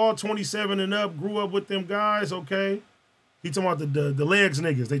Rail, they all 27 and up. Grew up with them guys, okay? He talking about the legs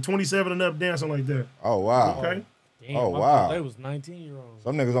niggas. They 27 and up dancing like that. Oh, wow. Okay. Damn, oh, I wow. thought they was 19-year-olds.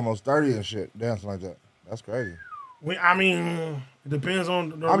 Some niggas almost 30 and shit dancing like that. That's crazy. I mean, it depends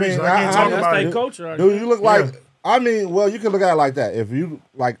on the I mean, reason. I can't talk about that's it. their culture. Dude, you look like, Yeah. I mean, well, you can look at it like that. If you,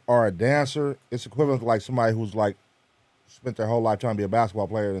 like, are a dancer, it's equivalent to, like, somebody who's, like, spent their whole life trying to be a basketball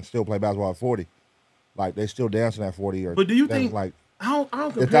player and still play basketball at 40. Like, they still dancing at 40. Or But do you dancing, think, like, I don't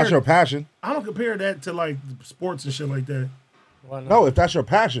compare if that's your passion. I don't compare that to, like, sports and shit like that. Why not? No, if that's your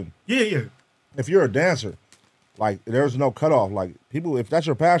passion. Yeah. If you're a dancer, like, there's no cutoff. Like, people, if that's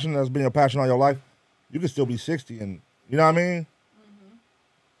your passion, that's been your passion all your life, you can still be 60 and, you know what I mean?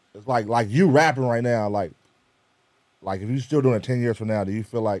 It's like you rapping right now, like if you're still doing it 10 years from now, do you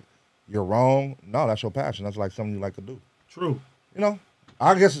feel like you're wrong? No, that's your passion. That's like something you like to do. True. You know?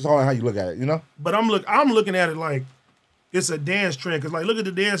 I guess it's all how you look at it, you know? But I'm looking at it like it's a dance trend. Cause like look at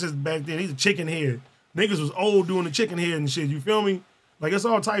the dancers back then. He's a chicken head. Niggas was old doing the chicken head and shit. You feel me? Like it's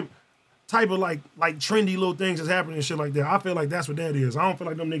all type of like trendy little things that's happening and shit like that. I feel like that's what that is. I don't feel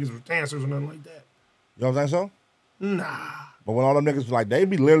like them niggas were dancers or nothing like that. You know what I'm saying? So? Nah. But when all them niggas like they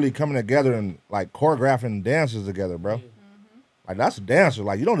be literally coming together and like choreographing dances together, bro. Like that's a dancer.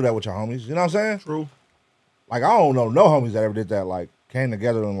 Like you don't do that with your homies. You know what I'm saying? True. Like I don't know no homies that ever did that. Like came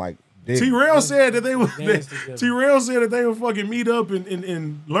together and like did. T-Rail said that they would. T-Rail said that they would fucking meet up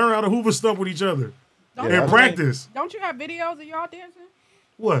and learn how to Hoover stuff with each other and practice. Don't you have videos of y'all dancing?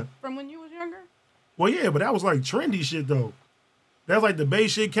 What? From when you was younger? Well, yeah, but that was like trendy shit though. That's like the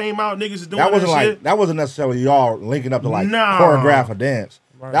bass shit came out. Niggas is doing that wasn't like shit. that wasn't necessarily y'all linking up to like Nah. choreograph a dance.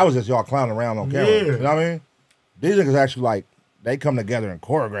 Right. That was just y'all clowning around on camera. Yeah. You know what I mean? These niggas actually like they come together and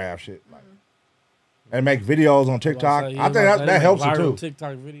choreograph shit. Like, and make videos on TikTok. I think that helps it too.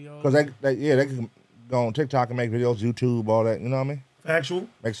 TikTok videos. Because they can go on TikTok and make videos, YouTube, all that. You know what I mean? Factual.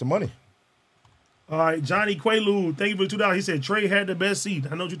 Make some money. All right, Johnny Quaalude, thank you for the $2. He said Trey had the best seat.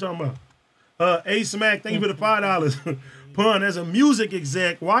 I know what you're talking about. A Smack, thank you for the $5. Pun, as a music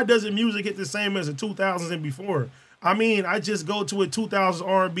exec, why doesn't music hit the same as the 2000s and before? I mean, I just go to a 2000s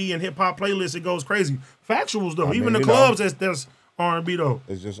R&B and hip hop playlist. It goes crazy. Factuals though, even the clubs that's R&B though.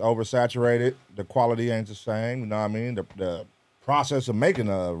 It's just oversaturated. The quality ain't the same. You know what I mean? The process of making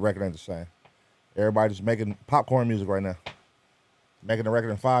a record ain't the same. Everybody's making popcorn music right now. Making a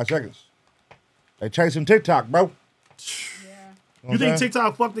record in 5 seconds. They chasing TikTok, bro. You think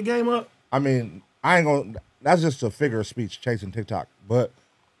TikTok fucked the game up? I mean, I ain't gonna. That's just a figure of speech, chasing TikTok. But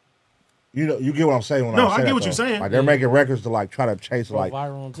you know, you get what I'm saying when I say that. I get though. what you're saying. Like they're making records to like try to chase Go like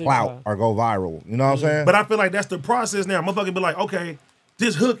viral on clout TikTok. or go viral. You know what I'm saying? But I feel like that's the process now. Motherfucker be like, okay,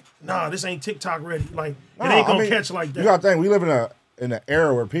 this hook, nah, this ain't TikTok ready. Like it ain't gonna catch like that. You gotta think we live in an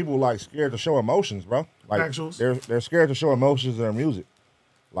era where people like scared to show emotions, bro. Like Actuals. they're scared to show emotions in their music.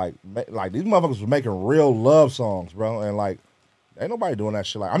 Like these motherfuckers was making real love songs, bro, and like ain't nobody doing that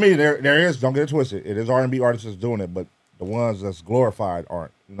shit. Like I mean, there is. Don't get it twisted. It is R&B artists that's doing it, but the ones that's glorified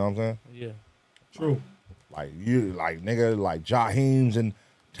aren't. You know what I'm saying? Yeah. True. Like you, like nigga, like Jaheim's and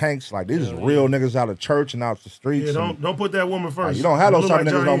Tanks. Like these is real niggas out of church and out the streets. Yeah, don't put that woman Like, first. you don't have those Look type of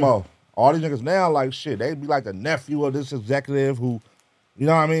like niggas no Jaheim. more. All these niggas now, like shit, they be like the nephew of this executive who, you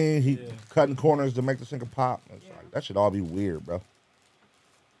know what I mean? He cutting corners to make this nigga pop. It's like, that should all be weird, bro.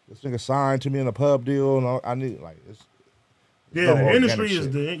 This nigga signed to me in a pub deal, and I need like it's Yeah, no the organic industry is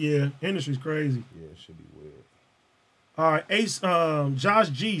shit. industry's crazy. Yeah, it should be weird. All right, Ace, Josh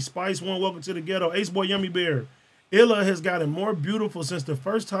G, Spice One, welcome to the ghetto. Ace Boy Yummy Bear. Illa has gotten more beautiful since the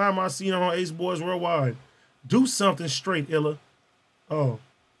first time I seen her on Ace Boys Worldwide. Do something straight, Illa. Oh.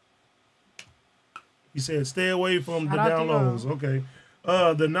 He said, stay away from the Shout out to downloads. Okay.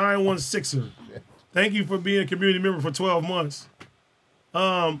 The 916er. Thank you for being a community member for 12 months.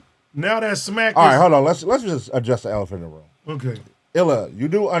 Now that Smack All is... right, hold on. Let's just adjust the elephant in the room. Okay. Illa, you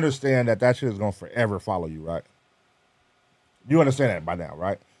do understand that shit is gonna forever follow you, right? You understand that by now,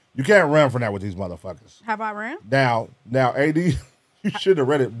 right? You can't run from that with these motherfuckers. Have I ran? Now, AD, you should have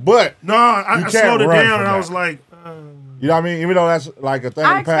read it, but no, I slowed it down and I was like, you know what I mean? Even though that's like a thing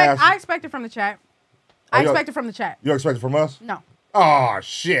I past. expect it from the chat. Oh, I you- expect it from the chat. You expect it from us? No. Oh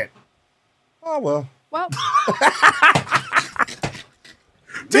shit. Oh well. Well,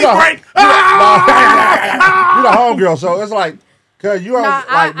 Deep break. You the homegirl, so it's like, cause you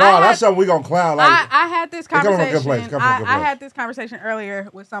that's something we gonna clown. Like I had this coming from a good conversation. place. I had this conversation earlier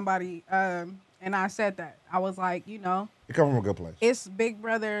with somebody, and I said that I was like, you know, it come from a good place. it's big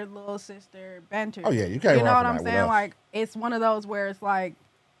brother, little sister banter. Oh yeah, you can't. You know run what from I'm that with saying? us. Like, it's one of those where it's like,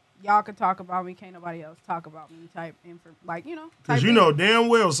 y'all can talk about me, can't nobody else talk about me type info. Like, you know, Because you know damn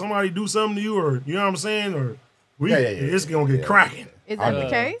well somebody do something to you, or you know what I'm saying, or it's gonna get cracking. Is that the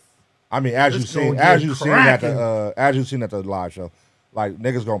case? I mean, as you It's seen, gonna as get you seen at cracking. the live show, like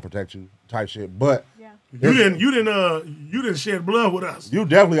niggas gonna protect you type shit. But You didn't shed blood with us. you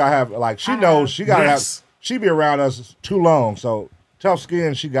definitely gotta have like she knows she gotta have she be around us too long. So tough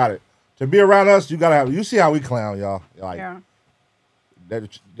skin, she got it. To be around us, you gotta have. You see how we clown, y'all. Like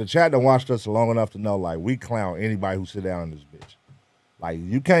the chat done watched us long enough to know like we clown anybody who sit down in this bitch. Like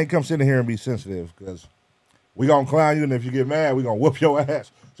you can't come sit in here and be sensitive because we gonna clown you, and if you get mad, we gonna whoop your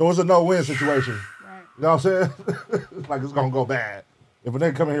ass. So it's a no-win situation. Right. You know what I'm saying? It's like it's gonna go bad. If a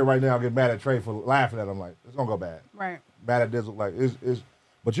nigga come in here right now and get mad at Trey for laughing at him, like it's gonna go bad. Right. Mad at this, like it's.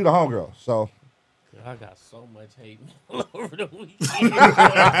 But you the homegirl, so. I got so much hate all over the weekend. Oh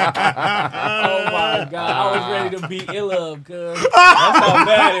my God, I was ready to be ill of, cuz that's how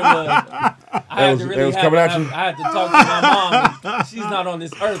bad it was. I had to talk to my mom. She's not on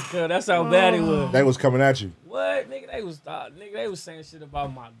this earth, cuz that's how bad it was. They was coming at you. What, nigga? They was saying shit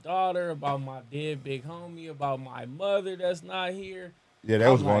about my daughter, about my dead big homie, about my mother that's not here. Yeah, that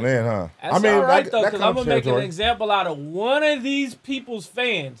was going in, huh? That's all right, though, because I'm going to make an example out of one of these people's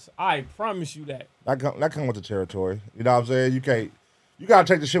fans. I promise you that. That come with the territory. You know what I'm saying? You got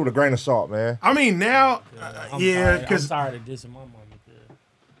to take the shit with a grain of salt, man. I mean, now, because I'm tired of dissing my mama.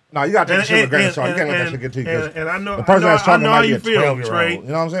 No, you got to take the shit with a grain of salt. You can't let that shit get to you. And I know, the person that's talking how about you feel, 12-year-old. Trey. You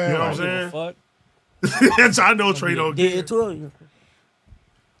know what I'm saying? You know what I'm Fuck. saying? I know Trey don't get it. 12.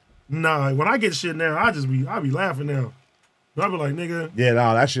 Nah, when I get shit now, I be laughing now. I be like, nigga. Yeah,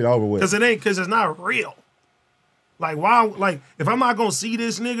 no, that shit over with. Because it's not real. Like, why? Like, if I'm not gonna see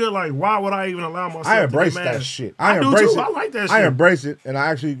this nigga, like, why would I even allow myself I embrace to get mad? that shit. I do embrace too. it. I like that shit. I embrace it, and I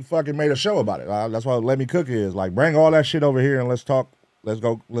actually fucking made a show about it. That's why Let Me Cook is. Like, bring all that shit over here and let's talk. Let's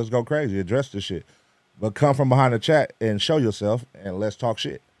go crazy. Address this shit. But come from behind the chat and show yourself and let's talk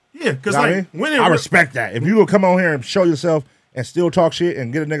shit. Yeah, because you know like, what I mean? I respect that. If you will come on here and show yourself and still talk shit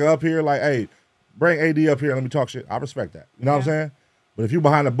and get a nigga up here, like, hey, bring AD up here and let me talk shit. I respect that. You know what I'm saying? But if you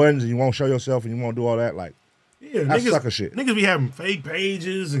behind the buttons and you won't show yourself and you won't do all that, like, that's sucker shit. Niggas be having fake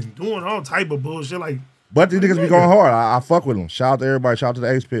pages and doing all type of bullshit. Like, but these niggas be going hard. I fuck with them. Shout out to everybody. Shout out to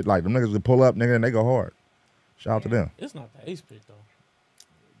the Ace Pit. Like, them niggas can pull up, nigga, and they go hard. Shout out to them. It's not the Ace Pit, though.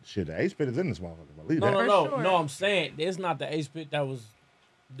 Shit, the Ace Pit is in this motherfucker. Believe that. Sure. No, I'm saying it's not the Ace Pit that was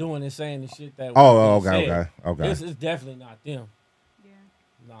doing and saying the shit that okay. This is definitely not them. Yeah.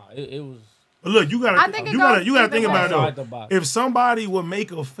 Nah, it was. But look, you gotta think about it though. If somebody would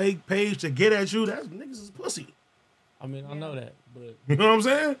make a fake page to get at you, that's niggas is pussy. I mean, I know that, but you know what I'm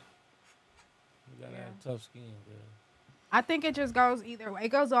saying? You gotta have tough skin, bro. I think it just goes either way. It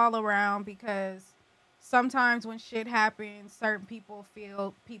goes all around because sometimes when shit happens, certain people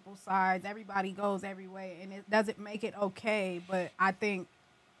feel people's sides. Everybody goes every way, and it doesn't make it okay. But I think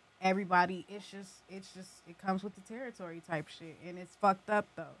everybody, it comes with the territory type shit, and it's fucked up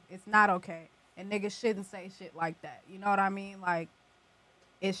though. It's not okay, and niggas shouldn't say shit like that. You know what I mean? Like,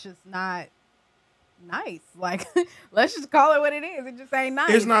 it's just not nice. Like, let's just call it what it is. It just ain't nice.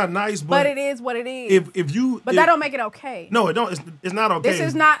 It's not nice, but it is what it is. But that don't make it okay. No, it don't. It's not okay. This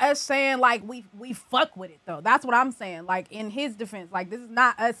is not us saying like we fuck with it though. That's what I'm saying. Like, in his defense, like, this is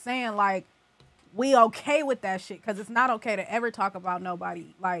not us saying like we okay with that shit, because it's not okay to ever talk about nobody,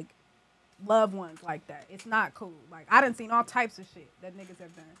 like, loved ones like that. It's not cool. Like, I done seen all types of shit that niggas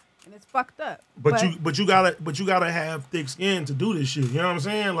have done, and it's fucked up. But you gotta have thick skin to do this shit. You know what I'm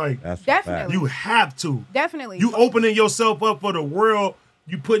saying? Like, definitely, you have to. Definitely, you opening yourself up for the world.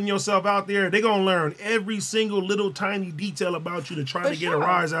 You putting yourself out there. They gonna learn every single little tiny detail about you to try to get a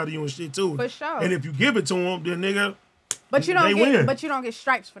rise out of you and shit too. For sure. And if you give it to them, then nigga, but you don't win. But you don't get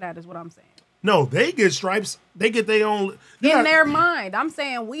stripes for that, is what I'm saying. No, they get stripes. They get their own in their mind. I'm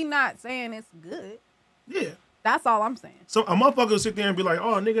saying we not saying it's good. Yeah, that's all I'm saying. So a motherfucker will sit there and be like,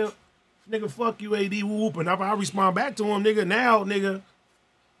 "Oh, nigga, fuck you, AD whoop," and if I respond back to him, nigga, now, nigga,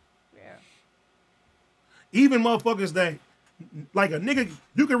 yeah. Even motherfuckers that like a nigga,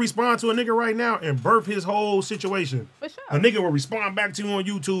 you can respond to a nigga right now and birth his whole situation. For sure. A nigga will respond back to you on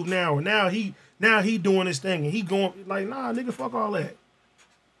YouTube now, and now he doing his thing, and he going like, nah, nigga, fuck all that.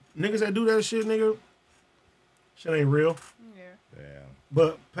 Niggas that do that shit, nigga, shit ain't real. Yeah.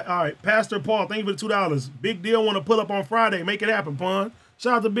 But all right, Pastor Paul, thank you for the $2. Big Deal want to pull up on Friday. Make it happen, Pun.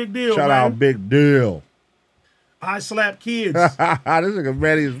 Shout out to Big Deal. Shout man. out Big Deal. I slap kids. This nigga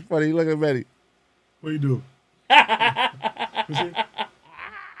Betty is funny. Look at Betty. What you do? This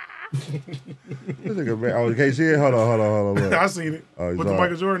nigga Betty. Oh, you can't see it? Hold on. Look. I seen it. Oh, With the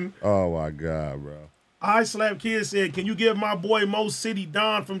Michael Jordan. Oh my God, bro. I slap kids said, can you give my boy Mo City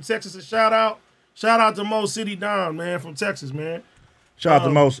Don from Texas a shout out? Shout out to Mo City Don, man, from Texas, man. Shout out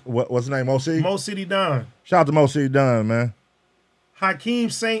to Mo. What's his name? Mo C? Mo City Don. Shout out to Mo City Don, man. Hakeem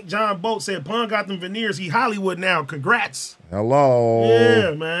St. John Boat said, Pun got them veneers. He Hollywood now. Congrats. Hello.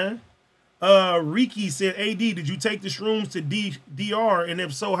 Yeah, man. Ricky said, AD, did you take the shrooms to DR? And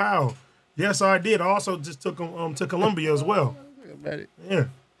if so, how? Yes, I did. I also just took them to Columbia as well. Yeah.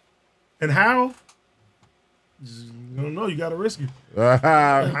 And how? I don't know. You got to risk it.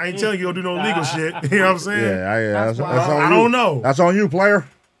 I ain't telling you don't do no legal shit. You know what I'm saying? Yeah, that's on I you. don't know. That's on you, player.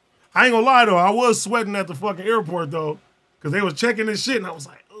 I ain't gonna lie though. I was sweating at the fucking airport though, because they was checking this shit, and I was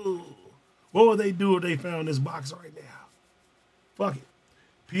like, ooh, what would they do if they found this box right now? Fuck it.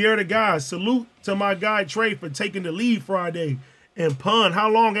 Pierre the guy, salute to my guy Trey for taking the lead Friday. And Pun, how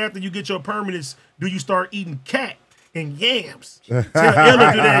long after you get your permanents do you start eating cat and yams? Tell Ella do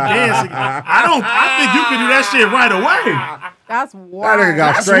that dancing. I think you can do that shit right away. That's That wild. nigga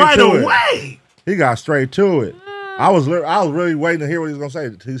got That's straight right to away. it. He got straight to it. I was really waiting to hear what he was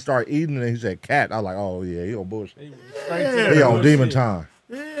gonna say. He started eating and he said cat. I was like, oh yeah, he on bullshit. Yeah. He on demon time.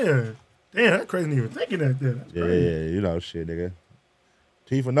 Yeah. Damn, that's crazy even thinking that. That's Yeah, crazy. you know shit, nigga.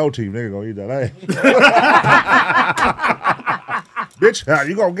 Teeth or no teeth, nigga gonna eat that ass. Bitch,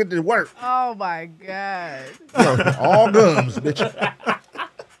 you gonna get this work. Oh my God. All gums, bitch.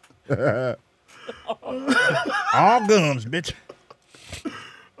 All gums, bitch.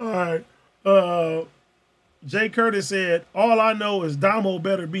 All right. Jay Curtis said, all I know is Damo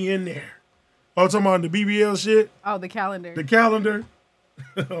better be in there. Oh, talking about the BBL shit? Oh, the calendar. The calendar?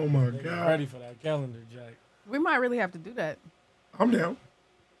 Oh my I'm God. ready for that calendar, Jack. We might really have to do that. I'm down.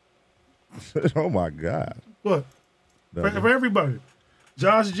 Oh my God. What? For everybody.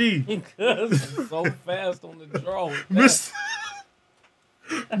 Josh G. So fast on the draw. Mrs.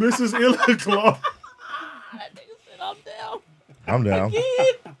 Illaclaw. I'm down. I'm down.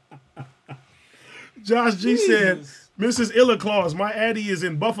 Josh G said, Mrs. Illaclaws, my Addie is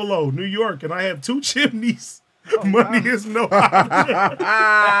in Buffalo, New York, and I have 2 chimneys. Money is no object.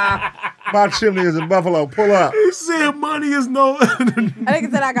 My chimney is in Buffalo. Pull up. He said money is no I think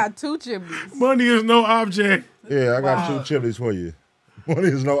it said I got 2 chimneys. money is no object. Yeah, I got 2 chimneys for you. One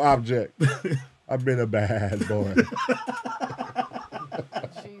is no object. I've been a bad boy.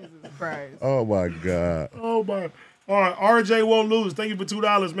 Jesus Christ. Oh my God. Oh my. All right, RJ won't lose. Thank you for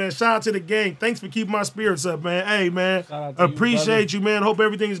 $2, man. Shout out to the gang. Thanks for keeping my spirits up, man. Hey, man. Shout out to you, Appreciate you, man. Hope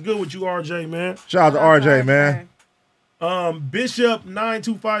everything's good with you, RJ, man. Shout out to RJ, man. Bishop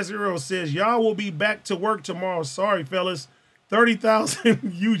 9250 says, y'all will be back to work tomorrow. Sorry, fellas. 30,000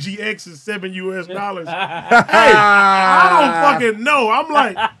 UGX is $7 US. Hey, I don't fucking know. I'm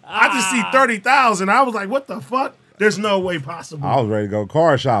like, I just see 30,000. I was like, what the fuck? There's no way possible. I was ready to go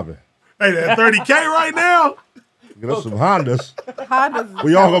car shopping. Hey, that 30K right now? Get us some Hondas. Hondas.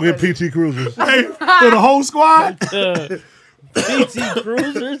 We all gonna get PT Cruisers. Hey, for the whole squad? PT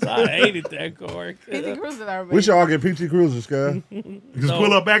Cruisers? I hated that car. PT Cruisers are We should all get PT Cruisers, cuz. Just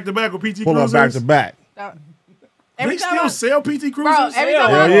pull up back to back with PT Pull up Cruisers? back to back. They still sell PT Cruisers? Bro, every time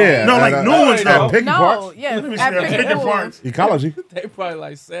Hell yeah. No, like new ones though. Picking No, parts. yes. Let me see At that Pick picking New parts. Ecology. They probably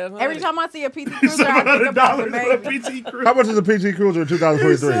like 700. Every time I see a PT Cruiser, I think about the $700 baby. for a PT Cruiser. How much is a PT Cruiser in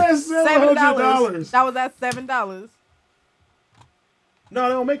 2023? It says $7. $700. That was at $7. No, they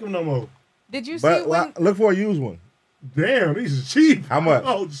don't make them no more. Did you see But when? look for a used one. Damn, these are cheap. How much?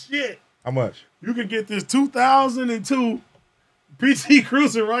 Oh, shit. How much? You can get this 2002 PT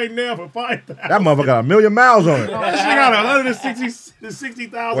Cruiser right now for $5,000. That motherfucker got 1 million miles on it. That shit got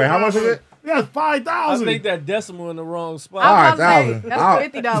 160,000. Wait, how much is it? That's I $5,000. think that decimal in the wrong spot. All right, I'm about to say, 1,000. that's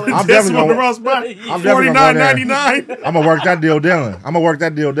 $50. I'm That's definitely on the gonna. wrong spot. I'm definitely gonna go $49.99. I'm gonna work that deal down. I'm gonna work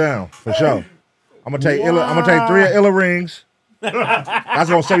that deal down for sure. I'm gonna take I'm gonna take 3 Illa rings. That's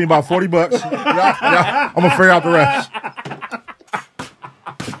gonna save me about $40. I'm gonna figure out the rest.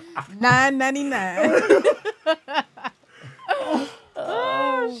 $9.99.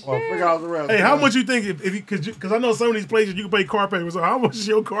 I'll figure out the rest. Hey, how much you think if because I know some of these places you can pay car payments. So how much is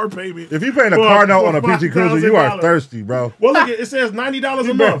your car payment? If you paying a car note on a PT Cruiser, you are thirsty, bro. Well, look, it says $90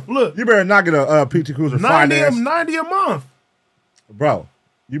 a month. Look, You better not get a PT Cruiser finance, $90 a month. bro.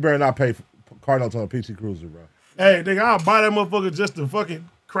 You better not pay for car notes on a PT Cruiser, bro. Hey, nigga, I'll buy that motherfucker just to fucking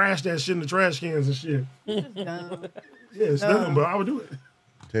crash that shit in the trash cans and shit. Yeah, it's nothing, but I would do it.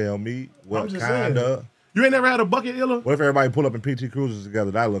 Tell me what just kind saying. of. You ain't never had a bucket iller? What if everybody pull up in PT Cruisers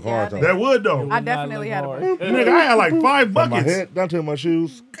together? That'd look hard, though. That would, though. I definitely had a bucket. Nigga, I had like 5 From buckets. my head down to my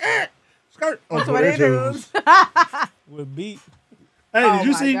shoes. Skirt. That's what it is. With beat. Hey, Oh did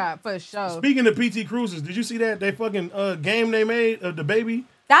you my see? God, for sure. Speaking of PT Cruisers, did you see that they fucking game they made of the baby?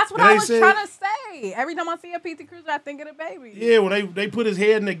 That's what And I they was said- trying to say. Every time I see a PT Cruiser, I think of the baby. Yeah, when they put his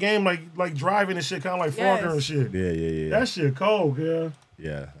head in the game like driving and shit, kind of like Yes. Farker and shit. Yeah. That shit cold, girl.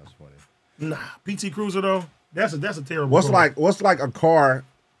 Yeah, that's funny. Nah, PT Cruiser though, that's a terrible. What's car. like a car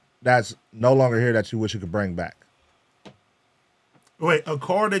that's no longer here that you wish you could bring back? Wait, a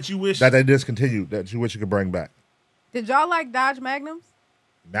car that you wish That they discontinued that you wish you could bring back? Did y'all like Dodge Magnums?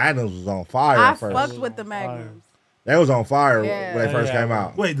 Magnums was on fire I at first. fucked with the Magnums. They was on fire Yeah. when they first came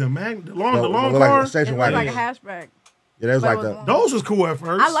out. Wait, the long No, car. like a station It was wagon. like a hatchback. Yeah, they was But like it was the. long. Those was cool at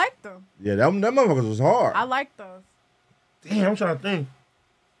first. I liked them. Yeah, them motherfuckers was hard. I liked those. Damn, I'm trying to think.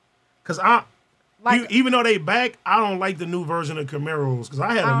 Cause even though they back, I don't like the new version of Camaros. Cause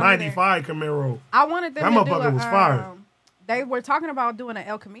I had I a don't either. '95 Camaro. I wanted them That to do motherfucker a, was fire. They were talking about doing an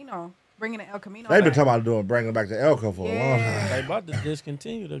El Camino, bringing an El Camino. They've been back. talking about bringing back the Elko for a long time. They about to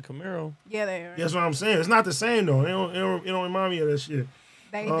discontinue the Camaro. Yeah, they are. That's what I'm saying. It's not the same though. It don't remind me of that shit.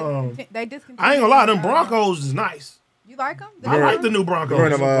 They discontinued. I ain't gonna lie, them Broncos is nice. You like them? I like the new Broncos.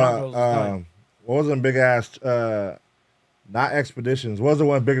 Remember them, what was them big ass, not expeditions. What was the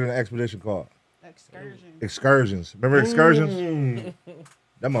one bigger than expedition called? Excursions. Remember excursions?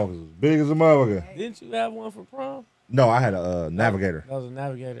 That motherfucker was big as a motherfucker. Didn't you have one for prom? No, I had a Navigator. That was a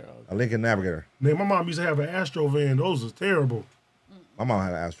Navigator. A Lincoln Navigator. Man, my mom used to have an Astro van. Those was terrible. My mom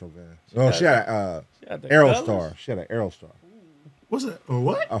had an Astro van. No, she had a had the Aerostar. colors? She had an Aerostar. What's that? A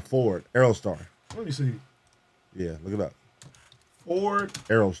what? A Ford Aerostar. Let me see. Yeah, look it up. Ford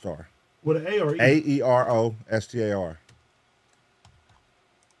Aerostar. with an A or E? Aerostar.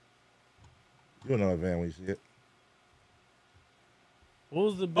 You'll know a van when you see it. What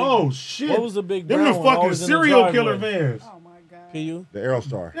was the big? Oh shit! What was the big? Them brown the one fucking always in the serial killer driveway? vans. Oh my god. Can you? The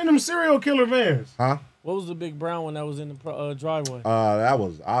Aerostar. Them serial killer vans. Huh? What was the big brown one that was in the driveway? That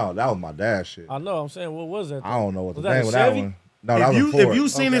was my dad's shit. I know. I'm saying, what was that? I don't know what the Was that name a of that Chevy? one. No, that was a If Ford. you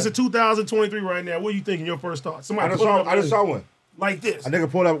seen this in 2023 right now, what are you thinking? Your first thought? Somebody I just put it saw. up I just saw one. like this. A nigga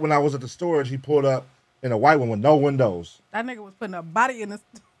pulled up when I was at the storage. He pulled up in a white one with no windows. That nigga was putting a body in the.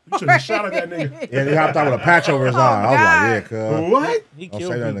 You should have shot at that nigga. Yeah, he hopped out with a patch over his eye. I was like, yeah, cuz. What? He Don't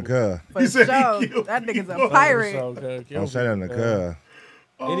killed say nothing to people. cuz. For said he sure. killed That nigga's a people. pirate. Don't say nothing to cuz.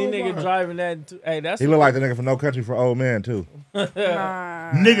 Any nigga driving that, hey, that's He looked like the nigga from No Country for Old Men too. Nigga,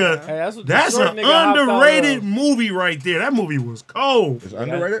 Hey, that's what the that's short an nigga hopped out underrated of. movie right there. That movie was cold. It's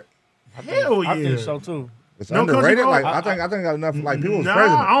underrated. Hell yeah. I think so too. It's No Country underrated. for Like Old- I think got enough. Like people was Nah,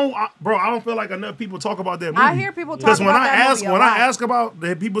 praising it. I don't feel like enough people talk about that movie. I hear people talk Because when about I that ask movie a when lot. I ask about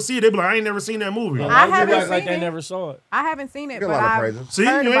that, people see it, they be like, I ain't never seen that movie. I Why would you haven't act like seen they it. never saw it. I haven't seen it, Get a but lot of I've praises. See,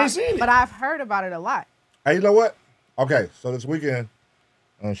 heard you ain't about, seen it. But I've heard about it a lot. Hey, you know what? Okay, so this weekend,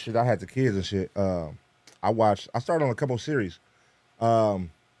 shit, I had the kids and shit. I started on a couple series.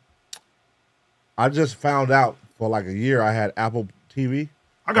 I just found out for like a year I had Apple TV.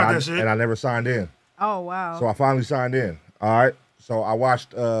 I got and that shit. And I never signed in. Oh wow. So I finally signed in. All right. So I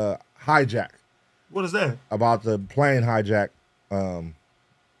watched Hijack, What is that? about the plane hijack.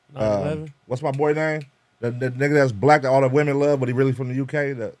 9/11? What's my boy name? The nigga that's black that all the women love, but he really from the UK.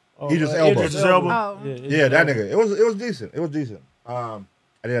 Idris Elba. Idris Elba. Oh. Yeah, that nigga. It was decent. It was decent. I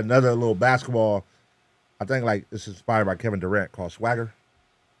did another little basketball. I think like it's inspired by Kevin Durant called Swagger.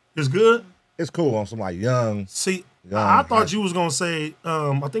 It's good. It's cool on some like young. See, young I thought you was gonna say.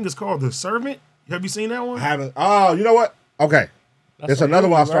 I think it's called The Servant. Have you seen that one? I haven't. Oh, you know what? Okay, That's it's a another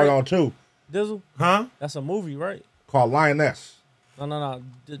movie, one I started right? on too Dizzle? Huh? That's a movie, right? called Lioness. No.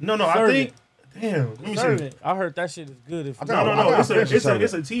 No. I think. Damn. Let me see. Servant. I heard that shit is good. If I you think No. I It's finished a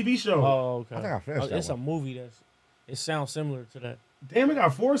The TV show. Oh, okay. I think I finished that It's a one. movie it sounds similar to that. Damn, it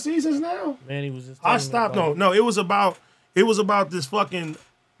got 4 seasons now. Man, he was just. I telling me stopped. about No. It was about this fucking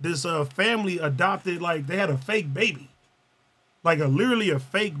family adopted, like they had a fake baby, like literally a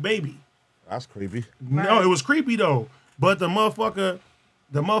fake baby. That's creepy. No, it was creepy though. But the motherfucking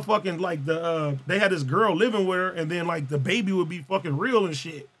like they had this girl living with her, and then like the baby would be fucking real and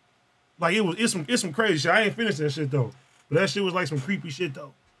shit. Like it's some crazy shit. I ain't finished that shit though. But that shit was like some creepy shit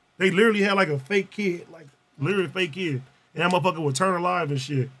though. They literally had like a fake kid, like literally a fake kid, and that motherfucker would turn alive and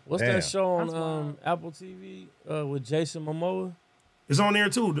shit. What's Damn. that show on Apple TV with Jason Momoa? It's on there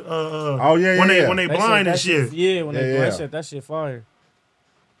too. Oh yeah, when yeah. they They blind said and that shit. Yeah, when they Yeah. said that shit fire.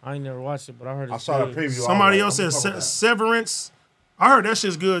 I ain't never watched it, but I heard I it's saw the good. preview. Somebody I was else like, said I'm fucking with Severance. I heard that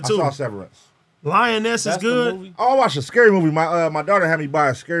shit's good that. too. I saw Severance. Lioness is That's the good. movie? Oh, I watched a scary movie. My daughter had me buy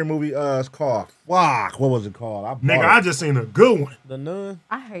a scary movie. It's called Fuck. What was it called? Nigga, I just seen a good one. The Nun.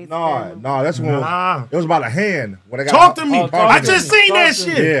 I hate No, that's one. Nah. It was about a hand. When they got Talk to me. Oh, talk I to just me. seen that Talk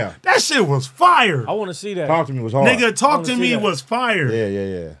to shit. me. Yeah. That shit was fire. I want to see that. Talk to me was hard. Nigga, Talk wanna to see Me that. was fire.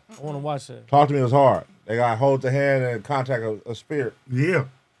 Yeah. I want to watch that. Talk to me was hard. They got hold the hand and contact a spirit. Yeah.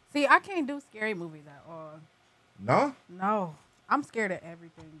 See, I can't do scary movies at all. No? No, I'm scared of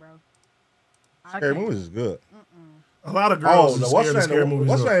everything, bro. I Scary can't. movies is good. A lot of girls Oh, are what's scared of scary movies.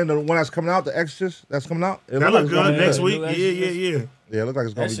 What's though. that? The one that's coming out, The Exorcist, that's coming out? It That look like it's gonna good be next good. week. That's Yeah. Yeah, it looks like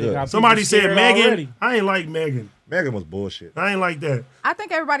it's going That to be shit good. got Somebody people said scared Megan. already. I ain't like Megan. Megan was bullshit. I ain't like that. I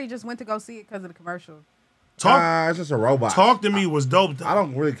think everybody just went to go see it because of the commercial. It's just a robot. Talk to Me was dope though. I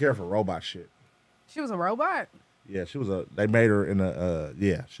don't really care for robot shit. She was a robot. Yeah, they made her in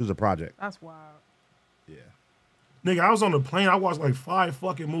she was a project. That's wild. Yeah. Nigga, I was on the plane. I watched like 5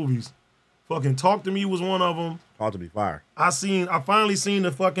 fucking movies. Fucking Talk to Me was one of them. Talk to Me fire. I finally seen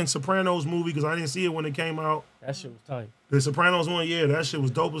the fucking Sopranos movie because I didn't see it when it came out. That shit was tight. The Sopranos one, yeah, that shit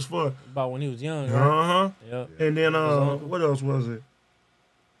was dope as fuck. About when he was young, right? Uh-huh. Yep. And then what else was it?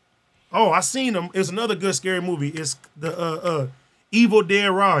 Oh, I seen them. It's another good scary movie. It's the Evil Dead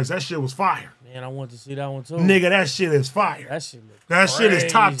Rise. That shit was fire. Man, I want to see that one too. Nigga, that shit is fire. That shit look That shit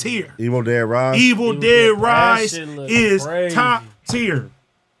is top crazy. tier. Evil Dead Rise. Evil Dead That Rise shit look is crazy. top tier.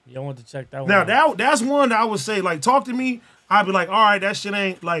 Y'all want to check that one Now out. that's one that I would say, like, Talk to Me, I'd be like, all right, that shit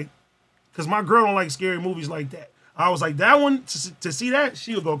ain't like, because my girl don't like scary movies like that. I was like, that one, to see that,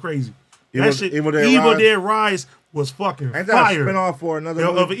 she'll go crazy. Evil Dead Rise was fucking Ain't that fire. a spinoff for another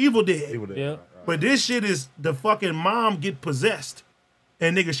of movie? Evil Dead. Evil Dead. Yeah. Right. But this shit is the fucking mom get possessed.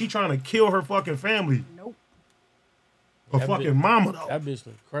 And nigga, she trying to kill her fucking family. Nope. Her That fucking bitch- mama though. That bitch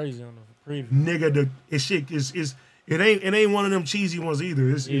look crazy on the preview. Nigga, it ain't one of them cheesy ones either.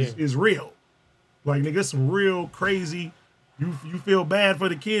 It's real. Like nigga, it's some real crazy. You feel bad for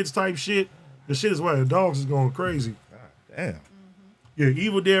the kids type shit. The shit is why the dogs is going crazy. God damn. Yeah,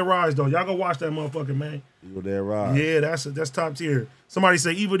 Evil Dead Rise though. Y'all go watch that motherfucker, man. Evil Dead Rise. Yeah, that's top tier. Somebody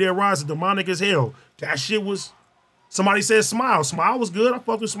say Evil Dead Rise is demonic as hell. That shit was. Somebody said Smile. Smile was good. I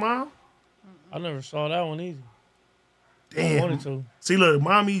fucked with Smile. I never saw that one either. I Damn. wanted to. See, look,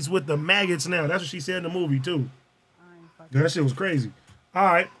 mommy's with the maggots now. That's what she said in the movie too. That shit was crazy. All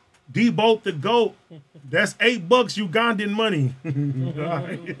right, D-Bolt the GOAT. That's $8 Ugandan money.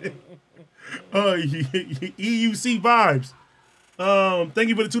 All right. EUC vibes. Thank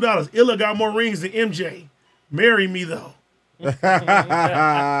you for the $2. Illa got more rings than MJ. Marry me though. Let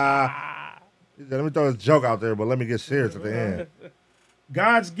me throw this joke out there, but let me get serious at the end.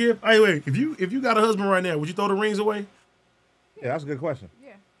 God's gift. Hey, wait. If you got a husband right now, would you throw the rings away? Yeah, that's a good question.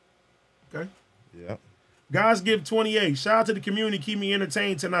 Yeah. Okay. Yeah. God's gift 28. Shout out to the community. Keep me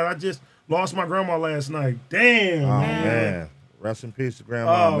entertained tonight. I just lost my grandma last night. Damn. Oh man. Rest in peace to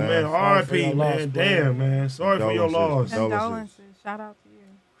grandma. Oh man, Sorry for R.I.P. your man. loss, Damn man. Sorry for your loss. Condolences. Condolences. Shout out to you.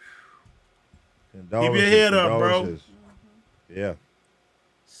 Keep your head up, bro. Condolences. Yeah.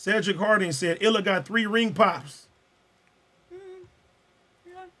 Cedric Harding said Illa got 3 ring pops.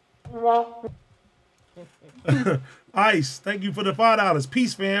 Ice, thank you for the $5.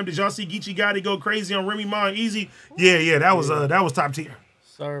 Peace, fam. Did y'all see Geechee Gotti go crazy on Remy Ma and Easy? Yeah, that was top tier.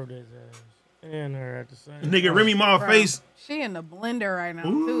 Served his ass and her at the same Nigga, time. Remy Ma Bro, face. She in the blender right now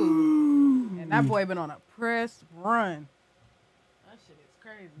too, and that boy been on a press run. That shit is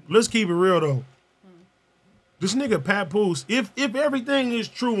crazy. Let's keep it real though. This nigga Papoose, if everything is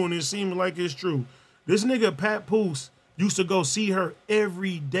true and it seems like it's true, this nigga Papoose used to go see her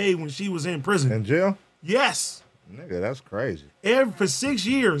every day when she was in prison. In jail? Yes. Nigga, that's crazy. For 6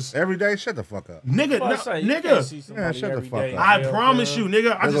 years. Every day? Shut the fuck up. Nigga, Well, I say, you can't see nigga. somebody Man, shut the every fuck day up. in I jail, promise bro. you,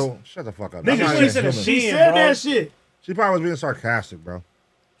 nigga. I just Shut the fuck up. That's nigga, not she even said human. she pen, said bro. that shit. She probably was being sarcastic, bro.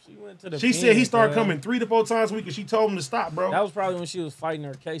 She went to the She pen, said he started bro. coming 3 to 4 times a week and she told him to stop, bro. That was probably when she was fighting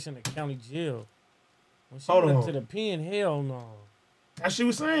her case in the county jail. When she Hold went on. to the pen, hell no. That's what she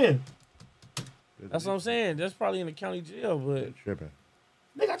was saying. That's what I'm saying. That's probably in the county jail, but Tripping.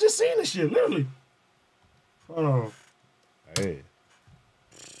 Nigga, I just seen this shit, literally. Hold on. Hey.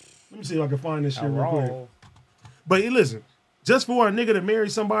 Let me see if I can find this shit not real quick. wrong. But listen, just for a nigga to marry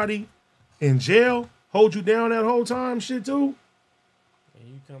somebody in jail, hold you down that whole time, shit too, And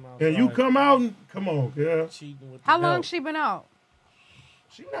you come out. and you come out and come on, yeah. cheating with How the long help. she been out?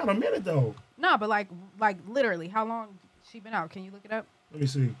 She not a minute though. No, but like literally, how long she been out? Can you look it up? Let me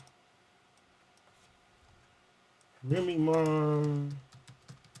see. Remy Ma.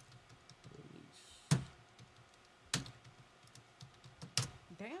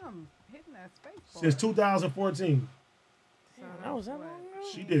 Damn, hitting that space bar. Since 2014. So That was that long ago?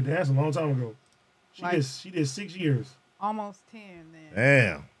 She did. That's a long time ago. She did 6 years. Almost 10 then.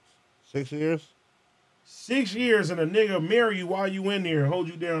 Damn. 6 years? 6 years and a nigga marry you while you in there and hold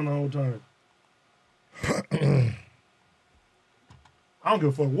you down the whole time. I don't give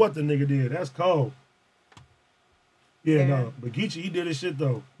a fuck what the nigga did. That's cold. Yeah, no. But Geechee, he did his shit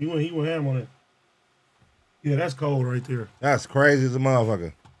though. He went ham on it. Yeah, that's cold right there. That's crazy as a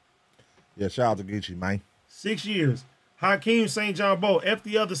motherfucker. Yeah, shout out to Geechee, man. 6 years. Hakeem St. John Bow. F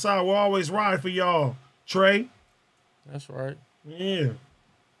the other side. We'll always ride for y'all. Trey. That's right. Yeah.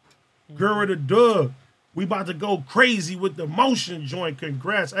 Girl of the Doug. We about to go crazy with the motion joint.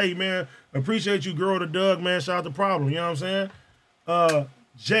 Congrats. Hey, man. Appreciate you, Girl of the Doug, man. Shout out to Problem. You know what I'm saying?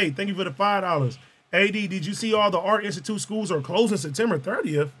 Jay, thank you for the $5. AD, did you see all the Art Institute schools are closing September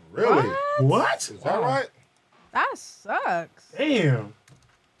 30th? Really? What? Is that right? That sucks. Damn.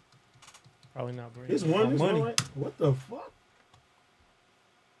 Probably not bringing This one, right? What the fuck?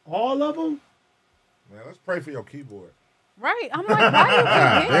 All of them? Man, let's pray for your keyboard. Right. I'm like,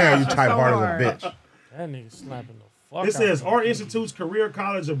 why you Damn, you type hard as a bitch. That nigga slapping the fuck It says out Art Institute's career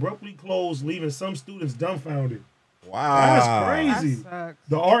college abruptly closed, leaving some students dumbfounded. Wow. That's crazy. That sucks.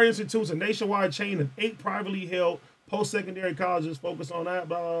 The Art Institute's a nationwide chain of 8 privately held post-secondary colleges focused on that,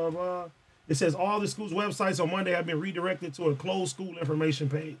 blah, blah, blah. It says all the school's websites on Monday have been redirected to a closed school information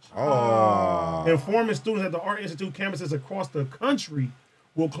page. Oh. Informing students at the Art Institute campuses across the country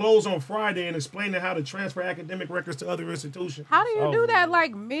will close on Friday and explaining how to transfer academic records to other institutions. How do you do that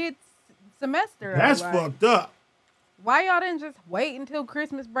like mid-semester? That's like, fucked up. Why y'all didn't just wait until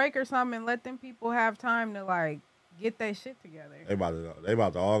Christmas break or something and let them people have time to like get their shit together? They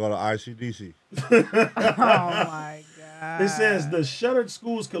about to all go to ICDC. Oh my God. It says the shuttered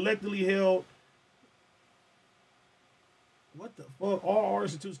schools collectively held. What the fuck? All Art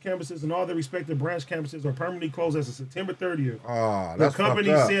Institute's campuses and all their respective branch campuses are permanently closed as of September 30th. Oh, The that's company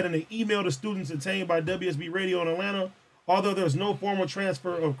fucked up. said in an email to students obtained by WSB Radio in Atlanta, although there's no formal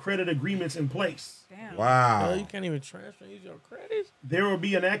transfer of credit agreements in place. Damn. Wow. you can't even transfer use your credits? There will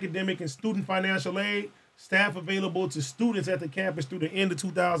be an academic and student financial aid staff available to students at the campus through the end of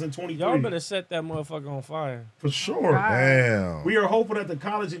 2023. Y'all better set that motherfucker on fire. For sure. Damn. We are hopeful that the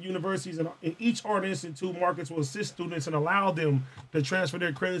college and universities in each Art Institute markets will assist students and allow them to transfer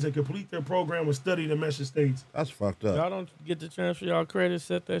their credits and complete their program with study, the message states. That's fucked up. Y'all don't get to transfer y'all credits,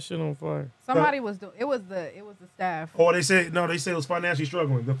 set that shit on fire. Somebody was doing it. Was the staff. Oh, they said it was financially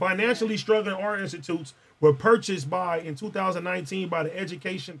struggling. The financially struggling Art Institutes were purchased in 2019 by the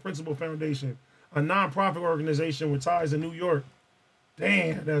Education Principal Foundation, a nonprofit organization with ties to New York.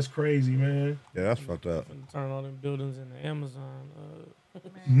 Damn, that's crazy, man. Yeah, that's fucked up. Turn all them buildings into Amazon.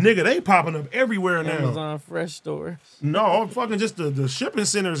 Nigga, they popping up everywhere now. Amazon fresh stores. No, fucking just the shipping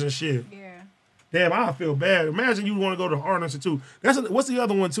centers and shit. Yeah. Damn, I feel bad. Imagine you want to go to Art Institute. What's the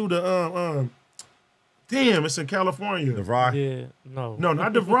other one too? Damn, it's in California. DeVry? Yeah, no. No,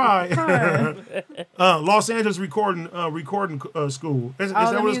 not DeVry. Los Angeles recording school. Is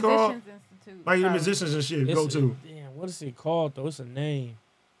that what it's called? Like the musicians and shit go to. Damn, what is it called though? It's a name.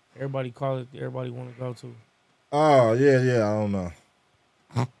 Everybody call it. Everybody want to go to. Oh, yeah. I don't know.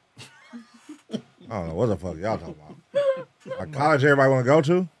 I don't know what the fuck y'all talking about. A college everybody want to go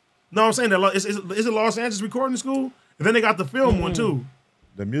to? No, I'm saying that is it Los Angeles recording school? And then they got the film one too.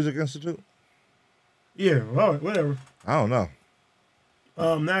 The Music Institute? Yeah, all right, whatever. I don't know.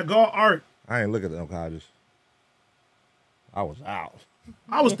 Now go art. I ain't look at them colleges. I was out.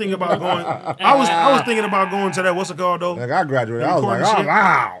 I was thinking about going. I was thinking about going to that. What's it called though? Nigga, I graduated. I was like, oh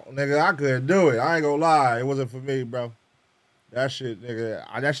wow, nigga, I couldn't do it. I ain't gonna lie, it wasn't for me, bro. That shit, nigga,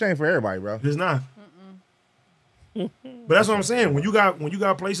 that shit ain't for everybody, bro. It's not. But that's what I'm saying. When you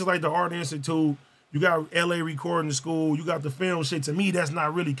got places like the Art Institute, you got LA Recording School, you got the film shit. To me, that's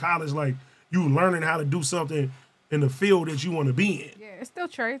not really college. Like you learning how to do something in the field that you want to be in. Yeah, it's still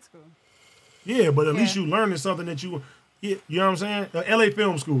trade school. Yeah, but at least you learning something that you. Yeah, you know what I'm saying? LA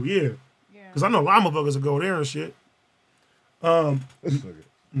Film School, yeah. Because I know a lot of motherfuckers will go there and shit.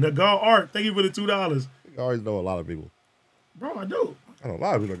 Nagal Art, thank you for the $2. You always know a lot of people. Bro, I do. I know a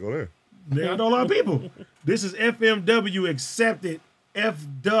lot of people that go there. I know a lot of people. This is FMW accepted. F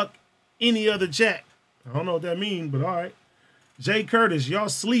duck any other chat. I don't know what that means, but all right. Jay Curtis, y'all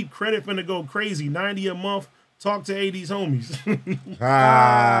sleep. Credit finna go crazy. 90 a month. Talk to 80s homies.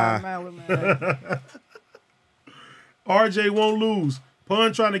 RJ won't lose.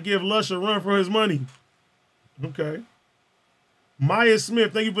 Pun trying to give Lush a run for his money. Okay. Maya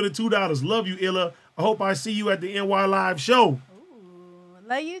Smith, thank you for the $2. Love you, Illa. I hope I see you at the NY Live show. Ooh,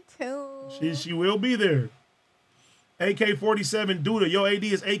 love you too. She will be there. AK-47 Duda. Yo, AD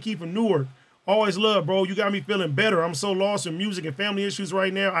is AK from Newark. Always love, bro. You got me feeling better. I'm so lost in music and family issues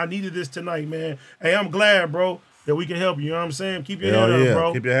right now. I needed this tonight, man. Hey, I'm glad, bro, that we can help you. You know what I'm saying? Keep your head up,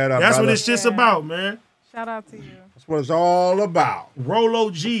 bro. Keep your head up, That's brother. what this shit's about, man. Shout out to you. That's what it's all about. Rolo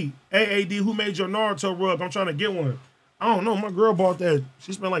G, AAD, who made your Naruto rug? I'm trying to get one. I don't know. My girl bought that.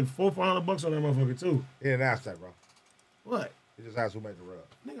 She spent like $400-500 on that motherfucker, too. He didn't ask that, bro. What? He just asked who made the rug.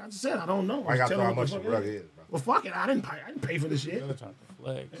 Nigga, I just said I don't know. I got to Tell know how her what much the the fuck rug it is, bro. Well, fuck it. I didn't pay for this shit.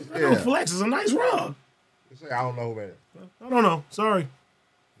 Flex. I don't flex. It's a nice rug. He said, I don't know who made it. I don't know. Sorry. You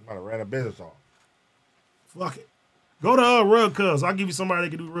might have ran a business off. Fuck it. Go to Rug Cuz. I'll give you somebody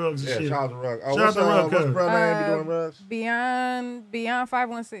that can do rugs and Yeah, shit. shout out to Rug. Oh, Shout out to Rug what's Cuz. bro name be doing rugs? Beyond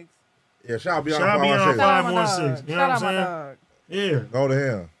 516. Yeah, shout out Beyond Shout out Beyond 516. 516. You know what I'm saying? Dog. Yeah. Go to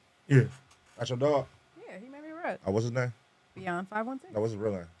him. Yeah. That's your dog? Yeah, he made me rug. Oh, what's his name? Beyond 516. No, what's his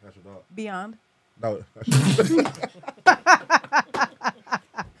real name? That's your dog. Beyond. No.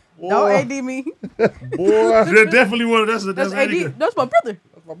 Don't AD me. Boy. They're definitely one of that's AD. That's my brother.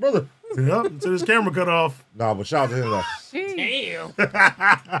 That's my brother. Yep. Until this camera cut off. No, but shout out to him though. Damn.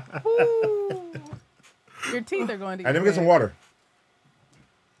 Your teeth are going to Hey, let me get some water.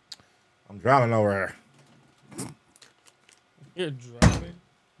 I'm drowning over here. You're drowning.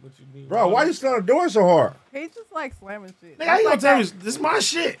 What you mean? Bro, why you still doing so hard? He just like slamming shit. Nigga, I ain't gonna tell you. This is my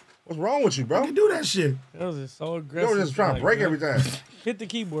shit. What's wrong with you, bro? I can do that shit. That was just so You aggressive. were just trying to break everything. Hit the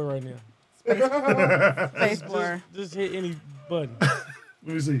keyboard right now. Spacebar. Just hit any button.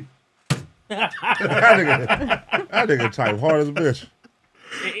 Let me see. that nigga type hard as a bitch.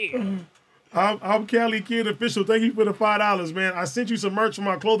 I'm Cali Kid Official. Thank you for the $5, man. I sent you some merch from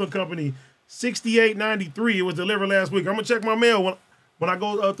my clothing company. $68.93. It was delivered last week. I'm gonna check my mail when I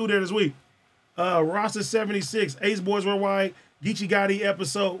go through there this week. Roster 76, Ace Boys Worldwide, Geechee Gotti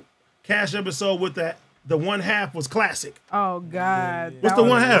episode, Cash episode with the one half was classic. Oh God. What's the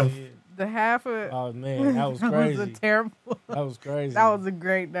one half? The half of Oh man, that was crazy. That was a terrible. That was crazy. That was a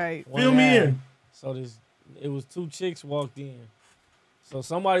great night. Fill me in. So it was two chicks walked in. So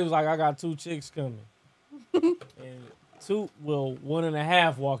somebody was like, I got two chicks coming. And one and a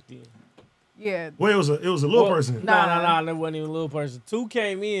half walked in. Yeah. Well, it was a little person. Nah, that wasn't even a little person. Two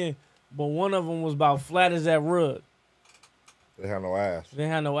came in, but one of them was about flat as that rug. They had no ass. They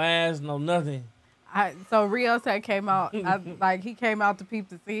had no ass, no nothing. So Rio said came out, he came out to peep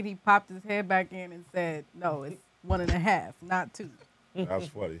the scene. He popped his head back in and said, "No, it's 1.5, not 2." That's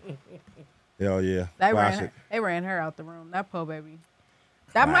funny. Hell yeah. They ran her out the room. That po baby.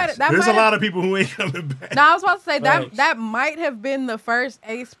 There's a lot of people who ain't coming back. No, I was about to say that might have been the first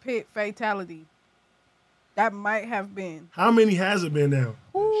Ace Pit fatality. That might have been. How many has it been now?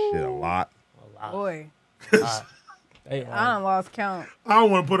 Shit, a lot. Boy. I done lost count. I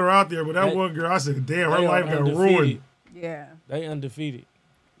don't want to put her out there, but that one girl, I said, damn, her life got ruined. Yeah. They undefeated.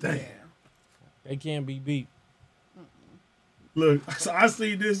 Damn. They can't be beat. Look, so I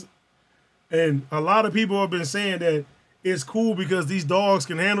see this, and a lot of people have been saying that it's cool because these dogs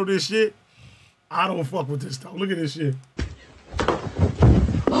can handle this shit. I don't fuck with this dog. Look at this shit.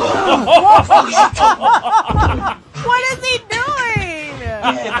 What is he doing?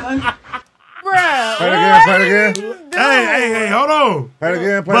 Bruh. Play it again. Hey, hold on. Play it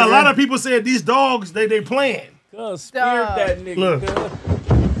again. But a lot of people said these dogs, they playing. Cuz speared that nigga. Look.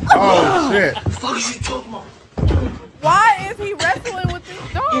 Oh, shit. What the fuck is you talking about? Why is he wrestling with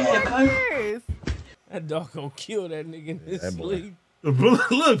this dog like this? That dog gonna kill that nigga in his sleep.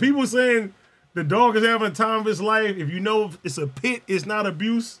 Look, people saying the dog is having the time of his life. If you know it's a pit, it's not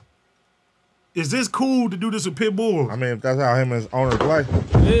abuse. Is this cool to do this with pit bulls? I mean, if that's how him and his owner play.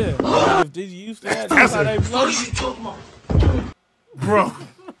 Yeah. If they used to that, that's how they play. What is you talking about? Bro.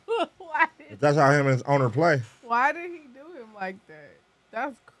 If that's how him and his owner play. Why did he do him like that?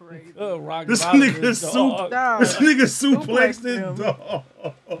 That's crazy. This nigga suplexed this dog.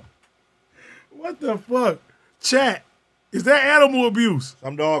 What the fuck? Chat, is that animal abuse?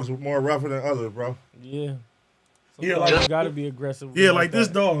 Some dogs are more rougher than others, bro. Yeah. Yeah, like you gotta be aggressive. Yeah, like this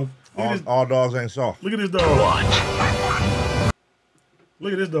dog. All dogs ain't soft. Look at this dog.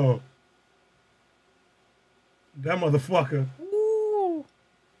 Look at this dog. That motherfucker. Ooh.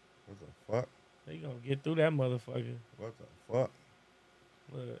 What the fuck? They gonna get through that motherfucker. What the fuck?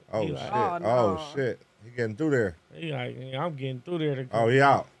 Look, Oh, he shit. like, Oh, no. Oh, shit. He getting through there. He like, yeah, I'm getting through there. Oh, he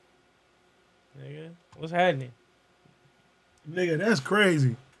out. Nigga, what's happening? Nigga, that's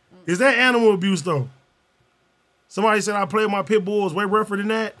crazy. Is that animal abuse, though? Somebody said I play my pit bulls way rougher than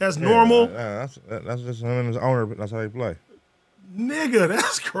that. That's normal. That's just him and his owner. That's how they play. Nigga,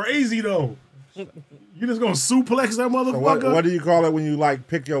 that's crazy, though. You just gonna suplex that motherfucker? So what do you call it when you like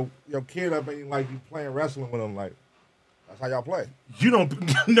pick your kid up and you playing wrestling with him? Like That's how y'all play. You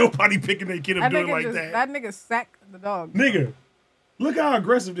don't. Nobody picking their kid up That doing nigga like just, that. that nigga sacked the dog. Nigga, look how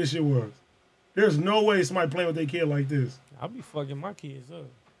aggressive this shit was. There's no way somebody playing with their kid like this. I'll be fucking my kids up.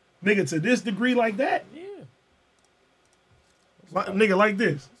 Nigga, to this degree like that? Yeah. Nigga like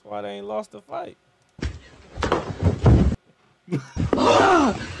this. That's why they ain't lost the fight.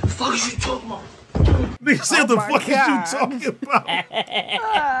 Fuck is you talking about? Nigga said the fuck is you talking about?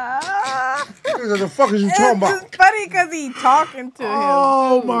 Nigga, the fuck is you talking about? It's funny because he talking to him.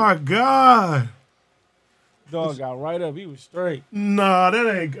 Oh my God. Dog got right up. He was straight. Nah, that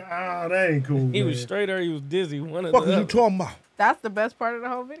ain't cool. He man. was straight or he was dizzy. One of What the fuck the is you talking about? That's the best part of the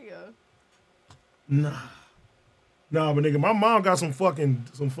whole video. Nah, but nigga, my mom got some fucking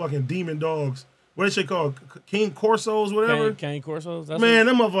demon dogs. What is shit called? King Corsos, whatever. Cane Corsos. That's Man,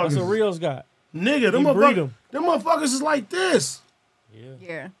 what, them motherfuckers. That's what Rio's got. Nigga, them motherfuckers is like this.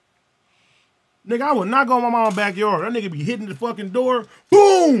 Yeah. Nigga, I would not go in my mom's backyard. That nigga be hitting the fucking door.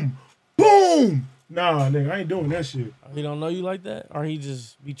 Boom! Boom! Nah, nigga, I ain't doing that shit. He don't know you like that? Or he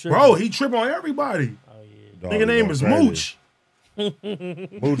just be tripping? Bro, he trip on everybody. Oh, yeah. Dog, Nigga name is crazy. Mooch.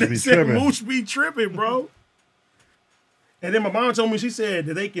 Mooch They be said tripping. Mooch be tripping, bro. And then my mom told me, she said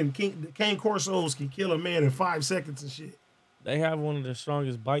that the Cane Corsos can kill a man in 5 seconds and shit. They have one of the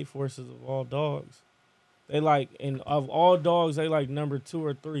strongest bite forces of all dogs. They like, and of all dogs, they like number 2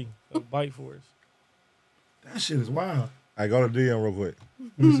 or 3 of bite force. That shit is wild. I go to DM real quick.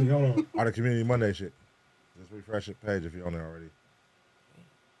 Let me see, hold on. All the Community Monday shit. Just refresh the page if you're on there already.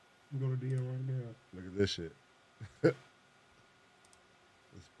 Go to DM right now. Look at this shit. Let's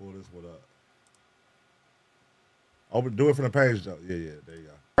pull this one up. Do it from the page though. Yeah, there you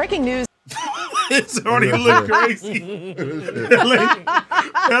go. Breaking news. It's already look crazy.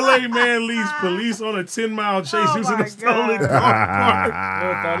 LA man leads police on a 10-mile chase using a stolen car.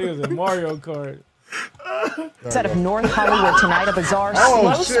 I thought he was a Mario Kart. Out of North Hollywood tonight, a bizarre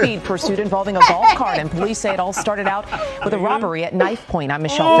slow-speed pursuit involving a golf cart, and police say it all started out with a robbery at knife point. I'm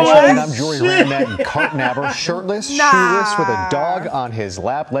Michelle Fisher. And I'm Jory Ramnett, cart nabber, shirtless, shoeless, with a dog on his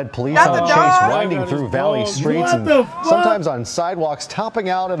lap, led police on a chase winding through valley streets and sometimes on sidewalks, topping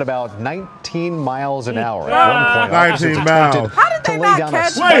out at about 19 miles an hour. At one point, 19 miles. How did they not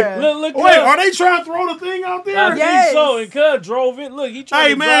catch her? Wait, are they trying to throw the thing out there? I think so, and Cub drove it. Look, he tried Hey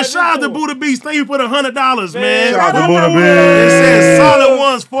to man, drive shout out to into it. Buddha Beast. Thank you for the $100, man. Shout out to Buddha They Beast. said solid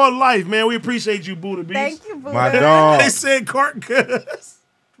ones for life, man. We appreciate you, Buddha Beast. Thank you, Buddha. My dog. They said cart cuss.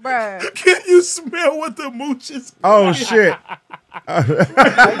 Bruh. Can you smell what the mooch is? Oh shit.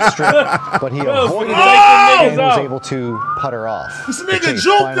 but he avoided it Oh! and was able to putter off. This The nigga chase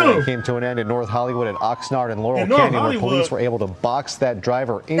juked finally him. came to an end in North Hollywood at Oxnard and Laurel In North Canyon, where Hollywood. police were able to box that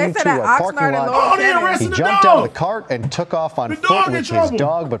driver They into said at a Oxnard parking and lot. Laurel they Canyon. arrested He the jumped dog. out of the cart and took off on The foot dog in with his trouble.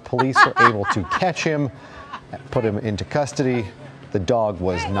 dog, but police were able to catch him, put him into custody. The dog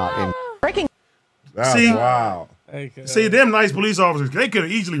was not in. Breaking. That's See? wow. See, them nice police officers, they could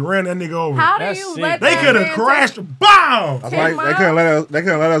have easily ran that nigga over. How do That's you sick. let They that could have man crashed. take- Bow! That's like they couldn't let us. They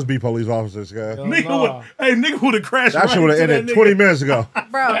couldn't let us be police officers, guys. Nigga would have crashed. That right shit would have into ended that 20 nigga. minutes ago.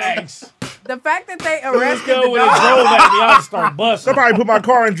 Bro, Thanks. the fact that they Let's arrested go the with a drove dog. at me. I'd start busting. Somebody put my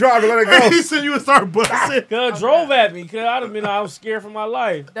car in drive and let it go. He said you would start busting. Cuz drove at me. Cuz I'd have been, I was scared for my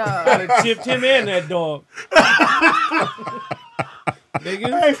life. Duh. I'd have chipped him and that dog.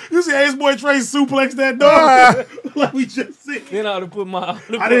 Nigga. Hey, you see Ace Boy Trey suplex that dog? Like we just said. Then I'd have put my.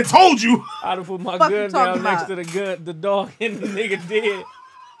 I didn't told you. I'd have put my Fuck you gun talking down next about? to the dog, and the nigga dead.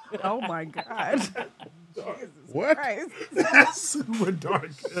 Oh my God. What? Christ. That's super dark.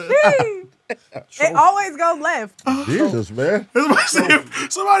 It always goes left. Jesus, man.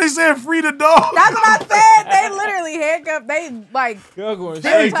 Somebody said free the dog. That's what I said. They literally handcuffed. They like. Girl going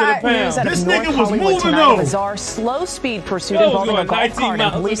straight to the News pound. out of This North nigga was Hollywood moving, tonight, though. a bizarre slow-speed pursuit Yo, involving a going golf 19 cart, and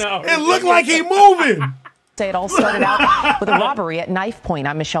miles police an hour. It looked like he moving. say it all started out with a robbery at knife point.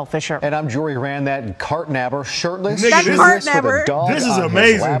 I'm Michelle Fisher. And I'm Jory Ramnett, cart nabber, shirtless, Nigga, shoeless, cart with nabber. a dog This is on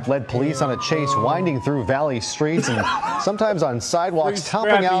amazing. his lap, led police on a chase winding through valley streets and sometimes on sidewalks, Free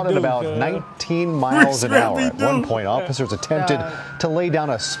topping out at Scrappy-Doo, about cuz. 19 miles an hour. At Scrappy-Doo. one point, officers attempted to lay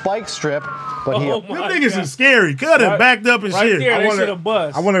down a spike strip, but he... Oh Them my niggas God. is scary. Cut it, Right- backed up and Right shit. there, I they wonder- should have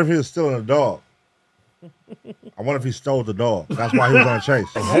bust. I wonder if he was stealing a dog. I wonder if he stole the dog. That's why he was on a chase.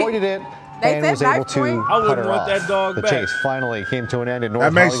 avoided it They and said was able knife to point. I wouldn't putter want off. that dog The back. chase finally came to an end in North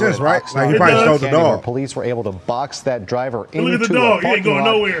That makes Hollywood sense, at right? Oxnard Like he and probably Laurel stole the Canyon, where dog. police were able to box that driver Look into at the a dog. He ain't parking going lot.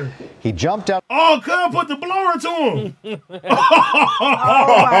 nowhere. He jumped out. Oh, Cub put the blower to him.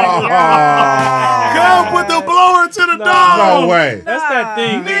 Cub put the blower to the dog. No way. That's that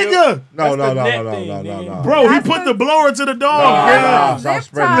thing, nigga. No. Bro, he put the blower to the dog. Stop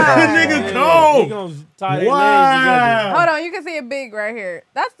Zip tie. Nigga cold. He gonna tie their legs together. Hold on, you can see it big right here.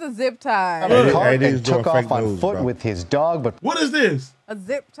 That's the zip tie. And took off on foot with his dog, but what is this? A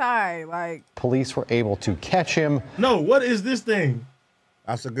zip tie, like. Police were able to catch him. No, what is this thing?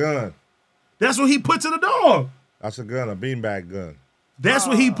 That's a gun. That's what he put to the dog. That's a gun, a beanbag gun. That's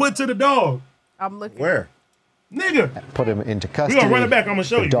what he put to the dog. I'm looking. Where? Nigga. Put him into We custody. gonna run it back. I'm gonna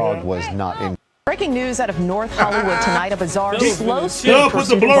show the you. dog man. was not in. Breaking news out of North Hollywood tonight. A bizarre slow speed Cub put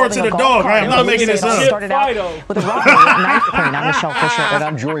the pursuit blower to involving the a dog. golf I am cart. not Police making say this it all up. started out with a robbery at knife point. I'm Michelle Fisher. And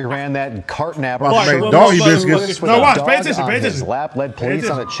I'm Jory ran that cart napper. Doggy biscuits. With No, a watch. dog Pay attention. on Pay his attention. lap led police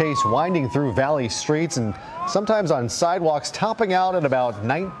on a chase winding through valley streets and sometimes on sidewalks topping out at about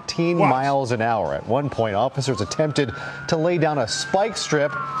 19 miles an hour. At one point, officers attempted to lay down a spike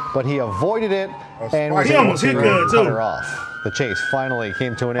strip, but he avoided it and was He able almost hit to good, cut too. her off. The chase finally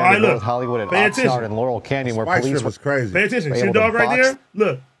came to an All end right, in look. North Hollywood at Pay Oxnard attention. and Laurel Canyon, where Spike police strip were was crazy. Pay attention. were See the able to dog right box there?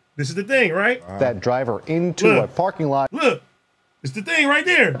 Look. This is the thing, right? that driver into Look. a parking lot. Look. It's the thing right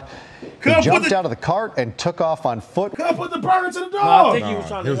there. He Cub put jumped out of the cart and took off on foot. Cub put the burner to the No, I dog. think he was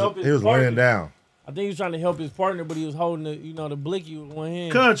trying to help his He was partner. laying down. I think he was trying to help his partner, but he was holding the, the blicky with one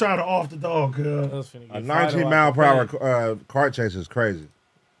hand. Cub tried to off the dog, Cub. That's finna A get 19 mile per hour cart chase is crazy.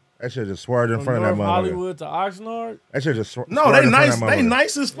 That shit just swerved in From front of that North motherfucker. Hollywood to Oxnard. That shit just No, swerved they in front nice. of that They motherfucker.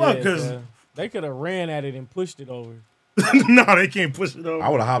 nice as fuck. Yeah, Cause they could have ran at it and pushed it over. no, they can't push it over. I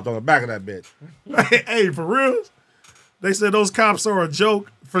would have hopped on the back of that bitch. Hey, for real? They said those cops are a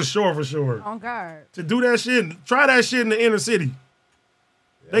joke for sure, for sure. Oh God. To do that shit, try that shit in the inner city.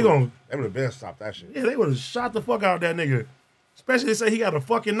 They would have been stopped that shit. Yeah, they would have shot the fuck out of that nigga. Especially they say he got a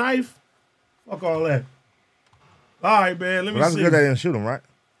fucking knife. Fuck all that. All right, man. Let me Well, that's see. good they didn't shoot him, right?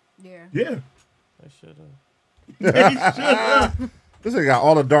 Yeah. Yeah. They should have. They should have. This nigga got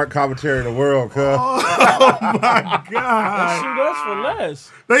all the dark commentary in the world, cuz. Oh my They God. shoot us for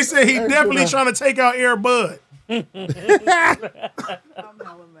less. They said he definitely trying to take out Air Bud. I'm hella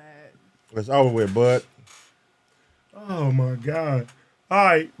mad. It's over with, bud. Oh my God. All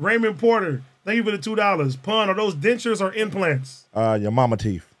right, Raymond Porter. Thank you for the $2. Pun, are those dentures or implants? Your mama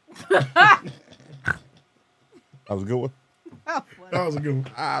teeth. That was a good one. That was a good one.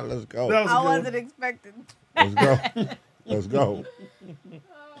 Let's go. That was a I good one. wasn't expecting. Let's go. Let's go.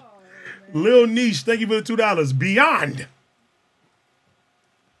 Lil Niche, thank you for the $2. Beyond.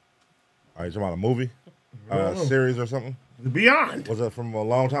 Are you talking about a movie? don't know. Series or something? Beyond. Was it from a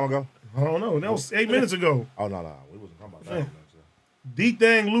long time ago? I don't know. That was 8 minutes ago. Oh, no. We wasn't talking about that.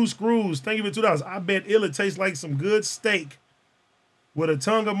 D-Thang Loose Screws, thank you for $2. I bet Illa tastes like some good steak with a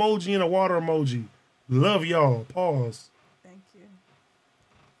tongue emoji and a water emoji. Love y'all. Pause. Thank you.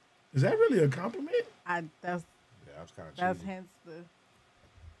 Is that really a compliment? That's That's kind of that's cheesy. hence the.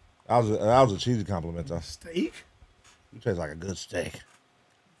 That was a cheesy compliment, though. Steak? You taste like a good steak.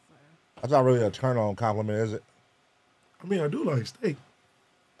 That's not really a turn-on compliment, is it? I mean, I do like steak.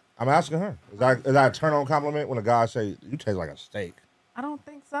 I'm asking her. Is that a turn-on compliment when a guy say, you taste like a steak? I don't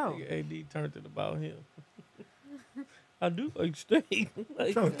think so. AD turned it about him. I do like steak.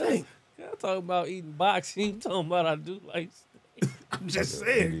 Like, Trying to think. I'm talking about eating boxing. You talking about I do like steak. I'm just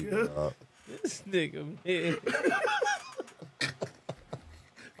saying, good. This nigga, man.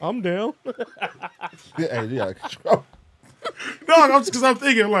 I'm down. Yeah, yeah. Control. No, because I'm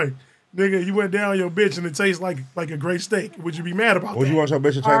thinking like, nigga, you went down your bitch and it tastes like a great steak. Would you be mad about Would that? you want your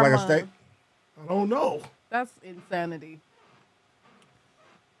bitch to taste like a Armand. steak? I don't know. That's insanity.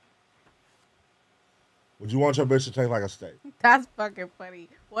 Would you want your bitch to taste like a steak? That's fucking funny.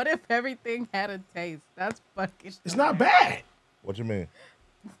 What if everything had a taste? That's fucking. It's not bad. What you mean?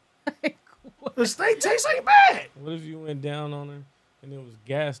 The steak tastes ain't bad. What if you went down on her and it was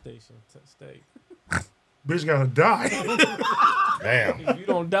gas station steak? Bitch gotta die. Damn. If you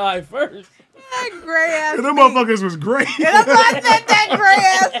don't die first. That gray ass. And them motherfuckers was great. And that's why I said that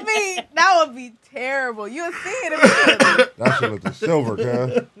gray ass meat. That would be terrible. You would see it immediately. That shit looked silver,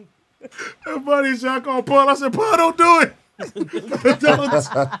 cuz. That buddy shot called Pun. I said, Pun, don't do it. Don't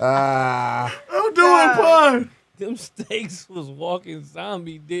do it, Pun. Them steaks was walking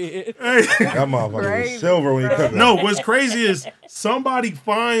zombie dead. Hey. That motherfucker was silver when you cook it. No, what's crazy is somebody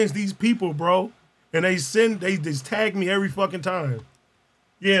finds these people, bro, and they just tag me every fucking time.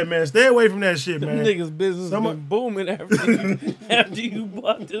 Yeah, man, stay away from that shit, Them man. niggas business been booming after you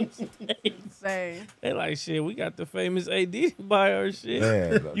bought them steaks. Same. They like, shit, we got the famous AD to buy our shit.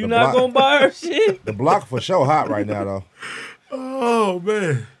 Man, You not gonna buy our shit? The block for sure hot right now, though. Oh,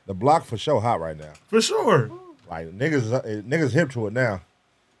 man. The block for sure hot right now. For sure. Like niggas hip to it now.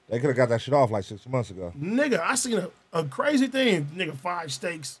 They could have got that shit off like 6 months ago. Nigga, I seen a crazy thing. Nigga, 5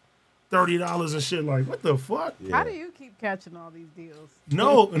 steaks, $30 and shit. Like, what the fuck? Yeah. How do you keep catching all these deals?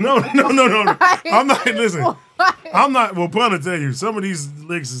 No. I'm not, listen, I'm not, well, pun to tell you, some of these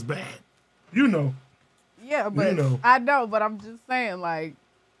licks is bad. You know. Yeah, but you know. I know, but I'm just saying, like.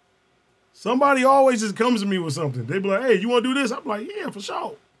 Somebody always just comes to me with something. They be like, hey, you want to do this? I'm like, yeah, for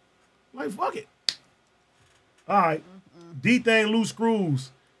sure. Like, fuck it. All right. D-Thing Loose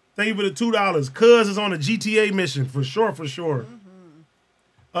Screws. Thank you for the $2. Cuz is on a GTA mission. For sure, for sure.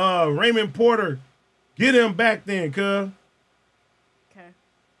 Raymond Porter. Get him back then, cuz. Okay.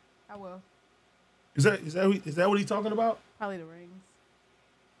 I will. Is that what he's talking about? Probably the rings.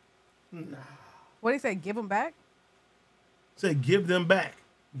 Nah. What did he say? Give them back? Said give them back.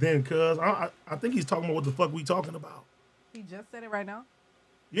 Then, cuz. I think he's talking about what the fuck we talking about. He just said it right now?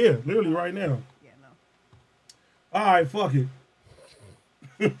 Yeah, literally right now. Yeah, no. All right, fuck it.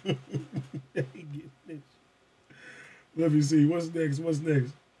 Let me see. What's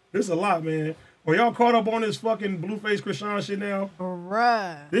next? There's a lot, man. Are y'all caught up on this fucking Blueface Chrisean shit now?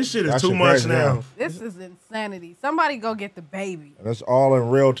 Bruh. This shit is too much now. This is insanity. Somebody go get the baby. And that's all in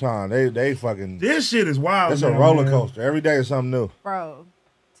real time. They fucking. This shit is wild. It's a roller coaster. Every day is something new. Bro,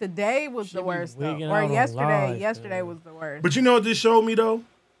 today was the worst though. Or yesterday. Yesterday was the worst. But you know what this showed me though?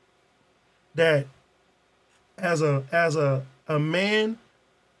 That as a man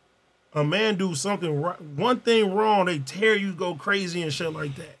do something one thing wrong, they tear you, go crazy and shit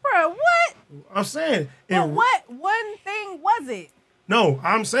like that. Bro, what? I'm saying. But what one thing was it? No,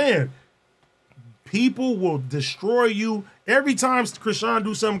 I'm saying people will destroy you. Every time Chrisean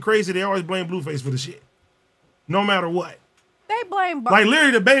do something crazy, they always blame Blueface for the shit. No matter what. They blame like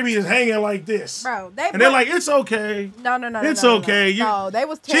literally the baby is hanging like this. Bro, and they're like, it's okay. No. It's okay. No, they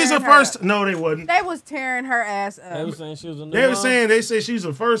was tearing she's the first. No, they wasn't. They was tearing her ass up. They were saying she was a new they said she's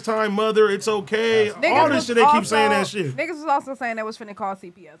a first time mother. It's okay. All this shit, they keep saying that shit. Niggas was also saying they was finna call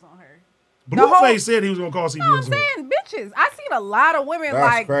CPS on her. Blueface said he was gonna call CPS. No, I'm saying bitches. I seen a lot of women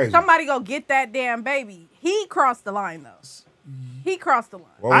like crazy. Somebody go get that damn baby. He crossed the line though. He crossed the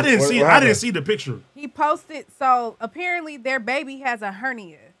line. I didn't see the picture. He posted, so apparently their baby has a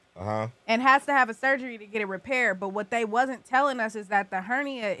hernia. And has to have a surgery to get it repaired. But what they wasn't telling us is that the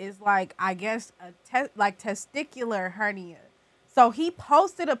hernia is like, I guess, like testicular hernia. So he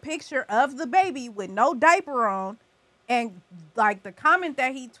posted a picture of the baby with no diaper on. And like the comment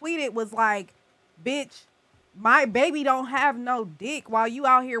that he tweeted was like, bitch, my baby don't have no dick while you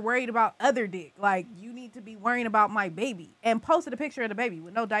out here worried about other dick. Like, you need to be worrying about my baby. And posted a picture of the baby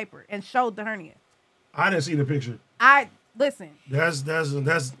with no diaper and showed the hernia. I didn't see the picture. Listen. That's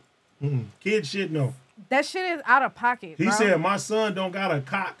kid shit, no. That shit is out of pocket, He bro. said, my son don't got a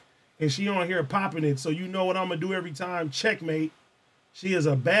cock and she on here popping it, so you know what I'm going to do every time. Checkmate. She is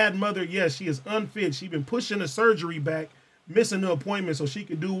a bad mother. Yes, she is unfit. She been pushing the surgery back, missing the appointment so she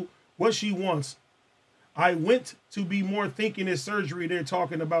could do what she wants. I went to be more thinking it's surgery. They're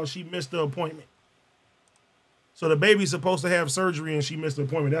talking about she missed the appointment. So the baby's supposed to have surgery and she missed the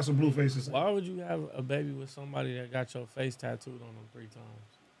appointment. That's what Blueface is saying. Why would you have a baby with somebody that got your face tattooed on them 3 times?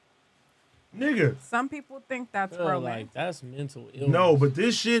 Nigga. Some people think that's romantic. Like, that's mental illness. No, but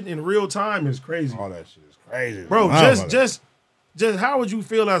this shit in real time is crazy. All that shit is crazy. Bro, just how would you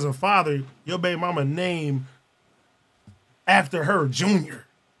feel as a father, your baby mama name after her, Junior?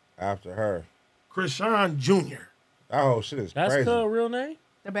 After her. Chrisean Jr. That whole shit is crazy. That's her real name?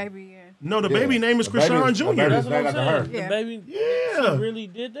 The baby, yeah. No, the baby name is Chrisean Jr. That's what I'm saying. her. The baby Yeah. she really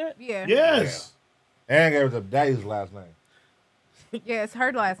did that? Yeah. Yes. Yeah. And gave her the daddy's last name. Yeah, it's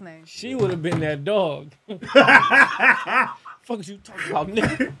her last name. She would have been that dog. Fuck you talking about,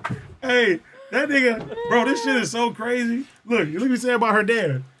 nigga? Hey, that nigga, bro, this shit is so crazy. Look at me say about her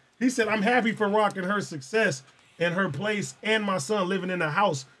dad. He said, I'm happy for Rock and her success and her place and my son living in the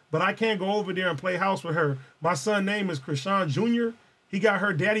house, but I can't go over there and play house with her. My son's name is Chrisean Jr. He got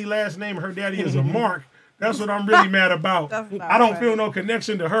her daddy last name. Her daddy is a Mark. That's what I'm really mad about. I don't feel no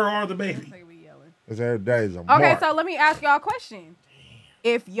connection to her or the baby. Because her daddy's a Mark. Okay, so let me ask y'all a question.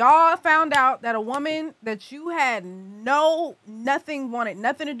 If y'all found out that a woman that you had wanted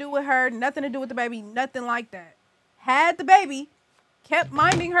nothing to do with her, nothing to do with the baby, nothing like that, had the baby, kept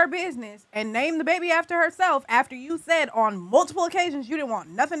minding her business, and named the baby after herself after you said on multiple occasions you didn't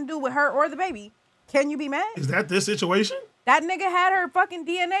want nothing to do with her or the baby, can you be mad? Is that this situation? That nigga had her fucking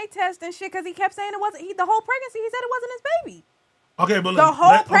DNA test and shit because he kept saying it wasn't, the whole pregnancy, he said it wasn't his baby. Okay, but the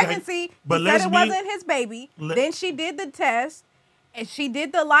whole pregnancy, but he said it wasn't his baby. Then she did the test, and she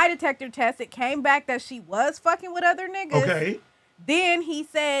did the lie detector test. It came back that she was fucking with other niggas. Okay. Then he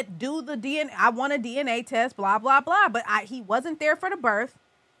said, do the DNA. I want a DNA test, blah, blah, blah. But he wasn't there for the birth.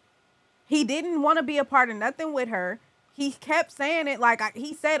 He didn't want to be a part of nothing with her. He kept saying it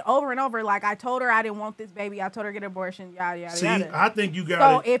he said over and over, like, I told her I didn't want this baby. I told her to get an abortion, yada, yada, yada. See, I think you got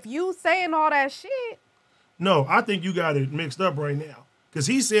it. So if you saying all that shit. No, I think you got it mixed up right now. Because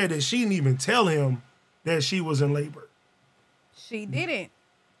he said that she didn't even tell him that she was in labor. She didn't.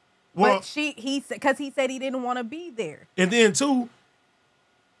 Well, but because he said he didn't want to be there. And then, too,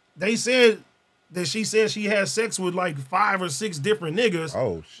 they said that she said she had sex with like 5 or 6 different niggas.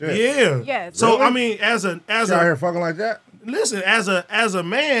 Oh shit! Yeah. Yes. So Really? I mean, as She out here fucking like that. Listen, as a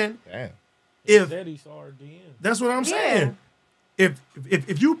man, damn. If said he saw her DM. That's what I'm saying.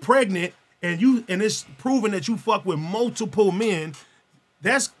 If you pregnant and it's proven that you fuck with multiple men,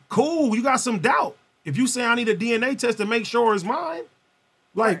 that's cool. You got some doubt. If you say I need a DNA test to make sure it's mine,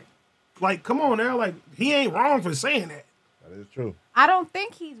 like come on now, like he ain't wrong for saying that. That is true. I don't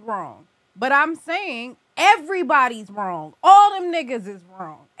think he's wrong. But I'm saying everybody's wrong. All them niggas is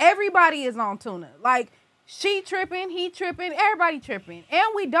wrong. Everybody is on tuna. Like, she tripping, he tripping, everybody tripping. And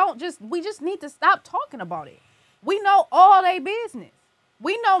we just need to stop talking about it. We know all they business.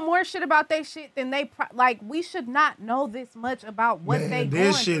 We know more shit about they shit than they, we should not know this much about what they going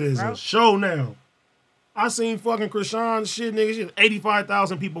This shit through, is bro. a show now. I seen fucking Chrisean shit, nigga. She had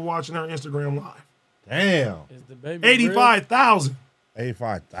 85,000 people watching her Instagram live. Damn. Is the baby 85,000.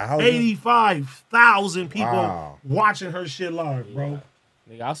 85,000. 85,000 people Wow. watching her shit live, bro.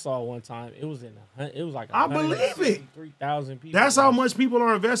 Nigga, I saw one time. It was like I believe it. 3,000 people. That's how much people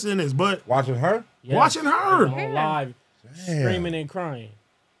are invested in this. But watching her, watching her on live, screaming and crying.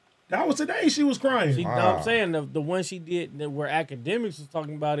 That was today. She was crying. I'm saying the one she did where academics was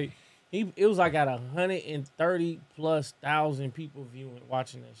talking about it. It was like at 130,000+ people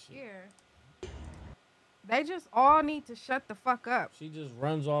watching that shit. Yeah. They just all need to shut the fuck up. She just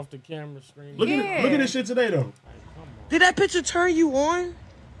runs off the camera screaming. Look at this shit today though. Did that picture turn you on?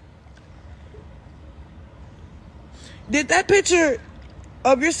 Did that picture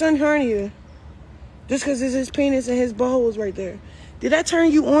of your son hernia, just because it's his penis and his butthole is right there, did that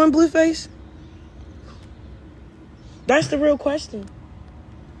turn you on, Blueface? That's the real question.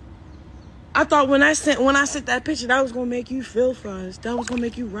 I thought when I sent that picture, that was gonna make you feel for us. That was gonna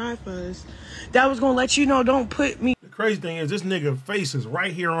make you ride for us. That was gonna let you know, don't put me. The crazy thing is this nigga face is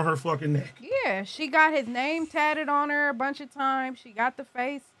right here on her fucking neck. Yeah, she got his name tatted on her a bunch of times. She got the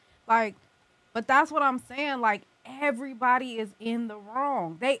face, but that's what I'm saying. Like, everybody is in the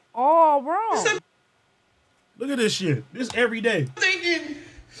wrong. They all wrong. Look at this shit. This every day. Thinking,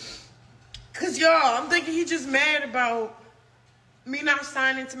 cause I'm thinking he just mad about me not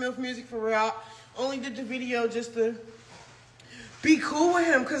signing to MILF Music for real. Only did the video just to be cool with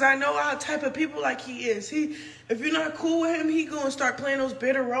him, cause I know how type of people like he is. If you're not cool with him, he gonna start playing those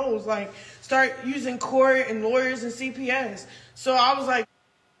bitter roles, like start using court and lawyers and CPS. So I was like,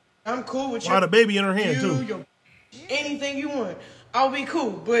 I'm cool with you. Why the baby in her hand too? Anything you want, I'll be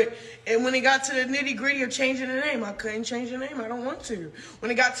cool. But when it got to the nitty gritty of changing the name, I couldn't change the name. I don't want to. When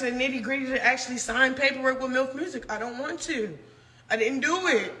it got to the nitty gritty to actually sign paperwork with MILF Music, I don't want to. I didn't do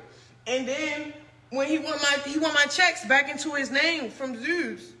it. And then when he want my checks back into his name from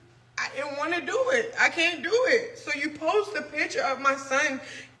Zeus, I didn't want to do it. I can't do it. So you post a picture of my son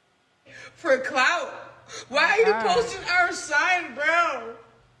for clout. Why are you posting our son, bro?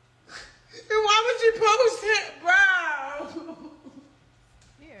 And why would you post it, bro?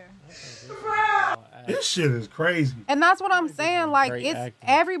 Bro. This shit is crazy. And that's what I'm saying. Like, great it's acting.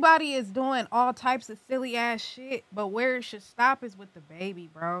 everybody is doing all types of silly ass shit, but where it should stop is with the baby,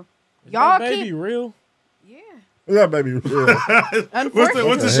 bro. Y'all that baby keep real? Yeah. Yeah, baby. Real.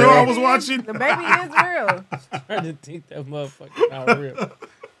 What's the show I was watching? The baby is real. I'm trying to think that motherfucker not real.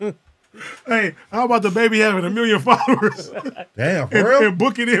 Hey, how about the baby having 1 million followers? Damn, for real? And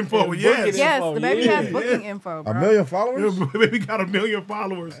booking info, yes. Yes, the baby has booking info, bro. 1 million followers? The baby got 1 million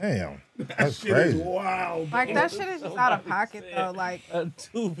followers. Damn. That That's shit crazy. is wild. Like, that shit is just out of pocket, though. Like, a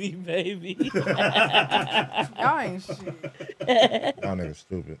 2B baby. y'all ain't shit. Y'all niggas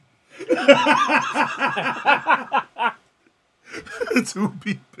stupid.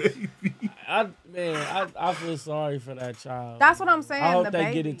 2B baby. I feel sorry for that child. That's what I'm saying, I hope the they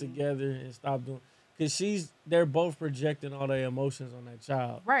get baby. it together and stop doing, because they're both projecting all their emotions on that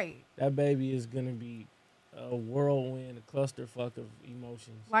child. Right. That baby is gonna be a whirlwind, a clusterfuck of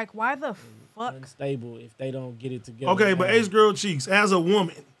emotions. Like, why the fuck? Unstable if they don't get it together. Okay, but Ace Girl Cheeks, as a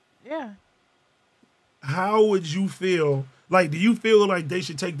woman, Yeah. how would you feel? Like, do you feel like they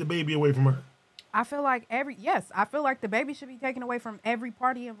should take the baby away from her? I feel like I feel like the baby should be taken away from every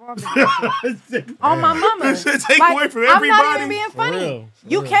party involved in this shit. On my mama. Take away from everybody. I'm not even being funny.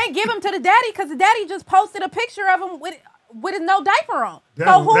 You can't give him to the daddy because the daddy just posted a picture of him with no diaper on.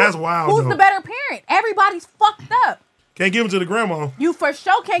 That's wild. Who's the better parent? Everybody's fucked up. Can't give him to the grandma. You for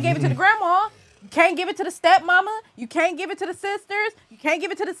sure can't give it to the grandma. You can't give it to the stepmama. You can't give it to the sisters. You can't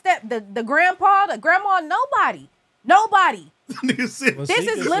give it to the grandpa, the grandma. Nobody. This is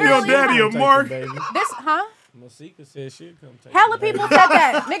literally your daddy or Mark. This, Masika said she'd come take hella people said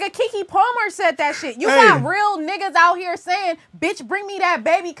that. Nigga, Keke Palmer said that shit. You got real niggas out here saying, bitch, bring me that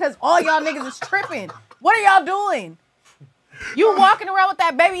baby because all y'all niggas is tripping. What are y'all doing? You walking around with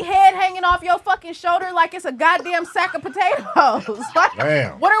that baby head hanging off your fucking shoulder like it's a goddamn sack of potatoes.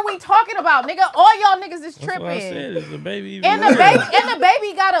 Like, what are we talking about, nigga? All y'all niggas is tripping. That's what I said, is the baby and the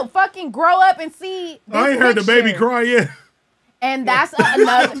baby gotta fucking grow up and see this I ain't heard the baby cry yet. And that's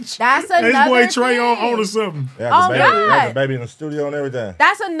another. This boy Trey on or something. Yeah, the baby in the studio and everything.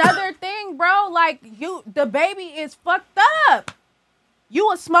 That's another thing, bro. Like the baby is fucked up. You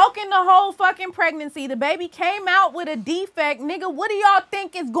was smoking the whole fucking pregnancy. The baby came out with a defect. Nigga, what do y'all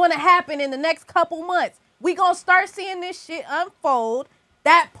think is going to happen in the next couple months? We going to start seeing this shit unfold.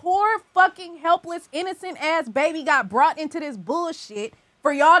 That poor fucking helpless innocent ass baby got brought into this bullshit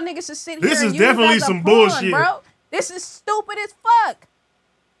for y'all niggas to sit here This and is use definitely as a some pawn, bullshit. Bro. This is stupid as fuck.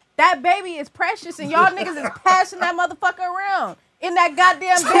 That baby is precious and y'all niggas is passing that motherfucker around in that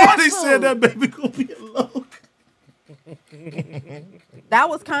goddamn Somebody suit. said that baby gonna be alone. That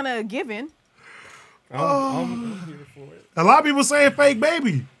was kind of a given. I'm here for it. A lot of people saying fake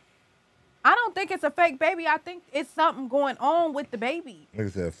baby. I don't think it's a fake baby. I think it's something going on with the baby.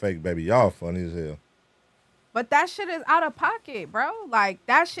 Nigga said fake baby. Y'all funny as hell. But that shit is out of pocket, bro. Like,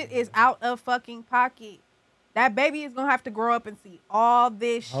 that shit is out of fucking pocket. That baby is going to have to grow up and see all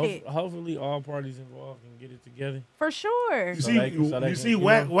this shit. Hopefully all parties involved can get it together. For sure. You see,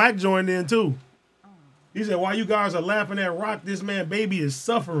 Wack joined in too. He said, while you guys are laughing at Rock, this man baby is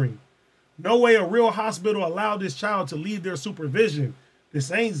suffering. No way a real hospital allowed this child to leave their supervision. This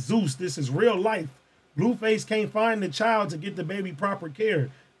ain't Zeus. This is real life. Blueface can't find the child to get the baby proper care.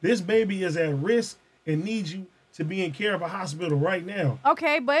 This baby is at risk and needs you to be in care of a hospital right now.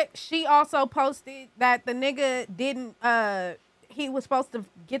 Okay, but she also posted that the nigga didn't, he was supposed to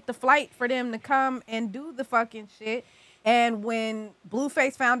get the flight for them to come and do the fucking shit. And when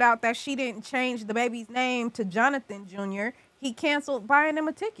Blueface found out that she didn't change the baby's name to Jonathan Jr., he canceled buying him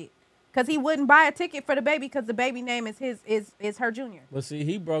a ticket. Because he wouldn't buy a ticket for the baby because the baby name is her junior. But see,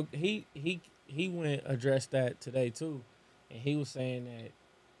 he went addressed that today too. And he was saying that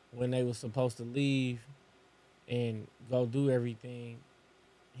when they was supposed to leave and go do everything,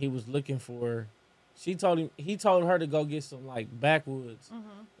 he was looking for her. He told her to go get some like backwoods.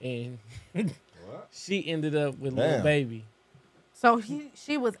 And she ended up with Lil Baby. So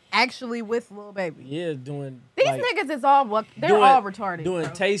she was actually with Lil Baby. Yeah, doing these niggas is all all retarded. Doing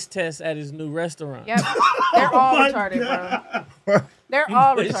taste tests at his new restaurant. Yep, they're all retarded, bro. They're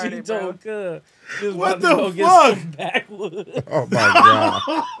all retarded, bro. What the fuck? Backwoods. Oh my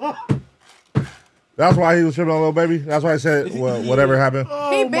god. That's why he was tripping on Lil Baby. That's why I said whatever happened.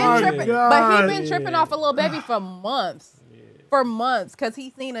 He been tripping, but he been tripping off a Lil Baby for months. For months, cause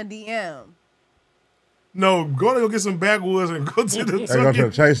he seen a DM. No, go get some backwoods and go to the. They go to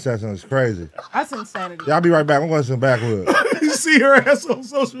the chase test and it's crazy. That's insanity. Yeah, I'll be right back. I'm going to some backwoods. You see her ass on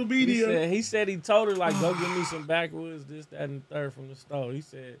social media. He said he told her like go get me some backwoods, this, that, and the third from the store. He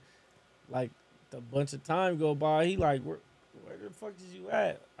said like a bunch of time go by. He like where the fuck is you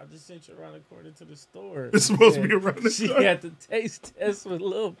at? I just sent you around the corner to the store. It's supposed to be around the She store. had the taste test with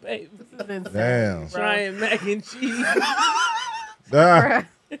Lil Baby. Damn. Trying mac and cheese.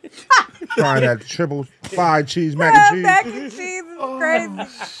 Trying that triple fried cheese mac and cheese. Mac and cheese is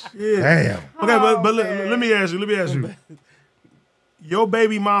crazy. Damn. Okay, but let me ask you. Your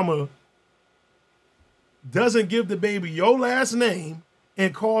baby mama doesn't give the baby your last name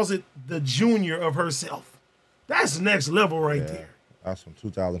and calls it the junior of herself. That's next level right there. That's some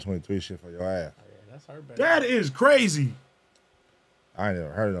 2023 shit for your ass. Yeah, that's her baby. That is crazy. I ain't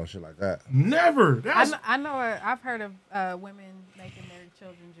never heard of no shit like that. Never. I know. I've heard of women making their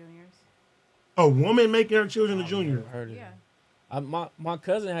children juniors. A woman making her children a junior. Heard of that. My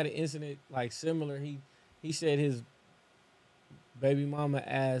cousin had an incident like similar. He said his baby mama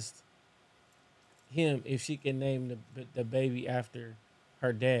asked him if she can name the baby after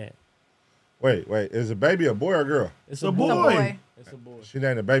her dad. Wait. Is a baby a boy or a girl? It's a boy. It's a boy. She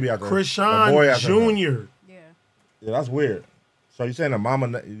named the baby after Chrisean the boy after Jr. Yeah, that's weird. So you saying the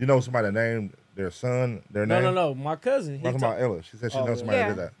mama, you know somebody named their son, their name? No. My cousin. What about Ella? She said she knows somebody that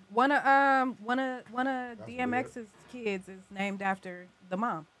did that. One of DMX's kids is named after the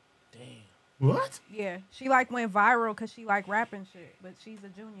mom. Damn. What? Yeah, she like went viral because she like rapping shit, but she's a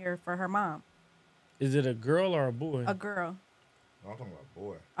junior for her mom. Is it a girl or a boy? A girl. No, I'm talking about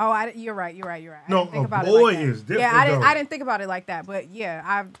boy. Oh, you're right. No, think a about boy it like that. is different. Yeah, though. I didn't think about it like that, but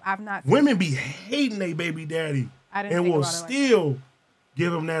yeah, I've not. Women be hating their baby daddy, I didn't and think will about it like still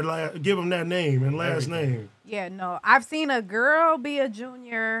give him that name and last name. Yeah, no, I've seen a girl be a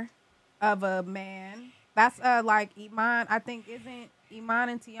junior of a man. That's like Iman. I think isn't Iman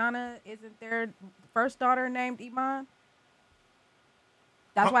and Tiana, isn't their first daughter named Iman?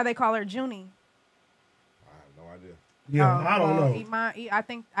 That's why they call her Junie. I have no idea. Yeah, I don't know. Iman,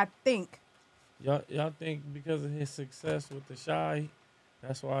 I think. Y'all think because of his success with the Shy,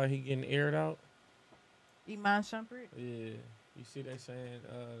 that's why he getting aired out? Iman Shumpert? Yeah. You see they saying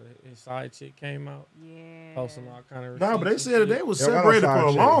his side chick came out? Yeah. Posting all kind of Nah, but they said that they was Yeah, separated for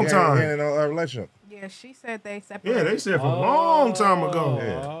a long time. He ain't in no relationship. Yeah, she said they separated. Yeah, they said for a long time ago.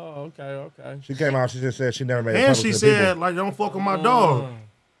 Yeah. Oh, okay. She came out. She just said she never made. And she said like, "Don't fuck with my dog."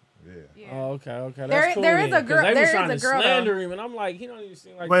 Oh, okay. That's There- cool there is then, a girl- 'cause they there was is trying a to girl, though. slander him, and I'm like, he don't even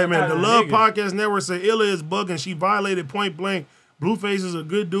seem like. Wait a that minute. The type of Love nigga. Podcast Network said Illa is bugging. She violated point blank. Blueface is a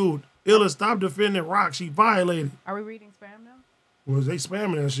good dude. Illa, stop defending Rock. She violated. Are we reading spam now? Was they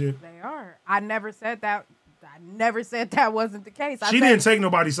spamming that shit? They are. I never said that. I never said that wasn't the case. She didn't take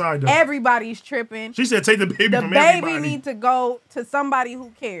nobody's side though. Everybody's tripping. She said take the baby The from baby everybody. need to go to somebody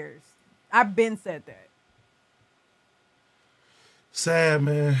who cares. I've been said that. Sad,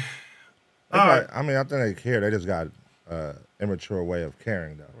 man. I mean, I think they care. They just got immature way of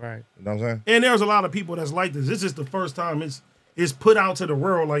caring, though. Right. You know what I'm saying? And there's a lot of people that's like this. This is the first time it's put out to the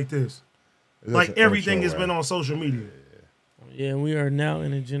world like this. It's Like just everything immature has been way. on social media. Yeah, we are now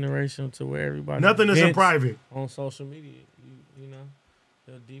in a generation to where everybody Nothing is in vents private. on social media. You know,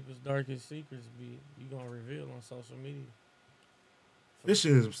 the deepest, darkest secrets you gonna reveal on social media.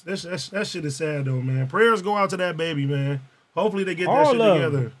 That shit is sad though, man. Prayers go out to that baby, man. Hopefully they get that All shit of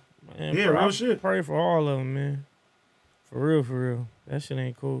together. them. Man, Yeah, real shit. Pray for all of them, man. For real. That shit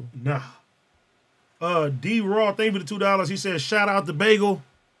ain't cool. Nah. D Raw, thank you for the $2. He said, shout out to Bagel.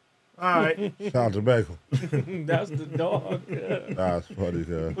 All right. Shout out to Bagel. That's the dog. That's funny,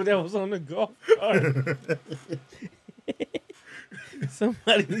 cuz. But that was on the golf cart.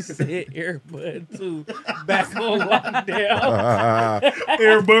 Somebody said Airbud too. Back on lockdown.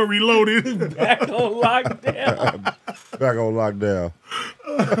 Airbud reloaded. Back on lockdown. Back on lockdown.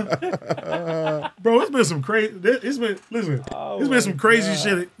 Bro, it's been some crazy. It's been some crazy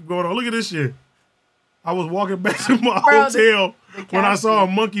shit going on. Look at this shit. I was walking back to my hotel when I saw a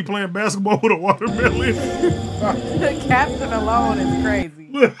monkey playing basketball with a watermelon. The caption alone is crazy.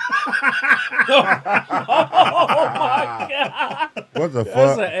 Oh my god! What the That's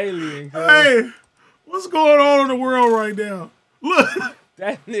fuck? an alien. Cuz. Hey, what's going on in the world right now? Look,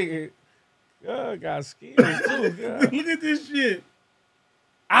 That nigga got skills too. God. look at this shit.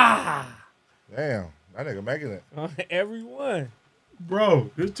 Ah, Damn, that nigga making it. everyone.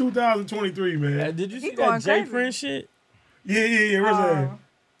 Bro, it's 2023, man. Did you He see going that crazy. J.Prince shit? Yeah. Where's that?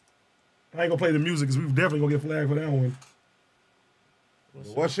 I ain't gonna play the music because we definitely gonna get flagged for that one.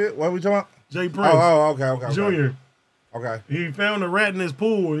 What shit? What are we talking about? J.Prince. Oh, okay. Junior. Okay. He found a rat in his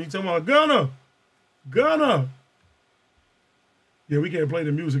pool and he talking about Gunna. Yeah, we can't play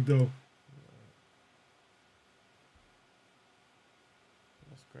the music though.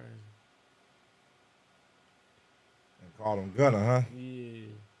 That's crazy. And call him Gunna, huh? Yeah.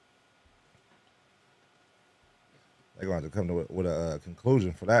 They're going to have to come with a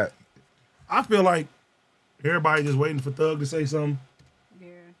conclusion for that. I feel like everybody just waiting for Thug to say something. Yeah.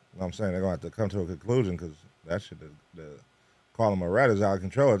 You know what I'm saying? They're going to have to come to a conclusion because that shit, the call him a rat is out of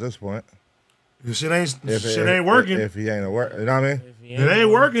control at this point. This shit ain't working. If he ain't working, you know what I mean? It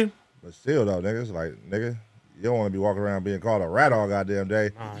ain't working. But still, though, niggas, like, nigga, you don't want to be walking around being called a rat all goddamn day.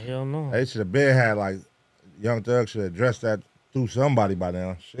 Nah, hell no. They should have been had, like, Young Thug should have addressed that through somebody by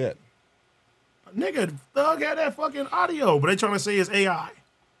now. Shit. Nigga, Thug had that fucking audio, but they trying to say it's AI.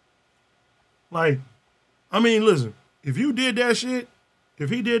 Like, I mean, listen, if he did that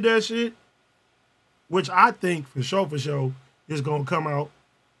shit, which I think for sure is gonna come out,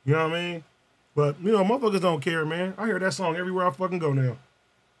 you know what I mean? But, you know, motherfuckers don't care, man. I hear that song everywhere I fucking go now.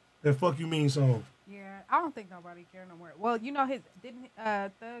 That Fuck You Mean song. Yeah, I don't think nobody care no more. Well, you know, didn't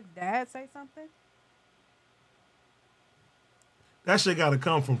Thug's dad say something? That shit gotta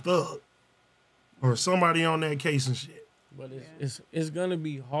come from Thug. Or somebody on that case and shit. But it's gonna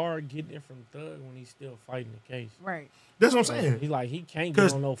be hard getting it from Thug when he's still fighting the case. Right. That's what I'm saying. He can't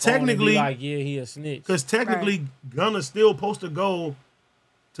get on no phone and technically, be like, yeah, he a snitch. Because technically, Gunna's still supposed to go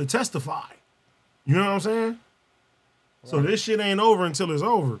to testify. You know what I'm saying? Right. So this shit ain't over until it's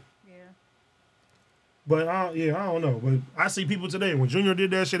over. Yeah. But I don't know. But I see people today when Junior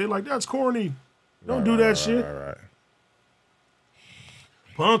did that shit, they're like, that's corny. Don't do that shit. Right.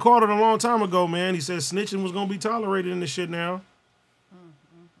 Pun called it a long time ago, man. He said snitching was gonna be tolerated in this shit now.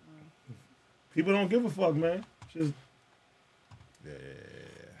 People don't give a fuck, man. Just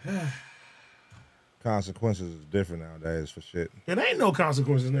Consequences is different nowadays for shit. It ain't no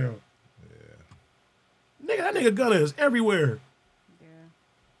consequences now. Yeah. Nigga, that nigga Gunna is everywhere. Yeah.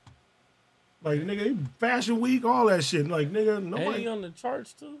 Like nigga, Fashion Week, all that shit. Like nigga, nobody. And he on the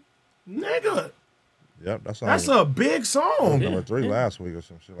charts too. Nigga. Yep, that's a big song. Number 3 last week or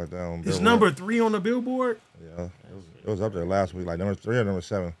some shit like that. On it's Billboard. number 3 on the Billboard. Yeah, it was up there last week, like number 3 or number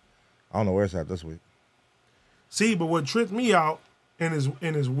 7. I don't know where it's at this week. See, but what tripped me out and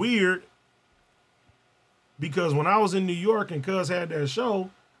is weird because when I was in New York and Cuz had that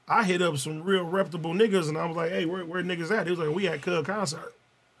show, I hit up some real reputable niggas and I was like, "Hey, where niggas at?" He was like, "We at Cuz concert."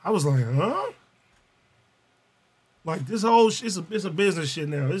 I was like, "Huh?" Like this whole it's a business shit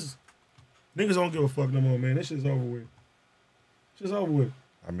now. Niggas don't give a fuck no more, man. This shit's over with. Shit's over with.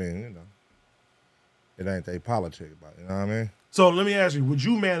 I mean, it ain't they politic about it, you know what I mean? So let me ask you, would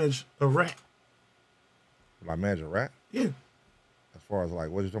you manage a rat? Would I manage a rat? Yeah. As far as like,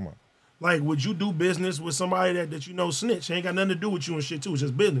 what you talking about? Like, would you do business with somebody that you know snitch? Ain't got nothing to do with you and shit too. It's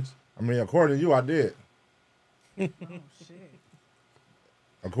just business. I mean, according to you, I did. Oh shit.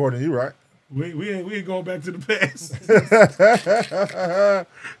 According to you, right? We ain't going back to the past.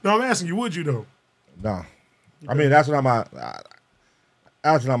 No, I'm asking you, would you though? No. I mean, that's not my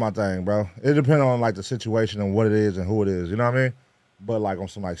thing, bro. It depends on like the situation and what it is and who it is. You know what I mean? But like on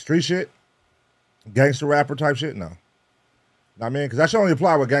some like street shit, gangster rapper type shit, no. I mean, because that should only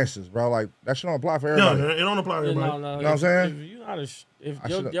apply with gangsters, bro. Like that shit don't apply for everybody. No, it don't apply to everybody. You know what I'm saying?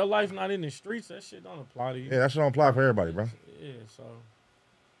 If your life not in the streets, that shit don't apply to you. Yeah, that shit don't apply for everybody, bro. Yeah, so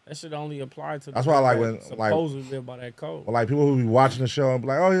that should only apply to. That's why I like when supposedly live by that code. Well, like people who be watching the show and be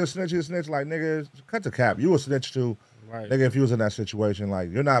like, "Oh, he's a snitch, he's a snitch." Like, nigga, cut the cap. You a snitch too, right? Nigga, if you was in that situation, like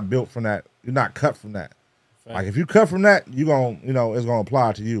you're not built from that. You're not cut from that. Fact. Like if you cut from that, you gon' it's gonna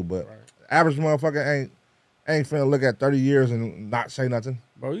apply to you. But average motherfucker ain't finna look at 30 years and not say nothing.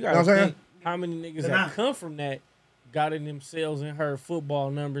 Bro, you gotta think how many niggas that come from that got in themselves and heard football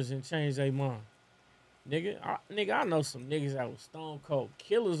numbers and changed their mind. Nigga, I know some niggas that was stone cold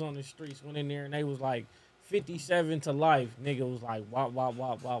killers on the streets went in there and they was like 57 to life. Nigga was like wop.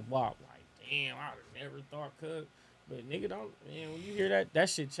 Like, damn, I never thought could. But nigga when you hear that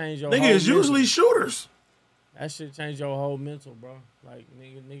shit change your whole nigga, it's usually shooters. That shit change your whole mental, bro. Like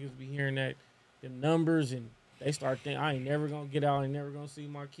niggas be hearing that them numbers and they start thinking, I ain't never gonna get out, I ain't never gonna see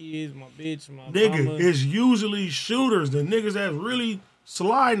my kids, my bitch, my nigga, mama. It's usually shooters. The niggas that's really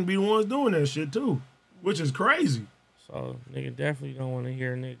sliding be the ones doing that shit too, which is crazy. So nigga definitely don't want to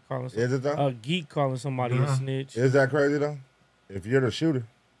hear a nigga calling a geek calling somebody a snitch. Is that crazy though? If you're the shooter,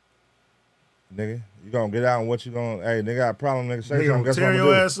 nigga, you gonna get out and what you gonna? Hey, nigga, got a problem, nigga. Say something. Guess tear what I'm your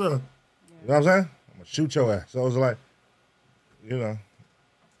gonna do? ass up. You know what I'm saying? I'm gonna shoot your ass. So it's like,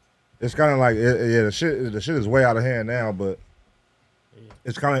 it's kind of like, the shit is way out of hand now, but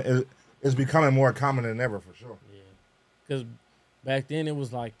it's becoming more common than ever for sure. Yeah, because back then it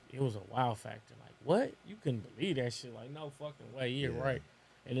was a wow factor. Like, what? You couldn't believe that shit. Like, no fucking way. Yeah, right.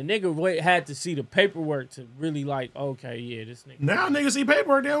 And the nigga had to see the paperwork to really like, okay, yeah, this nigga. Now niggas see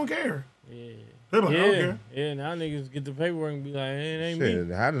paperwork, they don't care. Yeah. They're like, I don't care. Yeah, now niggas get the paperwork and be like, hey, it ain't shit,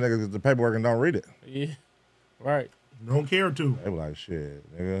 me. How the niggas get the paperwork and don't read it? Yeah, right. Don't care to. They be like,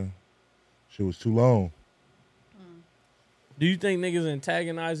 shit, nigga, shit was too long. Do you think niggas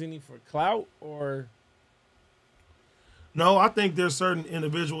antagonizing you for clout or? No, I think there's certain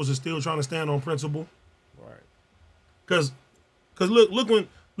individuals that still trying to stand on principle. Right. Cause look when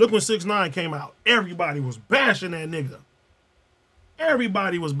 6ix9ine came out, everybody was bashing that nigga.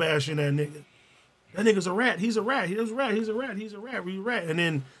 Everybody was bashing that nigga. That nigga's a rat. He's a rat. He's a rat. He's a rat. He's a rat. He's a rat. And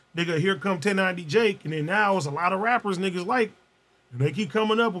then nigga, here come 1090 Jake, and then now it's a lot of rappers niggas like, and they keep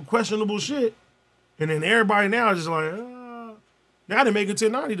coming up with questionable shit, and then everybody now is just like, now they making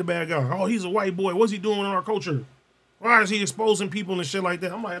 1090 the bad guy. Oh, he's a white boy. What's he doing in our culture? Why is he exposing people and shit like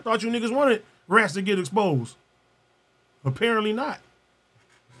that? I'm like, I thought you niggas wanted rats to get exposed. Apparently not.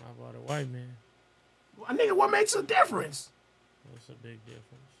 How about a white man? Well, nigga, what makes a difference? That's a big difference.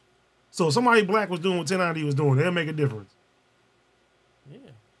 So if somebody black was doing what 1090 was doing, that'll make a difference. Yeah.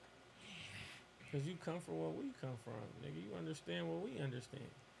 Because you come from where we come from, nigga. You understand what we understand.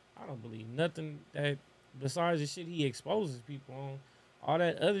 I don't believe nothing that besides the shit he exposes people on. All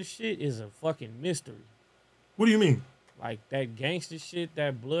that other shit is a fucking mystery. What do you mean? Like that gangster shit,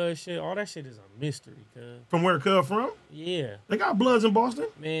 that blood shit, all that shit is a mystery, cuz. From where it come from? Yeah. They got Bloods in Boston?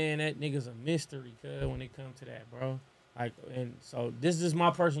 Man, that nigga's a mystery, cuz, when it comes to that, bro. Like, and so this is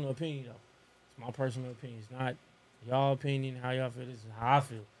my personal opinion, though. It's my personal opinion. It's not y'all opinion, how y'all feel. This is how I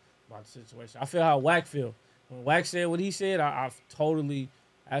feel about the situation. I feel how Wack feel. When Wack said what he said, I've totally,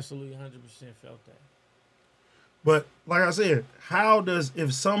 absolutely 100% felt that. But like I said, how does,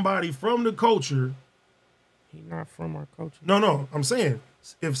 if somebody from the culture... He not from our culture. No, I'm saying,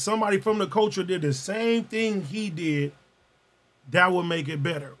 if somebody from the culture did the same thing he did, that would make it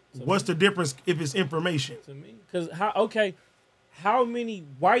better. What's the difference if it's information? To me, because how many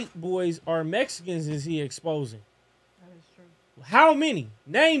white boys or Mexicans is he exposing? That is true. How many?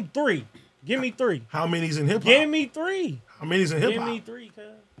 Name 3. Give me 3. How many's in hip hop? Give me 3. How many's in hip hop? Give me 3, cuz.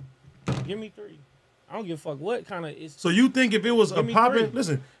 Give me 3. I don't give a fuck what kind of is. So you think if it was a popping, 3.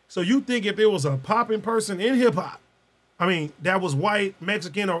 listen, so you think if it was a popping person in hip hop, I mean, that was white,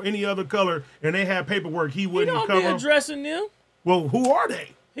 Mexican, or any other color, and they had paperwork, he wouldn't He cover don't be addressing them. Well, who are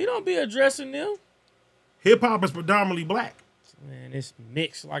they? He don't be addressing them. Hip hop is predominantly black. Man, it's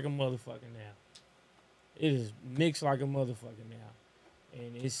mixed like a motherfucker now. It is mixed like a motherfucker now.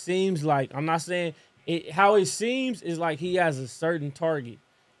 And it seems like, I'm not saying, how it seems is like he has a certain target.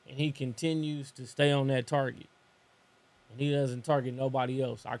 And he continues to stay on that target. And he doesn't target nobody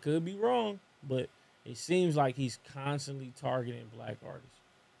else. I could be wrong, but it seems like he's constantly targeting black artists.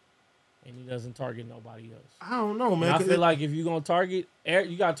 And he doesn't target nobody else. I don't know, man. And I feel like if you're going to target,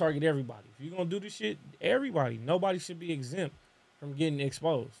 you got to target everybody. If you're going to do this shit, everybody. Nobody should be exempt from getting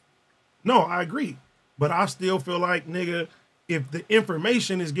exposed. No, I agree. But I still feel like, nigga, if the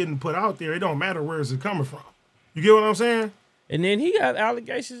information is getting put out there, it don't matter where it's coming from. You get what I'm saying? And then he got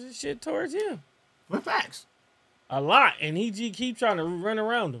allegations and shit towards him. What facts? A lot. And he keep trying to run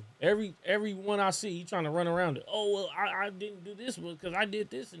around him. Every one I see, he trying to run around it. Oh, well, I didn't do this because I did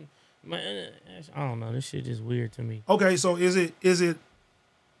this. And man, I don't know. This shit is weird to me. Okay, so is it, because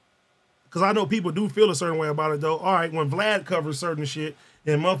I know people do feel a certain way about it, though. All right, when Vlad covers certain shit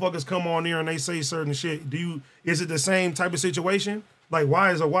and motherfuckers come on there and they say certain shit, is it the same type of situation? Like,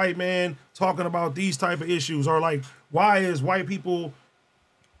 why is a white man talking about these type of issues? Or like, why is white people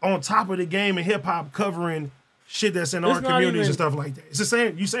on top of the game in hip hop covering shit that's in our communities and stuff like that? It's the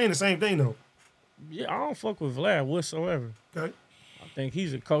same. You saying the same thing though? Yeah, I don't fuck with Vlad whatsoever. Okay. I think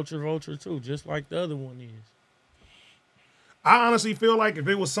he's a culture vulture too, just like the other one is. I honestly feel like if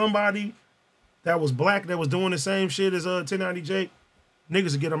it was somebody that was black that was doing the same shit as 1090 Jake,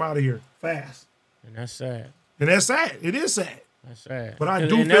 niggas would get him out of here fast. And that's sad. And that's sad. It is sad. That's sad. But I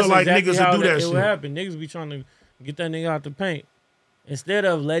do feel like niggas would do that shit. It would happen. Niggas be trying to get that nigga out the paint. Instead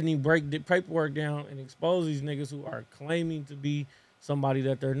of letting him break the paperwork down and expose these niggas who are claiming to be somebody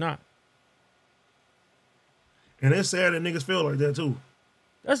that they're not. And it's sad that niggas feel like that too.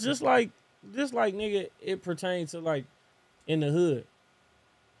 That's just like nigga, it pertains to like in the hood.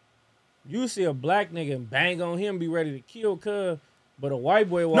 You see a black nigga and bang on him, be ready to kill cuz, but a white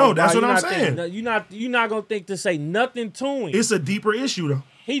boy walk No, that's by, what I'm saying. You're not gonna think to say nothing to him. It's a deeper issue though.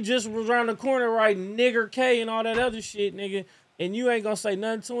 He just was around the corner writing nigger K and all that other shit, nigga. And you ain't gonna say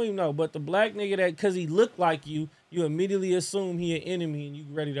nothing to him, no. But the black nigga that, cause he looked like you immediately assume he an enemy and you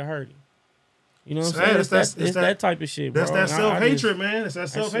ready to hurt him. You know what I'm saying? It's that type of shit, bro. That's that self-hatred, man. It's that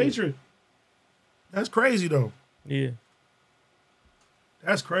self-hatred. That's crazy though. Yeah.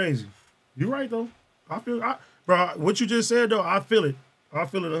 That's crazy. You're right though. Bro, what you just said though, I feel it. I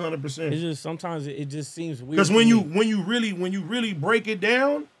feel it 100%. It's just sometimes it just seems weird. Because when you really break it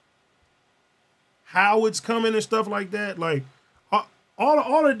down, how it's coming and stuff like that, like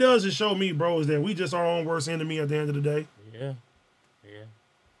all it does is show me, bro, is that we just our own worst enemy at the end of the day. Yeah. Yeah.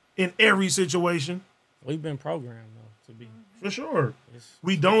 In every situation. We've been programmed though to be. For sure.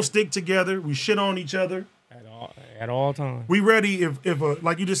 We don't stick together. We shit on each other. At all times. We ready if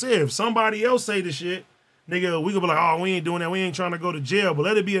like you just said, if somebody else say the shit, nigga, we gonna be like, oh, we ain't doing that. We ain't trying to go to jail, but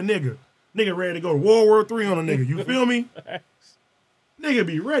let it be a nigga. Nigga ready to go to World War III on a nigga. You feel me? Nigga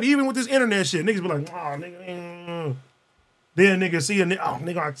be ready. Even with this internet shit, niggas be like, oh, nigga. Then nigga see a nigga, oh,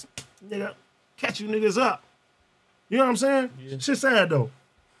 nigga, catch you niggas up. You know what I'm saying? Yeah. Shit sad though.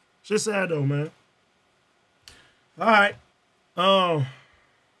 Man. All right.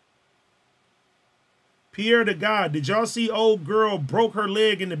 Pierre the God, did y'all see old girl broke her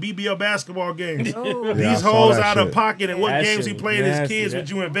leg in the BBL basketball game? Oh. These hoes out of pocket and what games he played as kids would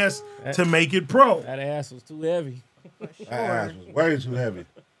you invest to make it pro? That ass was too heavy. That ass was way too heavy.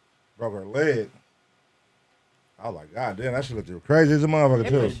 Broke her leg. I was like, God damn, that shit looked crazy as a motherfucker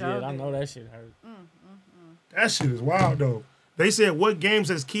too. Yeah, I know that shit hurt. That shit is wild though. They said, what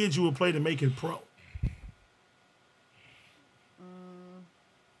games as kids you would play to make it pro?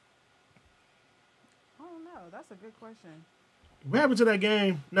 I don't know. That's a good question. What happened to that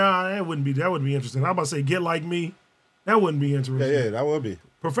game? Nah, that wouldn't be interesting. I'm about to say Get Like Me. That wouldn't be interesting. Yeah, that would be.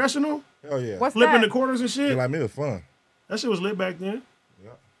 Professional? Hell yeah. What's Flipping that? the quarters and shit? Get Like Me was fun. That shit was lit back then.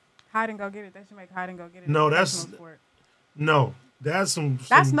 Hide and go get it. They should make hide and go get it. No, a that's professional sport. no. That's some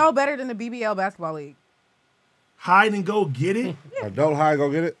That's no better than the BBL basketball league. hide and go get it. Adult hide go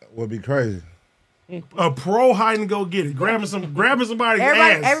get it would be crazy. A pro hide and go get it. Grabbing somebody's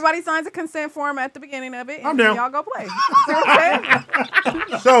ass. Everybody signs a consent form at the beginning of it. I'm And down. Y'all go play. See what I'm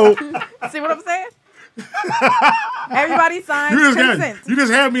saying? So See what I'm saying? Everybody signs consent. You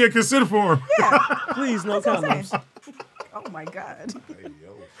just had me a consent form. Yeah. Please, no That's what I'm condoms. saying. Oh my God.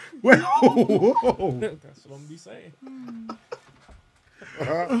 Wait, whoa. That's what I'm be saying.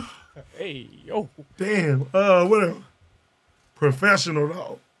 Hey, yo. Damn. What else? Professional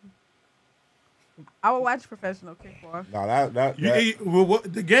though. I would watch professional kickball. No, well,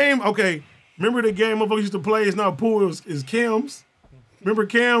 what, the game, okay. Remember the game motherfuckers used to play? It's not pool, is Cam's. Remember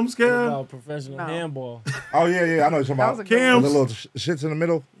Cam's, What Cam? about professional handball? Oh yeah, I know what you're talking about. Cam's. The little shits in the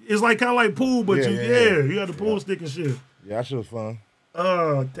middle. It's like kind of like pool, but you got the pool stick and shit. Yeah, that shit was fun.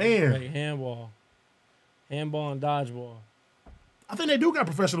 Damn. Like handball and dodgeball. I think they do got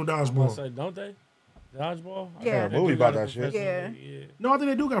professional I dodgeball. say, don't they? Dodgeball? I Yeah. heard they Movie do got about a that shit. professional- Yeah. No, I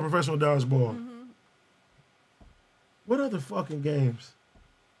think they do got professional dodgeball. Mm-hmm. What other fucking games?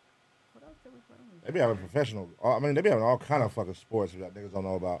 What else did we play? They be having professional. I mean, they be having all kind of fucking sports that niggas don't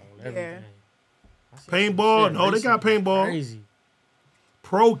know about. Everything. Paintball? Shit, No, they got paintball. Crazy.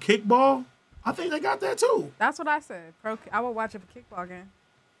 Pro kickball? I think they got that too. That's what I said. I would watch a kickball game.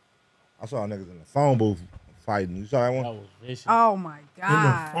 I saw niggas in the phone booth fighting. You saw that one? That was vicious. Oh my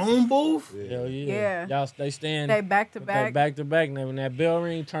God. In the phone booth? Hell yeah. Yeah. Y'all, they stand. They back to back. Back to back. And when that bell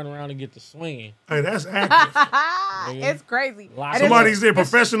ring, turn around and get the swinging. Hey, that's active. It's crazy. Lock And Somebody it's- said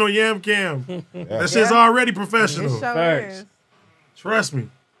professional yam cam. That shit's already professional. It sure Facts. is. Trust me.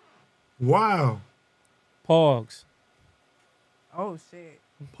 Wow. Pogs. Oh shit.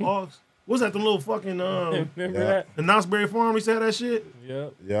 Pogs. What's that? The little fucking Remember that? the Knott's Berry Farm? We said that shit.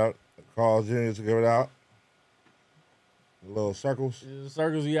 Yep. Yep. Carl Jr. used to give it out. The little circles. The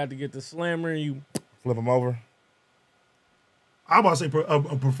circles, you have to get the slammer and you. Flip them over. I'm about to say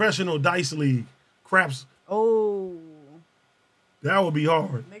a professional dice league. Craps. Oh. That would be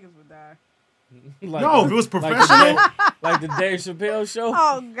hard. Niggas would die. Like No, if it was professional. Like the Dave Chappelle show.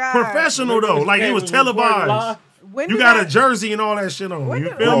 Oh God. Professional though. Like it was televised. When You did got that- a jersey and all that shit on. When You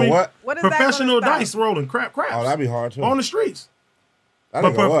did- feel me? What? What is that Professional gonna stop? dice rolling. Craps. Oh, that'd be hard too. On the streets.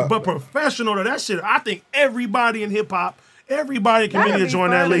 That'd go up. But professional to that shit, I think everybody in hip hop, everybody in That'd comedian be join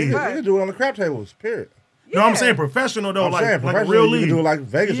that fun as league. fuck. You can do it on the crap tables, period. No, I'm Yeah. saying professional though, I'm like saying, a professionally, real you league. can do it like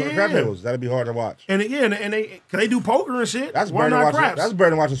Vegas on the crap Yeah. tables. That'd be hard to watch. And cause they do poker and shit. That's Why better than not watching. craps? That's better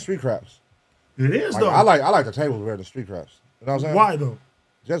than watching street craps. It is Like, though. I like the tables better than street craps. You know what I'm saying? Why though?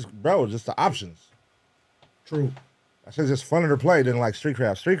 Just the options. True. That shit's just funner to play than like street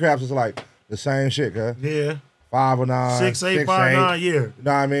craps. Street craps is like the same shit, cuz. Yeah. 5 or 9, 6, 8, 5, 9, yeah. You know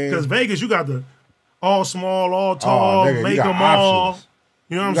what I mean? Because Vegas, you got the all small, all tall, nigga, you make got them all. options.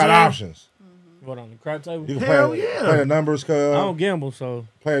 You know what I'm You got saying? options. What, on the crap table? You can Hell play, yeah. play the numbers, cuz. I don't gamble, so.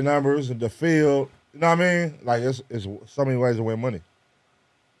 Play the numbers and the field. You know what I mean? Like it's so many ways to win money.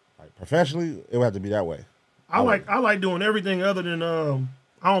 Like professionally, it would have to be that way. I like doing everything other than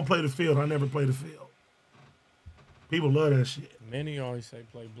I don't play the field. I never play the field. People love that shit. Many always say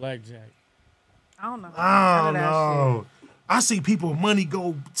play blackjack. I don't know. I don't None of that know. I see people money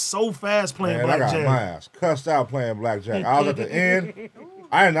go so fast playing Man, I got blackjack. my ass cussed out playing blackjack. I was at the end.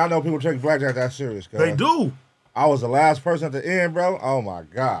 I did not know people take blackjack that serious. Cuz. They do. I was the last person at the end, bro. Oh my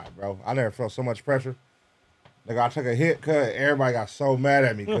God, bro. I never felt so much pressure. Nigga, I took a hit, cuz everybody got so mad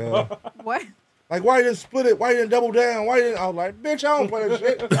at me, cuz. What? Like, why you didn't split it? Why you didn't double down? Why you didn't? I was like, bitch, I don't play that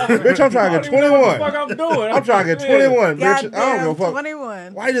shit. Bitch, I'm trying to get 21. What the fuck I'm doing? I'm trying to get 21, bitch. I don't Goddamn, give a fuck.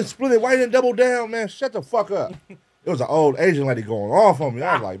 21. Why you didn't split it? Why you didn't double down, man? Shut the fuck up. It was an old Asian lady going off on me.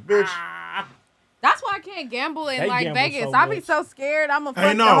 I was like, bitch. That's why I can't gamble in They like gamble Vegas. so I be much. so scared. I'm gonna fuck Hey,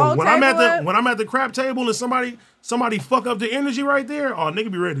 the no. whole When table I'm at the crap table and somebody fuck up the energy right there, oh nigga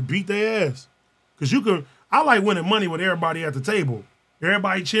be ready to beat their ass. Cause I like winning money with everybody at the table.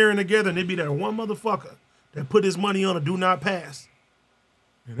 Everybody cheering together, and they be that one motherfucker that put his money on a do not pass.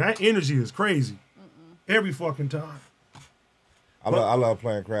 And that energy is crazy. Every fucking time. I love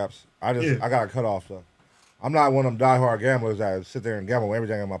playing craps. I Yeah. got to cut off, though. I'm not one of them diehard gamblers that sit there and gamble with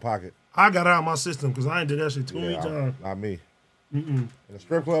everything in my pocket. I got out of my system because I ain't did that shit too many times. Not me. In the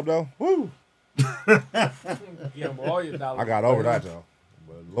strip club though, woo. All your dollars. I got over that though.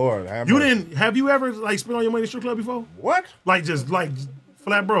 But Lord, have You mercy. didn't? Have you ever like spent all your money in the strip club before? What? Like just like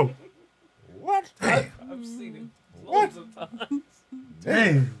flat broke? What? I've seen it loads of times.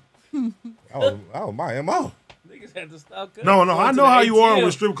 Damn. That was my MO. Niggas had to stop. No, going I to know the how you are ATM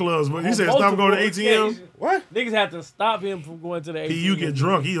with strip clubs, but he on said stop going to multiple ATM. occasions. What? Niggas had to stop him from going to the ATM. You get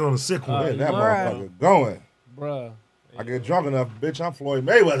drunk, he's on a sick one. Yeah, that motherfucker going. Bruh. I get drunk enough, bitch. I'm Floyd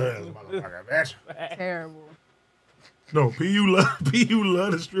Mayweather. This motherfucker, bitch. Terrible. No, PU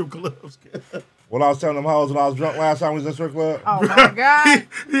love the strip clubs. What I was telling them hoes when I was drunk last time we was in the strip club. Oh my God.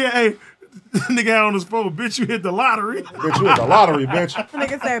 Yeah, hey, nigga out on his phone, bitch, you hit the lottery. Bitch, you hit the lottery, bitch.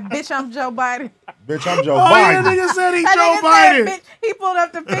 Nigga said, bitch, I'm Joe Biden. Bitch, I'm Joe Oh, yeah, Biden. nigga said he That Joe nigga said, Biden. bitch, he pulled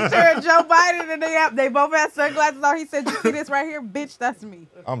up the picture of Joe Biden and they both had sunglasses on. He said, you see this right here? Bitch, that's me.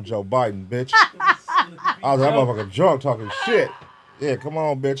 I'm Joe Biden, bitch. I was that motherfucker drunk talking shit. Yeah, come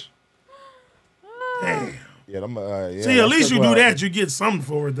on, bitch. Damn. Yeah, them, See, at least you do that, you get something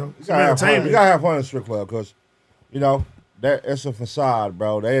for it though. You Some gotta have fun. You entertainment. gotta have fun in the strip club because, you know, that it's a facade,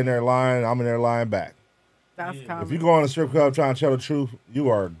 bro. They in there lying, I'm in there lying back. That's common. If you go in the strip club trying to tell the truth, you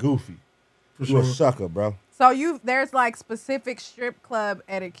are goofy. You a sucker, bro. So there's like specific strip club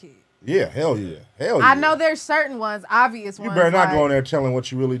etiquette. Yeah, hell yeah. Hell yeah. I know there's certain ones, obvious You ones. better not like, go in there telling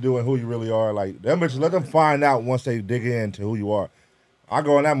what you really do and who you really are. Like, them bitches, let them find out once they dig into who you are. I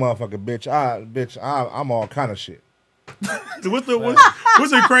go in that motherfucker, bitch, I'm all kind of shit. What's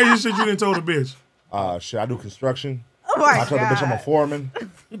the crazy shit you done told a bitch? Shit, I do construction. Oh my I told the bitch I'm a foreman.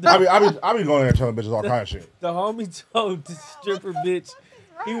 I be going there telling bitches all kind of shit. The homie told the stripper bitch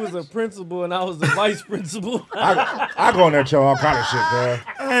he was a principal and I was the vice principal. I go in there telling all kind of shit, man.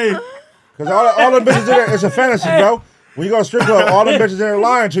 Hey. Because all them bitches in there, it's a fantasy, bro. When you go to strip club, all them bitches in there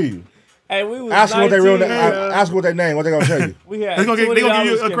lying to you. Hey, we was Ask them what they real 19, name. Ask what they name. What they gonna tell you? We had They gonna give you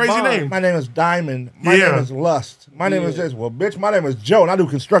a crazy combined. name. My name is Diamond. My name is Lust. My name is this. Well, bitch, my name is Joe, and I do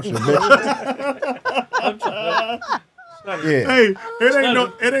construction, bitch. Yeah. Hey,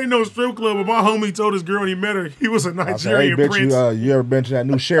 it ain't no strip club, but my homie told his girl when he met her he was a I said, hey, Nigerian bitch, prince. you ever been to that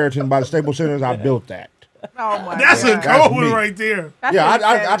new Sheraton by the Staples Centers? I built that. Oh my That's God. a cold one me. right there. That's Yeah, what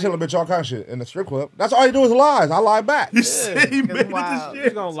I tell a bitch all kind of shit in the strip club. That's all you do is lies. I lie back. You say he made wild. this We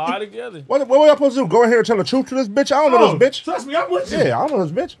shit. gonna lie together. What we supposed to do? Go in here and tell the truth to this bitch? I don't know this bitch. Trust me, I'm with you. Yeah, I don't know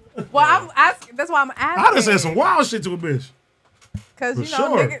this bitch. Well, I'm asking. That's why I'm asking. I done said some wild shit to a bitch. Because, For you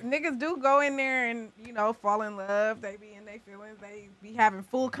know, sure. niggas do go in there and, you know, fall in love. They be in their feelings. They be having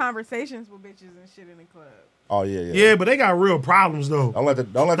full conversations with bitches and shit in the club. Oh yeah. Yeah, but they got real problems though. Don't let the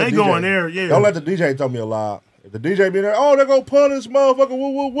They DJ, go in there, yeah. Don't let the DJ throw me a lie. If the DJ be there, oh, they gonna pun this motherfucker.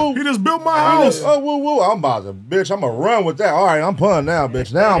 Woo woo woo. He just built my house. Oh woo woo. I'm about to, bitch. I'm gonna run with that. All right, I'm pun now,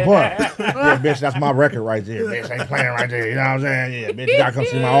 bitch. Now I'm pun. Yeah, bitch. That's my record right there, bitch. Ain't playing right there. You know what I'm saying? Yeah, bitch. You gotta come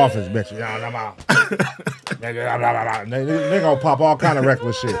see my office, bitch. You know what I'm out. They gonna pop all kind of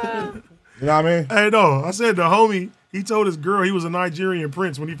reckless shit. You know what I mean? Hey, no, I said the homie. He told his girl he was a Nigerian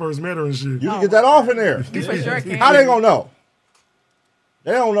prince when he first met her and shit. You can get that off in there. You for sure can. How they gonna know?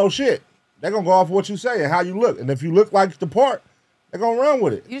 They don't know shit. They gonna go off what you say and how you look. And if you look like the part, they gonna run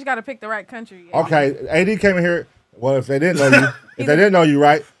with it. You just got to pick the right country. Okay, AD came in here. Well, if they didn't know you,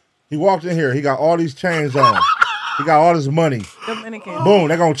 right, he walked in here. He got all these chains on. He got all this money. Dominican. Boom,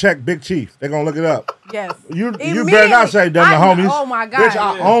 they're gonna check Big Chief. They're gonna look it up. Yes. You better not say them the homies. Oh my God. Bitch,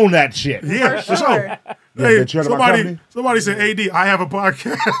 I own that shit. Yeah, For sure. Yeah, Hey, bitch, you're in my company? somebody said, AD, I have a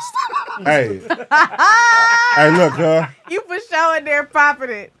podcast. Hey. Hey, look, You for sure in there popping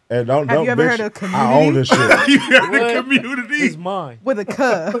it. Hey, don't, Have you ever bitch, heard of Cuhmunity? I own this shit. You heard the Cuhmunity? It's mine. With a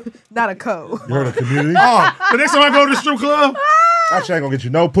cuh, not a co. You heard of Cuhmunity? Oh, the next time I go to the strip club, That shit ain't gonna get you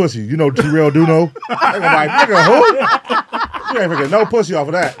no pussy. You know T-Real do know? They gonna be like, nigga, who? You ain't gonna get no pussy off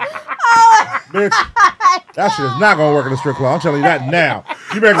of that. Bitch, that shit is not gonna work in the strip club. I'm telling you that now.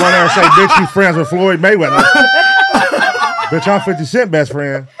 You better go in there and say, bitch, you friends with Floyd Mayweather. Bitch, I'm 50 Cent best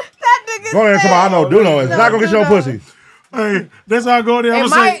friend. That nigga Go in there and tell me I know do know. It's not gonna get you no do know. pussy. hey, that's how I go there. I'm It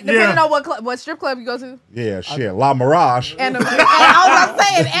gonna might, say, depending on what strip club you go to. Yeah, shit. La Mirage. And I was about to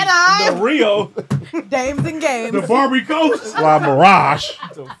say, Anaheim, The Rio. Dames and Games. the Barbie Coast. La Mirage.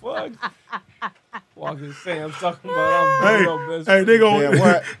 The fuck? Walking Sam's talking about I'm real best. Hey, they Yeah, gonna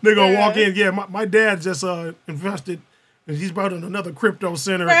what? they gonna walk in. Yeah, my dad just invested, and he's about in another crypto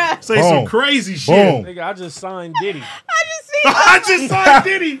center. Say some Boom. crazy shit. Boom. Nigga, I just signed Diddy. I just signed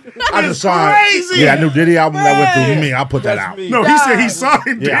Diddy. I just signed. Crazy. Yeah, I knew Diddy album that went through me. I put that out. me. No, he said he signed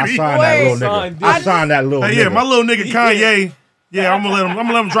Diddy. Yeah, I signed that little Signed nigga. Diddy. I signed that little Hey, yeah, nigga. my little nigga Kanye. Yeah, I'm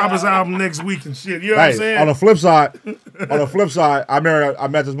gonna let him drop his album next week and shit. You know what I'm saying? On the flip side, I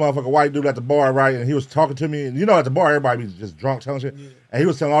met this motherfucking white dude at the bar, right? And he was talking to me, and you know, at the bar, everybody be just drunk telling shit. Yeah. And he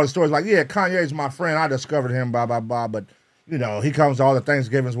was telling all the stories like, yeah, Kanye's my friend. I discovered him, blah blah blah. But you know, he comes to all the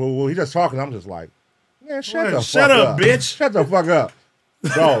Thanksgivings. He just talking. I'm just like, man, shut up, bitch. Shut the fuck up.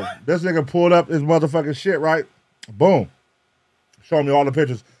 So this nigga pulled up his motherfucking shit, right? Boom, showing me all the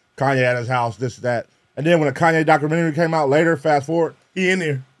pictures. Kanye at his house, this, that. And then when the Kanye documentary came out later, fast forward. He in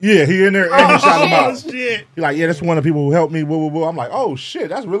there. Yeah, he in there and he shot him out. Shit. He like, yeah, this is one of the people who helped me, woo, woo, woo. I'm like, oh shit,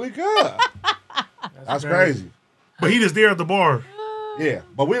 that's really good. That's crazy. But he just there at the bar. Yeah,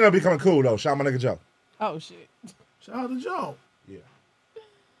 but we ended up becoming cool though. Shout out my nigga Joe. Oh shit. Shout out to Joe. Yeah.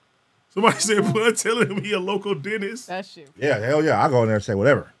 Somebody said, Bud telling him he a local dentist. That shit. Yeah, hell yeah. I go in there and say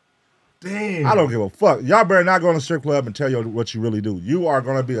whatever. Damn. I don't give a fuck. Y'all better not go in a strip club and tell you what you really do. You are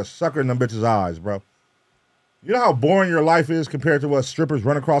gonna be a sucker in them bitches' eyes, bro. You know how boring your life is compared to what strippers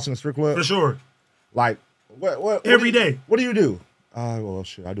run across in a strip club? For sure. Like, what every day. What do you do? Well,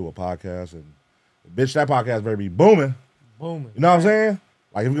 shit, I do a podcast, and bitch, that podcast better be booming. Booming. You know what I'm saying?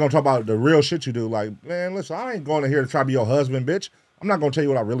 Like, if we're gonna talk about the real shit you do, like, man, listen, I ain't going in here to try to be your husband, bitch. I'm not gonna tell you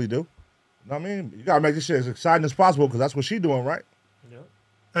what I really do. You know what I mean? You gotta make this shit as exciting as possible because that's what she doing, right? Yep.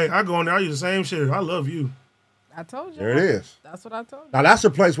 Hey, I go in there, I use the same shit. I love you. I told you. There it is. That's what I told you. Now, that's the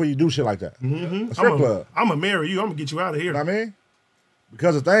place where you do shit like that. Mm-hmm. A strip club. I'm going to marry you. I'm going to get you out of here. You know what I mean?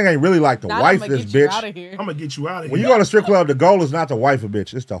 Because the thing ain't really like to wife this bitch. I'm going to get you out of here. When you go to a strip club, the goal is not to wife a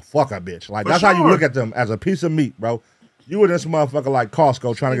bitch. It's to fuck a bitch. Like, that's how you look at them, as a piece of meat, bro. You and this motherfucker like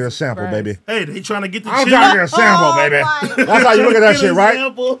Costco trying to get a sample, baby. Hey, they trying to get the I'm trying to get a sample, baby. That's how you look at that shit,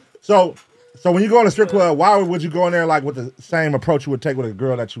 right? So when you go in a strip club, why would you go in there like with the same approach you would take with a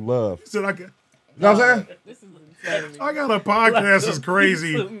girl that you love? So you know what I'm saying? I got a podcast. It's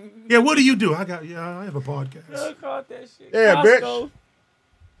crazy. Yeah, what do you do? I have a podcast. Yeah, bitch.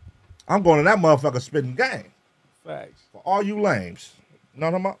 I'm going to that motherfucker spitting game. Facts. For all you lames. You know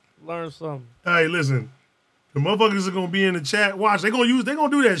what I'm talking about? Learn something. Hey, listen. The motherfuckers are gonna be in the chat. Watch, they gonna do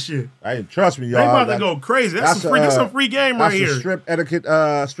that shit. Hey, trust me, y'all. They about to go crazy. That's some free game right here.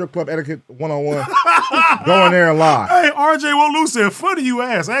 That's strip club etiquette 101. Go in there and lie. Hey, RJ won't lose it. Funny you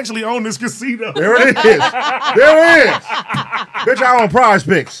ass. I actually own this casino. There it is. There it is. Bitch, I own Prize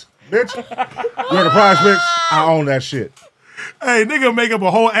Picks. Bitch, you're the Prize Picks. I own that shit. Hey, nigga, make up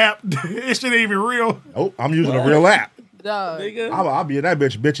a whole app. This shit ain't even real. Nope, I'm using a real app. Nigga. I'll be in that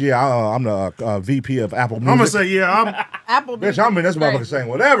bitch. Yeah, I'm the VP of Apple Music. I'm gonna say, yeah, I'm Apple Music. Bitch, I'm in this motherfucker saying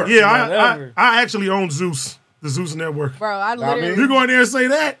whatever. Yeah, I actually own Zeus, the Zeus Network. Bro, I literally. You go in there and say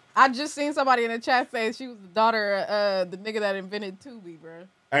that? I just seen somebody in the chat say she was the daughter of the nigga that invented Tubi, bro.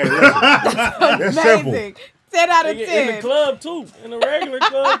 Hey, listen. It's simple. 10 out of 10. In the club too. In the regular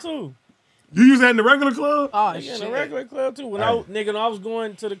club too. You use that in the regular club? Oh shit. In the regular club too. When I was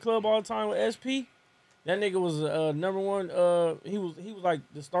going to the club all the time with SP. That nigga was number one. He was like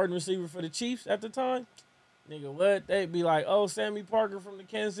the starting receiver for the Chiefs at the time. Nigga, what? They'd be like, oh, Sammy Parker from the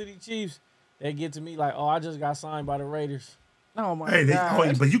Kansas City Chiefs. They get to me like, oh, I just got signed by the Raiders. Oh my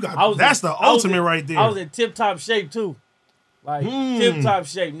god! But you got that's the ultimate right there. I was in tip top shape too, like tip top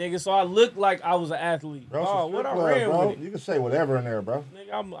shape, nigga. So I looked like I was an athlete. Bro, what I ran with it. You can say whatever in there, bro.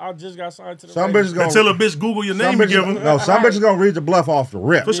 Nigga, I just got signed to the some Raiders. bitches gonna until a bitch Google your name and give them. No, some bitches gonna read the bluff off the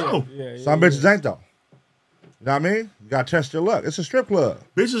rip. For sure. Some bitches ain't though. You know what I mean? You gotta test your luck. It's a strip club.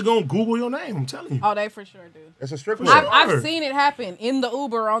 Bitches gonna Google your name, I'm telling you. Oh, they for sure do. It's a strip club. I've seen it happen in the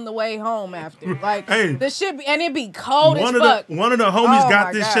Uber on the way home after. Like, the shit be, and it be cold as fuck. One of the homies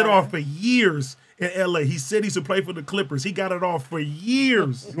got this shit off for years in LA. He said he used to play for the Clippers. He got it off for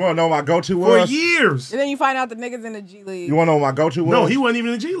years. You wanna know what my go-to was? For years. And then you find out the niggas in the G League. You wanna know what my go-to was? No, he wasn't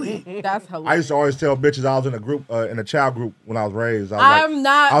even in the G League. That's hilarious. I used to always tell bitches I was in a group, in a child group when I was raised. I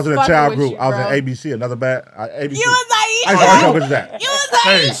was in a child group. I was in ABC, another bad. ABC. You was I used to always tell bitches that. You was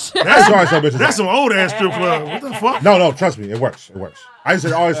Hey, that's some old ass strip club. What the fuck? No, trust me, it works. It works. I used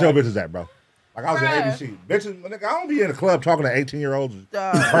to always tell bitches that, bro. Like I was in ABC. Bitches, nigga, I don't be in the club talking to 18-year-olds.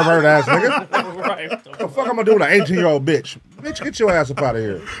 Pervert ass nigga. Right. What the fuck I'm gonna do with an 18-year-old bitch? Bitch, get your ass up out of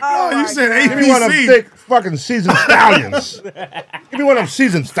here. Oh, you said ABC. Give me one of them thick fucking seasoned stallions. Give me one of them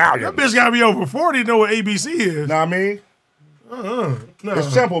seasoned stallions. That bitch gotta be over 40 to know what ABC is. Know what I mean? No.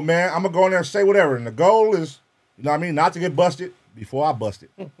 It's simple, man. I'm gonna go in there and say whatever. And the goal is, you know what I mean, not to get busted before I bust it.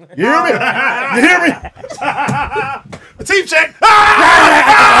 You hear me? You hear me? Team check.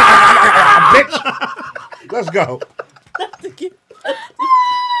 Bitch. Let's go.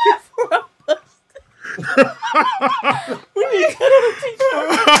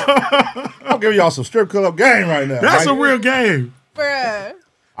 I'm giving y'all some strip club game right now. That's a real game. Bruh.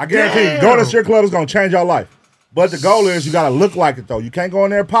 I guarantee you, going to a strip club is going to change your life. But the goal is you gotta look like it though. You can't go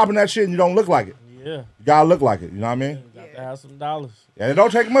in there popping that shit and you don't look like it. Yeah. You gotta look like it. You know what I mean? You got to have some dollars. And it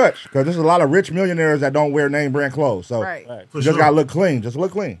don't take much because there's a lot of rich millionaires that don't wear name brand clothes. So you just gotta look clean. Just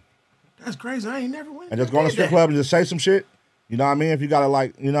look clean. That's crazy. I ain't never went. And just go in the strip club and just say some shit. You know what I mean? If you gotta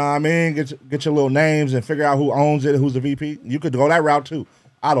like, you know what I mean, get your little names and figure out who owns it, who's the VP. You could go that route too.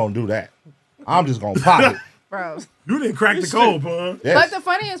 I don't do that. I'm just gonna pop it. Bro. You didn't crack the code, bro. Yes. But the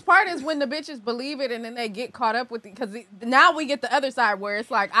funniest part is when the bitches believe it and then they get caught up with it. Because now we get the other side where it's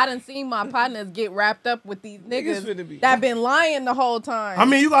like, I done seen my partners get wrapped up with these niggas that been lying the whole time. I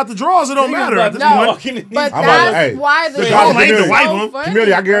mean, you got the draws. It don't matter. At this No, point. but that's why the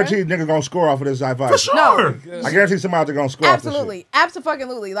community, I guarantee niggas gonna score off of this high five. For sure. I guarantee somebody out there gonna score off this shit.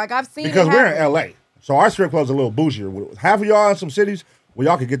 Absolutely. Like, I've seen Because it we're happen. in LA. So our strip club's a little bougier. Half of y'all in some cities where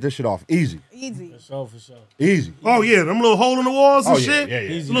y'all could get this shit off easy. Easy. For sure. Easy. Oh, yeah. Them little hole in the walls and Oh, yeah, shit. yeah, yeah.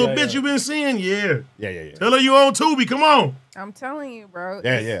 This little bitch you been seeing. Yeah. Yeah. Tell her you on Tubi. Come on. I'm telling you, bro.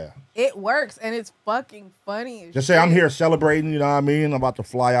 Yeah. It works, and it's fucking funny as Just say I'm here celebrating, you know what I mean? I'm about to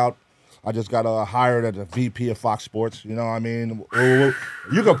fly out. I just got hired as a VP of Fox Sports, you know what I mean?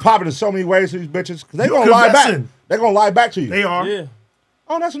 You can pop it in so many ways to these bitches because they You going to lie back. confessing. They're going to lie back to you. They are. Yeah.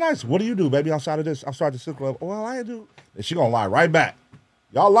 Oh, that's nice. What do you do, baby, outside of this? Outside the strip club? Oh, well, I do. And she going to lie right back.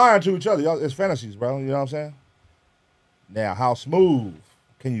 Y'all lying to each other. Y'all, it's fantasies, bro. You know what I'm saying? Now, how smooth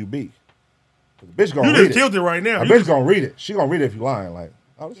can you be? The bitch going to read it. You just killed it right now. A bitch going to read it. She going to read it if you lying. Like,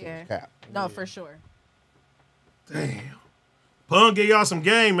 oh, this is cap. No, for sure. Damn. Pun gave y'all some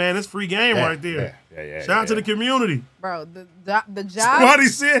game, man. It's free game right there. Yeah. Shout out to the community. Bro, the job. Somebody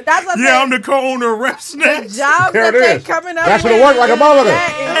said, That's what I'm the co-owner of Rep Snacks. The jobs that they coming up That's with. what it work like a motherfucker.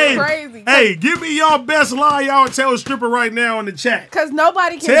 That is crazy. Hey, give me y'all best lie y'all tell a stripper right now in the chat. Because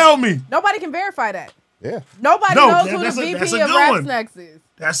nobody can Tell me. Nobody can verify that. Yeah. Nobody knows who the that's a VP good of Rap one. Snacks is.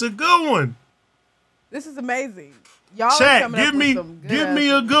 That's a good one. This is amazing. Y'all are Chat, coming up with some give me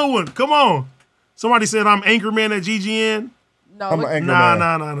a good one. Come on. Somebody said I'm Anchorman at GGN. No, I'm an anchor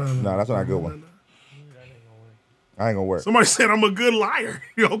Nah. No, that's not a good one. I ain't gonna work. Somebody said I'm a good liar.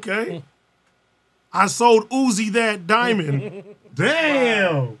 Okay. I sold Uzi that diamond.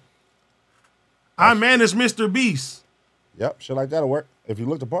 Damn. I managed Mr. Beast. Yep, shit like that'll work if you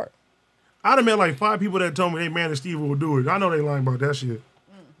look the part. I done met like 5 people that told me they managed Steve will do it. I know they lying about that shit.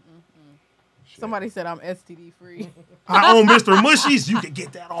 Somebody said I'm STD free. I own Mr. Mushies. You can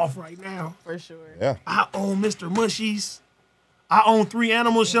get that off right now. For sure. Yeah. I own Mr. Mushies. I own 3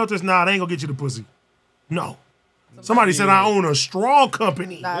 animal shelters. Nah, they ain't gonna get you the pussy. No. Somebody said I own a straw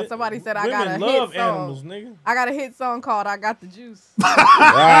company. Nah, somebody said I Women got a love hit song. animals, nigga. I got a hit song called I Got the Juice. That's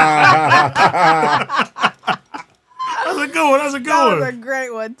a good one. That's a good That one. was a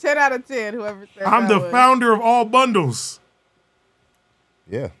great one. 10 out of 10, whoever said I'm that the was. founder of all bundles.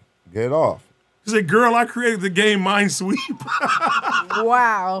 Yeah, get it off. He said, girl, I created the game Minesweep.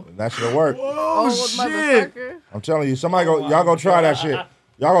 Wow. And that shit'll work. Oh, Old shit. motherfucker. I'm telling you, y'all go try that shit.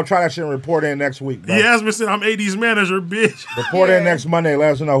 Y'all gonna try that shit and report in next week, bro. He asked me, said, I'm AD's manager, bitch. Report in next Monday.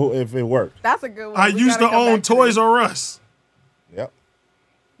 Let us know if it worked. That's a good one. I We used gotta to come own back to Toys this. R Us. Yep.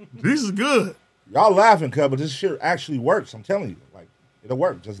 This is good. Y'all laughing, cuz, but this shit actually works. I'm telling you. Like, it'll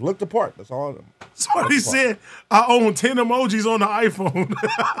work. Just look the part. That's all. Somebody said, I own 10 emojis on the iPhone.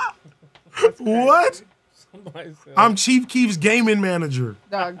 What? I'm Chief Keef's gaming manager.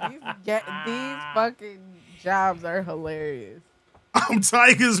 Dog, these fucking jobs are hilarious. I'm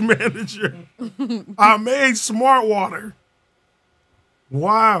Tiger's manager. I made Smart Water.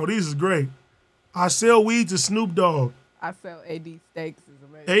 Wow, this is great. I sell weed to Snoop Dogg. I sell AD steaks is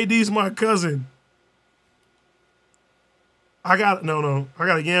amazing. AD's my cousin. I got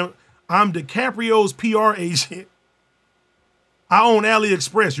again. I'm DiCaprio's PR agent. I own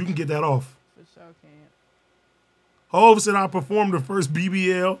AliExpress. You can get that off. For sure can. Hov said I performed the first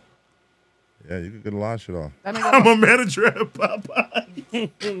BBL. Yeah, you can get a lot of shit off. I'm a manager at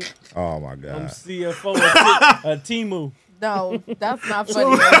Popeye. Oh my god. I'm CFO at Timu. No, that's not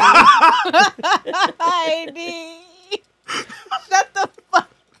funny. AD. Shut the fuck.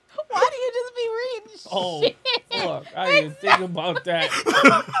 Why do you just be reading shit? Oh, fuck. I didn't think about that.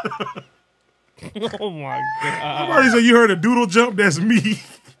 Oh, my God. Somebody said you heard a doodle jump. That's me.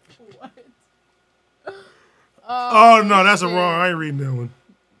 Oh, no, that's a wrong. I ain't reading that one.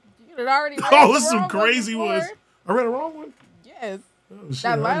 You had already read Oh, the this is some wrong one crazy before? ones. I read a wrong one? Yes. Oh, shit,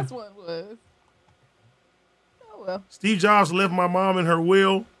 That I- last one was. Oh, well. Steve Jobs left my mom in her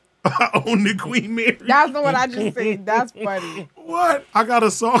will. I own the Queen Mary. That's the one I just seen. That's funny. What? I got a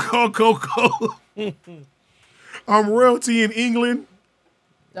song called Coco. I'm royalty in England.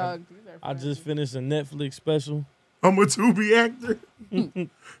 Dog, these are I just finished a Netflix special. I'm a Tubi actor.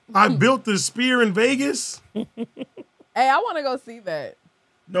 I built the spear in Vegas. Hey, I want to go see that.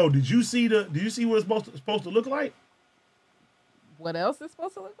 No, did you see what it's supposed to look like? What else is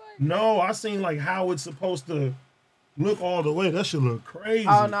supposed to look like? No, I seen like how it's supposed to look all the way. That should look crazy.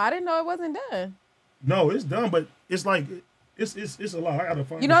 Oh no, I didn't know it wasn't done. No, it's done, but it's like it's a lot. I gotta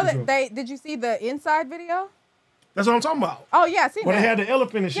find. You know that did you see the inside video? That's what I'm talking about. Oh yeah, I seen when that. they had the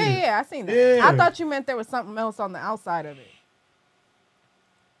elephant and shit. Yeah, I seen that. Yeah. I thought you meant there was something else on the outside of it.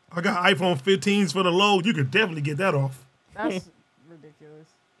 I got iPhone 15s for the load. You could definitely get that off. That's ridiculous.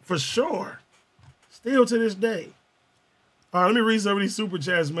 For sure. Still to this day. All right, let me read some of these super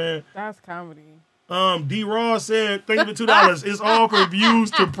chats, man. That's comedy. D. Ross said, thank you for $2. It's all for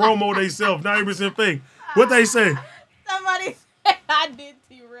views to promo themselves. 90% fake. What they say? Somebody said I did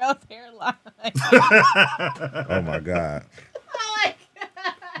T-Rail's hairline. Oh my God. Oh my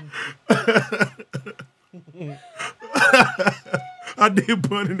God. I did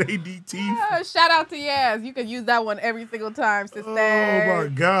put an ADT. Shout out to Yaz. You can use that one every single time, sister. Oh my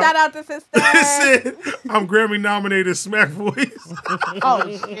God. Shout out to sister. It said, I'm Grammy nominated Smack Voice. Oh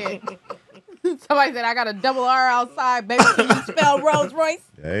shit. Somebody said I got a double R outside, baby. Can you spell Rolls Royce?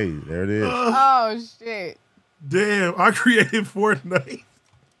 Hey, there it is. Oh shit. Damn, I created Fortnite.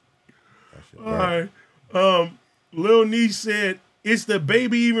 All right. Lil Niche said, it's the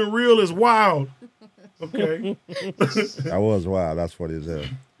baby even real is wild. Okay. That was wild. That's what it is.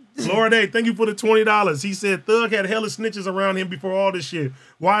 Lord A, thank you for the $20. He said Thug had hella snitches around him before all this shit.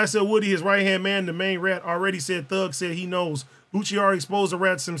 YSL Woody, his right-hand man, the main rat, already said Thug said he knows. Lucci already exposed the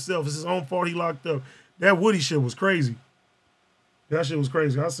rats himself. It's his own fault he locked up. That Woody shit was crazy. That shit was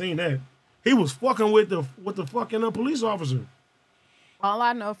crazy. I seen that. He was fucking with the fucking police officer. All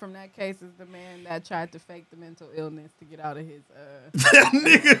I know from that case is the man that tried to fake the mental illness to get out of his That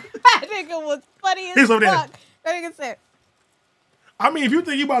nigga. That nigga was funny as fuck. That nigga said, I mean, if you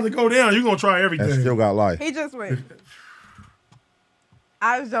think you about to go down, you're gonna try everything. And still got life. He just went.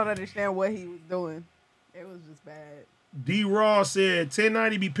 I just don't understand what he was doing. It was just bad. D. Raw said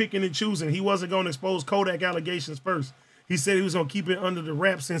 1090 be picking and choosing. He wasn't gonna expose Kodak allegations first. He said he was gonna keep it under the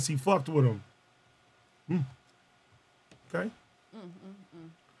wrap since he fucked with him. Okay.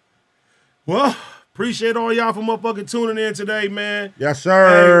 Well, appreciate all y'all for motherfucking tuning in today, man. Yes,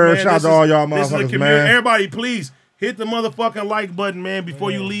 sir. Hey, man, shout out to all y'all motherfuckers, man. Everybody, please hit the motherfucking like button, man,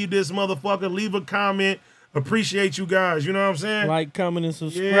 before you leave this motherfucker. Leave a comment. Appreciate you guys. You know what I'm saying? Like, comment, and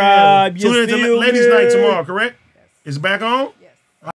subscribe. Tune in to Ladies' Night tomorrow, correct? Yes. It's back on?